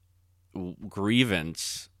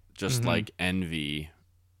 grievance, just like envy,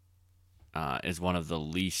 is one of the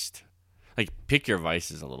least... Like, pick your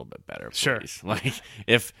vices a little bit better, please. Sure. Like,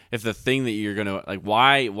 if the thing that you're gonna... Like,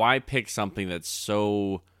 why pick something that's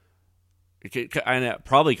so... And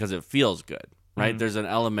probably because it feels good, right? There's an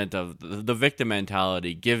element of... The victim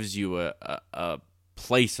mentality gives you a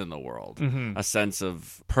place in the world, a sense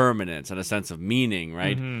of permanence and a sense of meaning,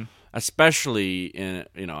 right? Especially in,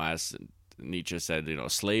 as Nietzsche said,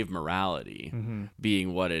 slave morality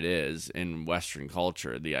being what it is in Western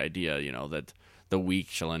culture. The idea, that the meek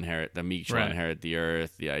shall inherit the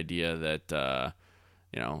earth. The idea that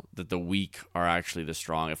that the weak are actually the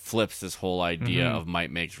strong. It flips this whole idea of might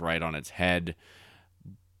makes right on its head.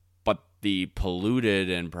 the polluted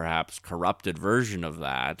and perhaps corrupted version of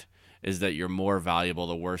that is that you're more valuable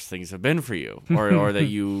the worse things have been for you, or that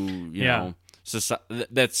you know,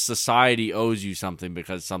 that society owes you something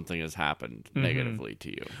because something has happened negatively to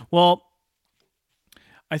you. Well,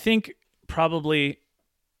 I think probably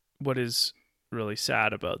what is really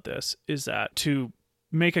sad about this is that to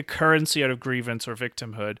make a currency out of grievance or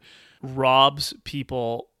victimhood robs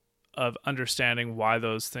people of understanding why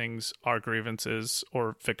those things are grievances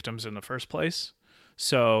or victims in the first place.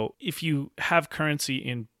 So if you have currency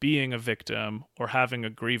in being a victim or having a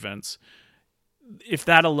grievance, if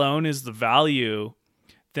that alone is the value,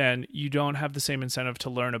 then you don't have the same incentive to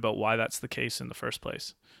learn about why that's the case in the first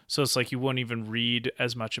place. So it's like you wouldn't even read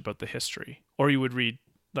as much about the history, or you would read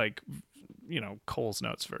like, you know, Cole's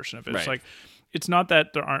Notes version of it. It's like, it's not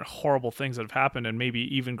that there aren't horrible things that have happened and maybe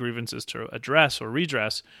even grievances to address or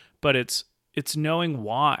redress, but it's knowing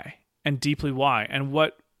why, and deeply why, and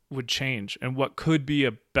what would change and what could be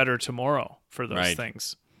a better tomorrow for those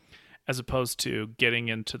things, as opposed to getting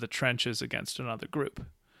into the trenches against another group,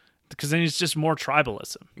 because then it's just more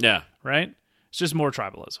tribalism. Yeah. Right? It's just more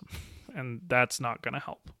tribalism, and that's not going to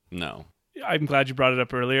help. No. I'm glad you brought it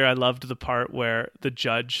up earlier. I loved the part where the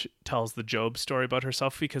judge tells the Job story about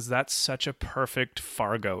herself, because that's such a perfect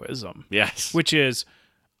Fargoism. Yes. Which is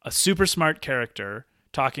a super smart character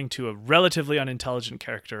talking to a relatively unintelligent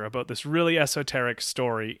character about this really esoteric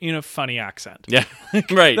story in a funny accent. Yeah,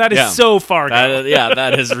 right. That is so Fargo.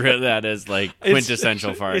 That is like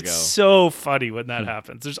quintessential Fargo. It's so funny when that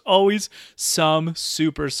happens. There's always some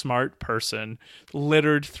super smart person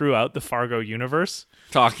littered throughout the Fargo universe.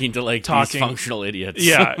 Talking to these functional idiots.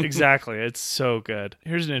 Yeah, exactly. It's so good.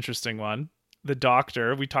 Here's an interesting one. The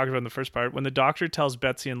doctor, we talked about in the first part, when the doctor tells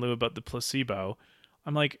Betsy and Lou about the placebo,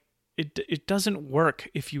 I'm like, it doesn't work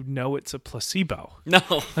if you know it's a placebo. No.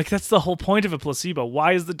 Like, that's the whole point of a placebo.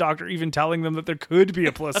 Why is the doctor even telling them that there could be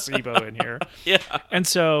a placebo in here? Yeah. And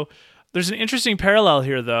so there's an interesting parallel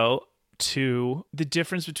here, though, to the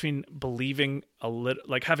difference between believing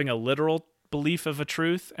having a literal belief of a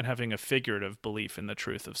truth and having a figurative belief in the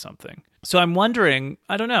truth of something. So I'm wondering,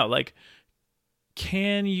 I don't know, like,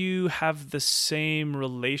 can you have the same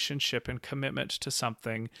relationship and commitment to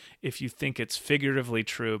something if you think it's figuratively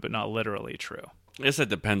true but not literally true? I guess that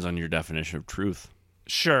depends on your definition of truth.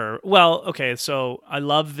 Sure. Well, okay, so I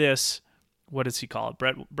love this. What does he call it?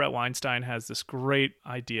 Brett Weinstein has this great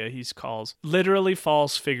idea he calls literally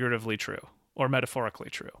false, figuratively true, or metaphorically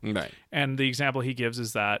true. Right. And the example he gives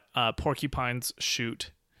is that porcupines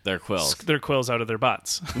shoot their quills out of their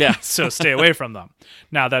butts. Yeah. So stay away from them.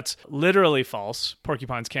 Now, that's literally false.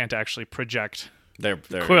 Porcupines can't actually project their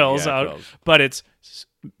quills out, but it's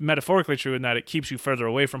metaphorically true in that it keeps you further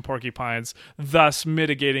away from porcupines, thus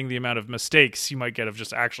mitigating the amount of mistakes you might get of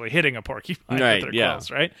just actually hitting a porcupine with their quills,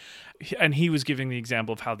 right? And he was giving the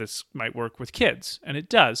example of how this might work with kids, and it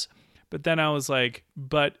does. But then I was like,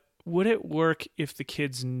 but would it work if the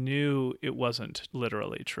kids knew it wasn't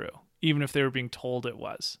literally true, even if they were being told it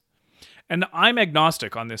was? And I'm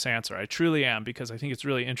agnostic on this answer. I truly am, because I think it's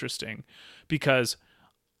really interesting, because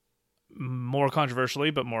more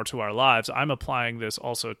controversially, but more to our lives, I'm applying this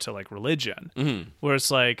also to like religion, where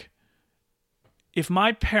it's like, if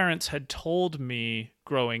my parents had told me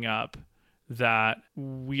growing up that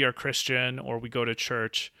we are Christian or we go to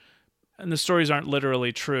church, and the stories aren't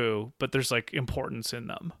literally true, but there's like importance in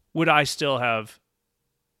them, would I still have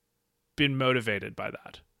been motivated by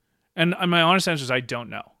that? And my honest answer is I don't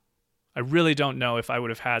know. I really don't know if I would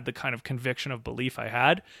have had the kind of conviction of belief I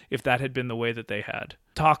had if that had been the way that they had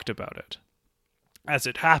talked about it. As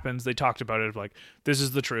it happens, they talked about it like, this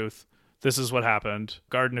is the truth, this is what happened,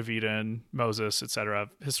 Garden of Eden, Moses, etc.,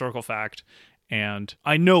 historical fact. And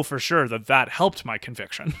I know for sure that helped my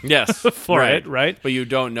conviction. Yes. for it, right? But you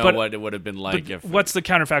don't know what it would have been like if... What's the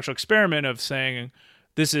counterfactual experiment of saying,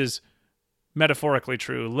 this is metaphorically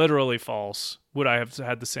true, literally false? Would I have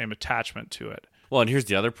had the same attachment to it? Well, and here's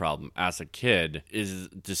the other problem. As a kid, is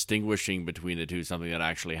distinguishing between the two something that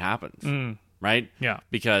actually happens, right? Yeah.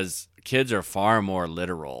 Because kids are far more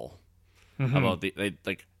literal about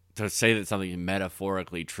to say that something is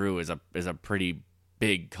metaphorically true is a pretty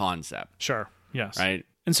big concept. Sure. Yes. Right.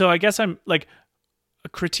 And so I guess I'm like, a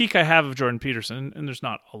critique I have of Jordan Peterson, and there's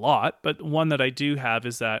not a lot, but one that I do have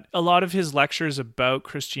is that a lot of his lectures about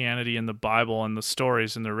Christianity and the Bible and the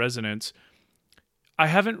stories and their resonance, I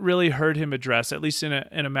haven't really heard him address, at least in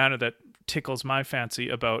a manner that tickles my fancy,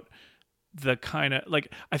 about the kind of,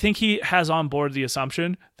 like, I think he has on board the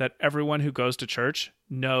assumption that everyone who goes to church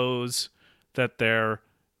knows that they're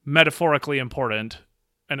metaphorically important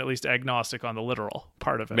and at least agnostic on the literal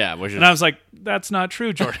part of it. Yeah, which is, and I was like, that's not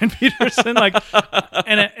true, Jordan Peterson. Like,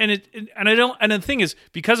 and the thing is,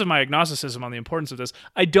 because of my agnosticism on the importance of this,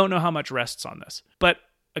 I don't know how much rests on this. But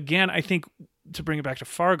again, I think to bring it back to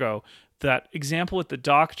Fargo, that example with the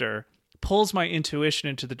doctor pulls my intuition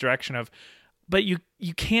into the direction of, but you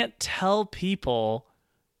can't tell people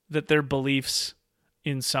that their beliefs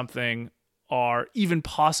in something are even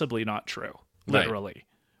possibly not true, literally,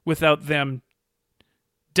 without them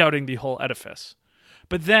doubting the whole edifice.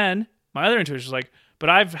 But then my other intuition is like, but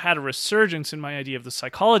I've had a resurgence in my idea of the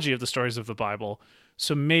psychology of the stories of the Bible,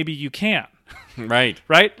 so maybe you can. Right.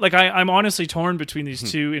 Right? Like I'm honestly torn between these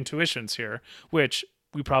two intuitions here, which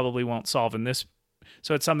we probably won't solve in this.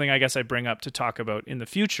 So it's something I guess I bring up to talk about in the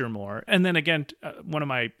future more. And then again, one of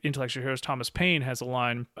my intellectual heroes, Thomas Paine, has a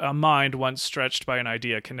line, a mind once stretched by an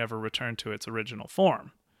idea can never return to its original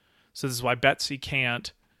form. So this is why Betsy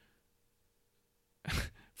can't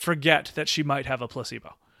forget that she might have a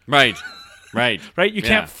placebo. Right. Right. Right? You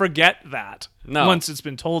can't forget that once it's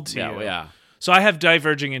been told to you. Yeah. So I have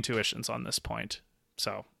diverging intuitions on this point.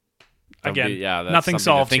 So again, that's nothing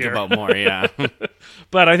solved to think here. about more, yeah.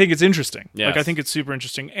 But I think it's interesting. Yes. Like I think it's super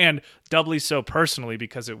interesting, and doubly so personally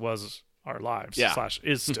because it was our lives. /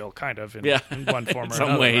 is still kind of in one form or some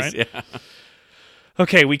another. ways, right? yeah.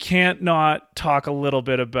 Okay, we can't not talk a little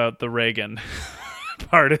bit about the Reagan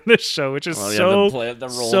part in this show, which is the role that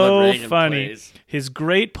Reagan funny. plays. His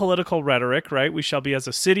great political rhetoric, right? We shall be as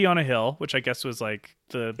a city on a hill, which I guess was like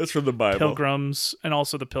That's from the Bible. Pilgrims, and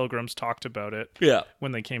also the Pilgrims talked about it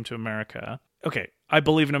when they came to America. Okay, I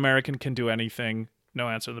believe an American can do anything. No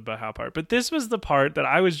answer to the how part. But this was the part that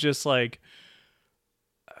I was just like,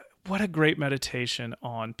 what a great meditation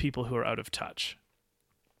on people who are out of touch.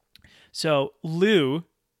 So Lou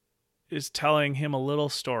is telling him a little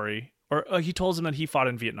story, or he tells him that he fought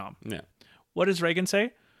in Vietnam. Yeah. What does Reagan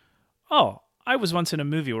say? Oh, I was once in a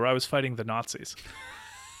movie where I was fighting the Nazis.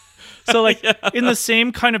 So like in the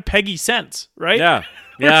same kind of Peggy sense, right? Yeah.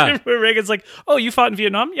 Yeah. Where Reagan's like, oh, you fought in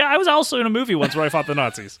Vietnam? Yeah, I was also in a movie once where I fought the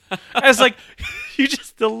Nazis. I was like,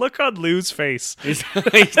 the look on Lou's face. He's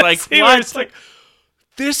like, what? It's like,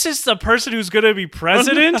 this is the person who's going to be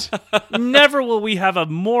president? Never will we have a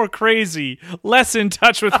more crazy, less in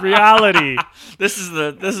touch with reality. This is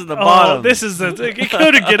the bottom. It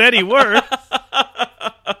couldn't get any worse.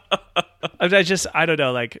 I don't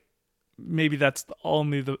know, like, maybe that's the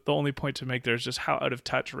only point to make there is just how out of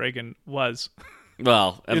touch Reagan was.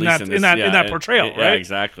 Well, at least in that portrayal, right? Yeah,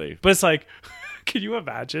 exactly. But it's like, can you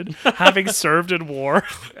imagine having served in war?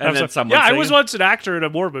 And then like, I was once an actor in a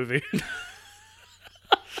war movie.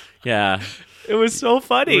 Yeah. It was so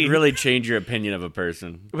funny. It would really change your opinion of a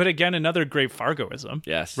person. But again, another great Fargoism.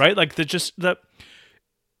 Yes. Right? Like it's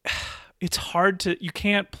hard you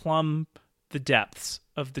can't plumb the depths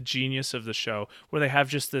of the genius of the show where they have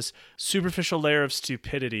just this superficial layer of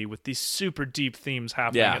stupidity with these super deep themes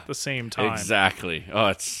happening at the same time. Exactly. Oh,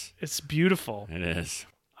 it's beautiful. It is.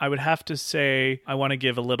 I would have to say I want to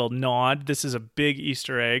give a little nod. This is a big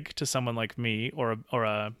Easter egg to someone like me or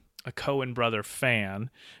a Coen brother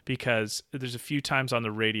fan, because there's a few times on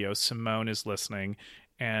the radio Simone is listening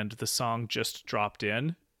and the song Just Dropped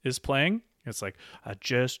In is playing. It's like, I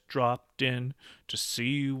just dropped in to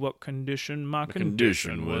see what condition my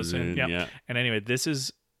condition was in. Yeah. And anyway, this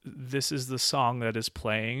is the song that is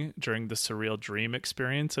playing during the surreal dream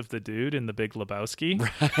experience of the dude in The Big Lebowski.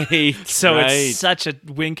 Right. So it's such a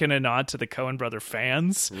wink and a nod to the Coen brother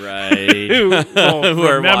fans. Right. who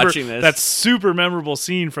are watching this. That super memorable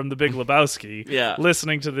scene from The Big Lebowski. Yeah.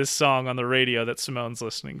 Listening to this song on the radio that Simone's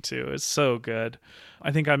listening to. It's so good.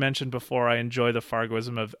 I think I mentioned before I enjoy the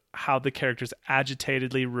Fargoism of how the character's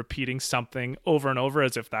agitatedly repeating something over and over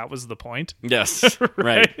as if that was the point. Yes.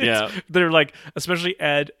 Right. Yeah. They're like, especially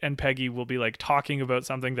Ed and Peggy will be like talking about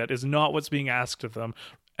something that is not what's being asked of them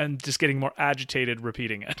and just getting more agitated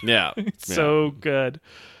repeating it. Yeah. It's so good.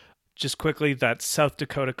 Just quickly, that South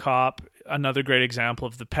Dakota cop, another great example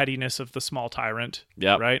of the pettiness of the small tyrant.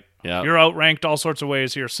 Yeah. Right? Yeah. You're outranked all sorts of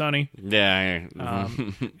ways here, Sonny. Yeah.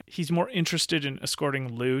 He's more interested in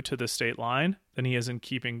escorting Lou to the state line than he is in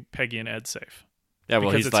keeping Peggy and Ed safe. Yeah, well,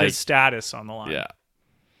 because he's it's like his status on the line. Yeah.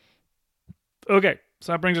 Okay,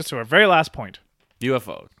 so that brings us to our very last point,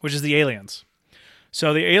 UFO, which is the aliens.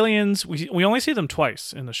 So the aliens, we only see them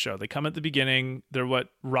twice in the show. They come at the beginning. They're what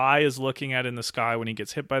Rye is looking at in the sky when he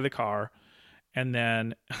gets hit by the car. And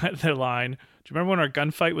then their line, do you remember when our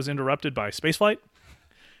gunfight was interrupted by spaceflight?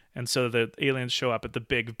 And so the aliens show up at the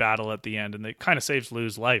big battle at the end, and it kind of saves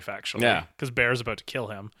Lou's life, actually. Yeah. Because Bear's about to kill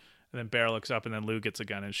him. And then Bear looks up, and then Lou gets a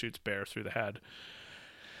gun and shoots Bear through the head.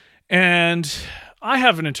 And I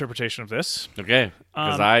have an interpretation of this. Okay,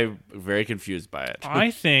 because I'm very confused by it.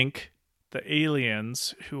 I think the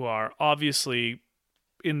aliens, who are obviously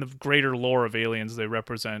in the greater lore of aliens, they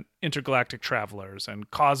represent intergalactic travelers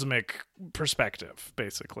and cosmic perspective,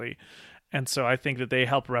 basically. And so I think that they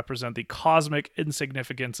help represent the cosmic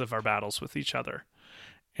insignificance of our battles with each other.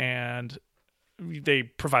 And they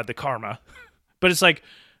provide the karma. But it's like,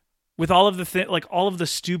 with all of the all of the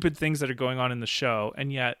stupid things that are going on in the show,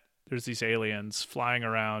 and yet there's these aliens flying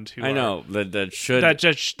around who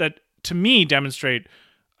that to me demonstrate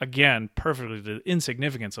again perfectly the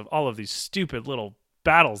insignificance of all of these stupid little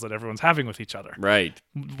battles that everyone's having with each other. Right.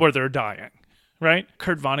 Where they're dying. Right?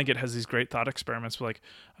 Kurt Vonnegut has these great thought experiments where, like,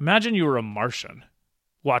 imagine you were a Martian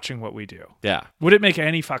watching what we do. Yeah. Would it make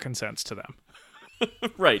any fucking sense to them?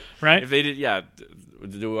 Right. Right? If they did, yeah.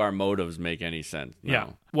 Do our motives make any sense? No. Yeah.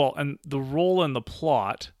 Well, and the role in the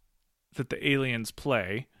plot that the aliens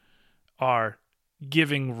play are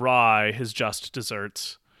giving Rye his just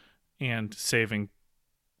desserts and saving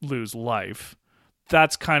Lou's life.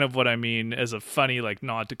 That's kind of what I mean as a funny, like,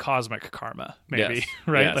 nod to cosmic karma, maybe, yes.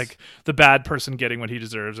 right? Yes. Like the bad person getting what he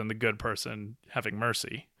deserves and the good person having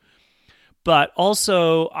mercy. But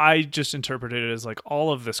also, I just interpreted it as like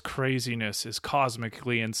all of this craziness is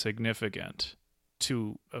cosmically insignificant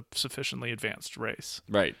to a sufficiently advanced race.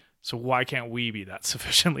 Right. So why can't we be that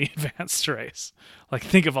sufficiently advanced race? Like,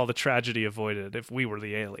 think of all the tragedy avoided if we were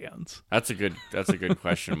the aliens. That's a good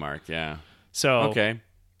question mark. Yeah. So okay.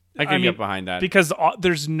 I can get behind that. Because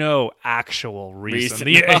there's no actual reason. No,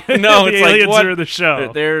 the it's aliens like, are the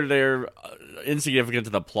show. They're insignificant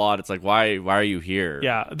to the plot. It's like, why are you here?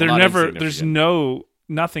 Yeah, there's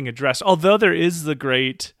nothing addressed. Although there is the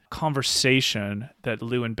great conversation that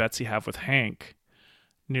Lou and Betsy have with Hank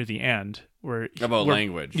near the end, about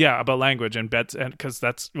language. Yeah, about language and because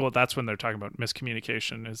that's when they're talking about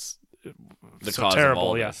miscommunication is the so cause terrible. Of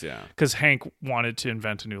all yeah, this, yeah. Because Hank wanted to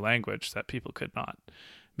invent a new language that people could not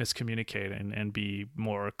miscommunicate and be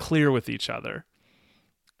more clear with each other.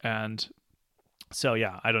 And so,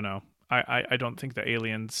 yeah, I don't know. I don't think the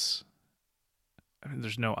aliens. I mean,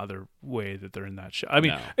 there's no other way that they're in that show. I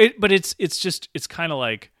mean, no. But it's kind of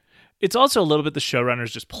like. It's also a little bit the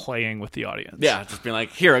showrunners just playing with the audience. Yeah, just being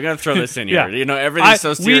like, here, I'm going to throw this in here. Yeah. You know, everything's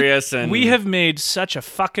so serious. We have made such a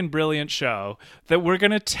fucking brilliant show that we're going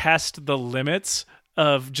to test the limits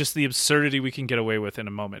of just the absurdity we can get away with in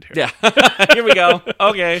a moment here. Yeah. Here we go.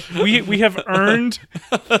 Okay. We have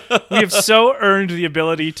so earned the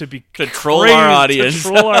ability to troll our audience.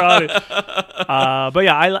 But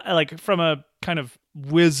yeah, I like from a kind of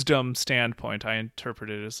wisdom standpoint, I interpret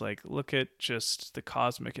it as like, look at just the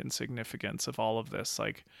cosmic insignificance of all of this,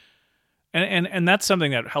 like, and that's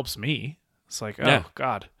something that helps me. It's like, oh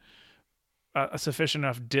God, a sufficient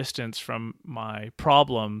enough distance from my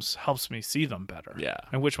problems helps me see them better. Yeah,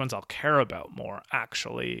 and which ones I'll care about more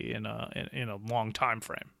actually in a long time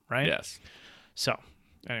frame, right? Yes. So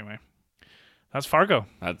anyway, that's Fargo.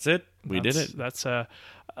 That's it. We did it. That's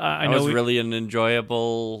I know it was really an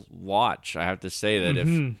enjoyable watch. I have to say that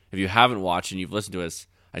if you haven't watched and you've listened to us,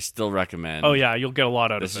 I still recommend. Oh yeah, you'll get a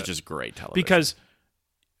lot out of it. This is just great television. Because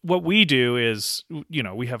what we do is, you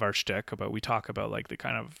know, we have our shtick about, we talk about like the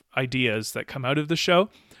kind of ideas that come out of the show,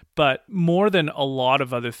 but more than a lot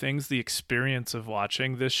of other things, the experience of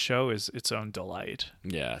watching this show is its own delight.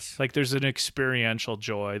 Yes. Like there's an experiential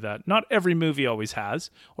joy that not every movie always has,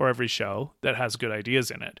 or every show that has good ideas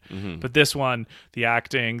in it. Mm-hmm. But this one, the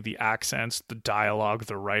acting, the accents, the dialogue,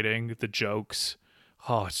 the writing, the jokes,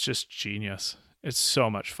 oh, it's just genius. It's so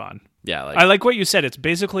much fun. Yeah, I like what you said. It's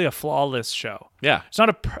basically a flawless show. Yeah, it's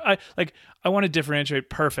not I want to differentiate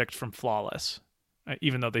perfect from flawless,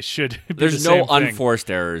 even though they should. There's no unforced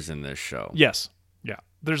errors in this show. Yes, yeah.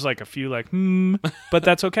 There's like a few but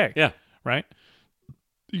that's okay. Yeah, right.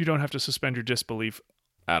 You don't have to suspend your disbelief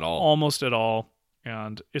at all, almost at all,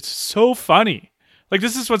 and it's so funny. Like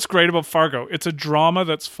this is what's great about Fargo. It's a drama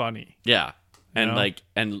that's funny. Yeah. And like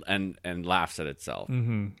and laughs at itself.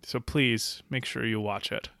 Mm-hmm. So please make sure you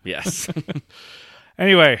watch it. Yes.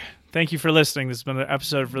 Anyway, thank you for listening. This has been an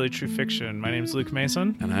episode of Really True Fiction. My name is Luke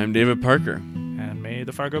Mason, and I'm David Parker. And may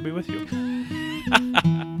the Fargo be with you.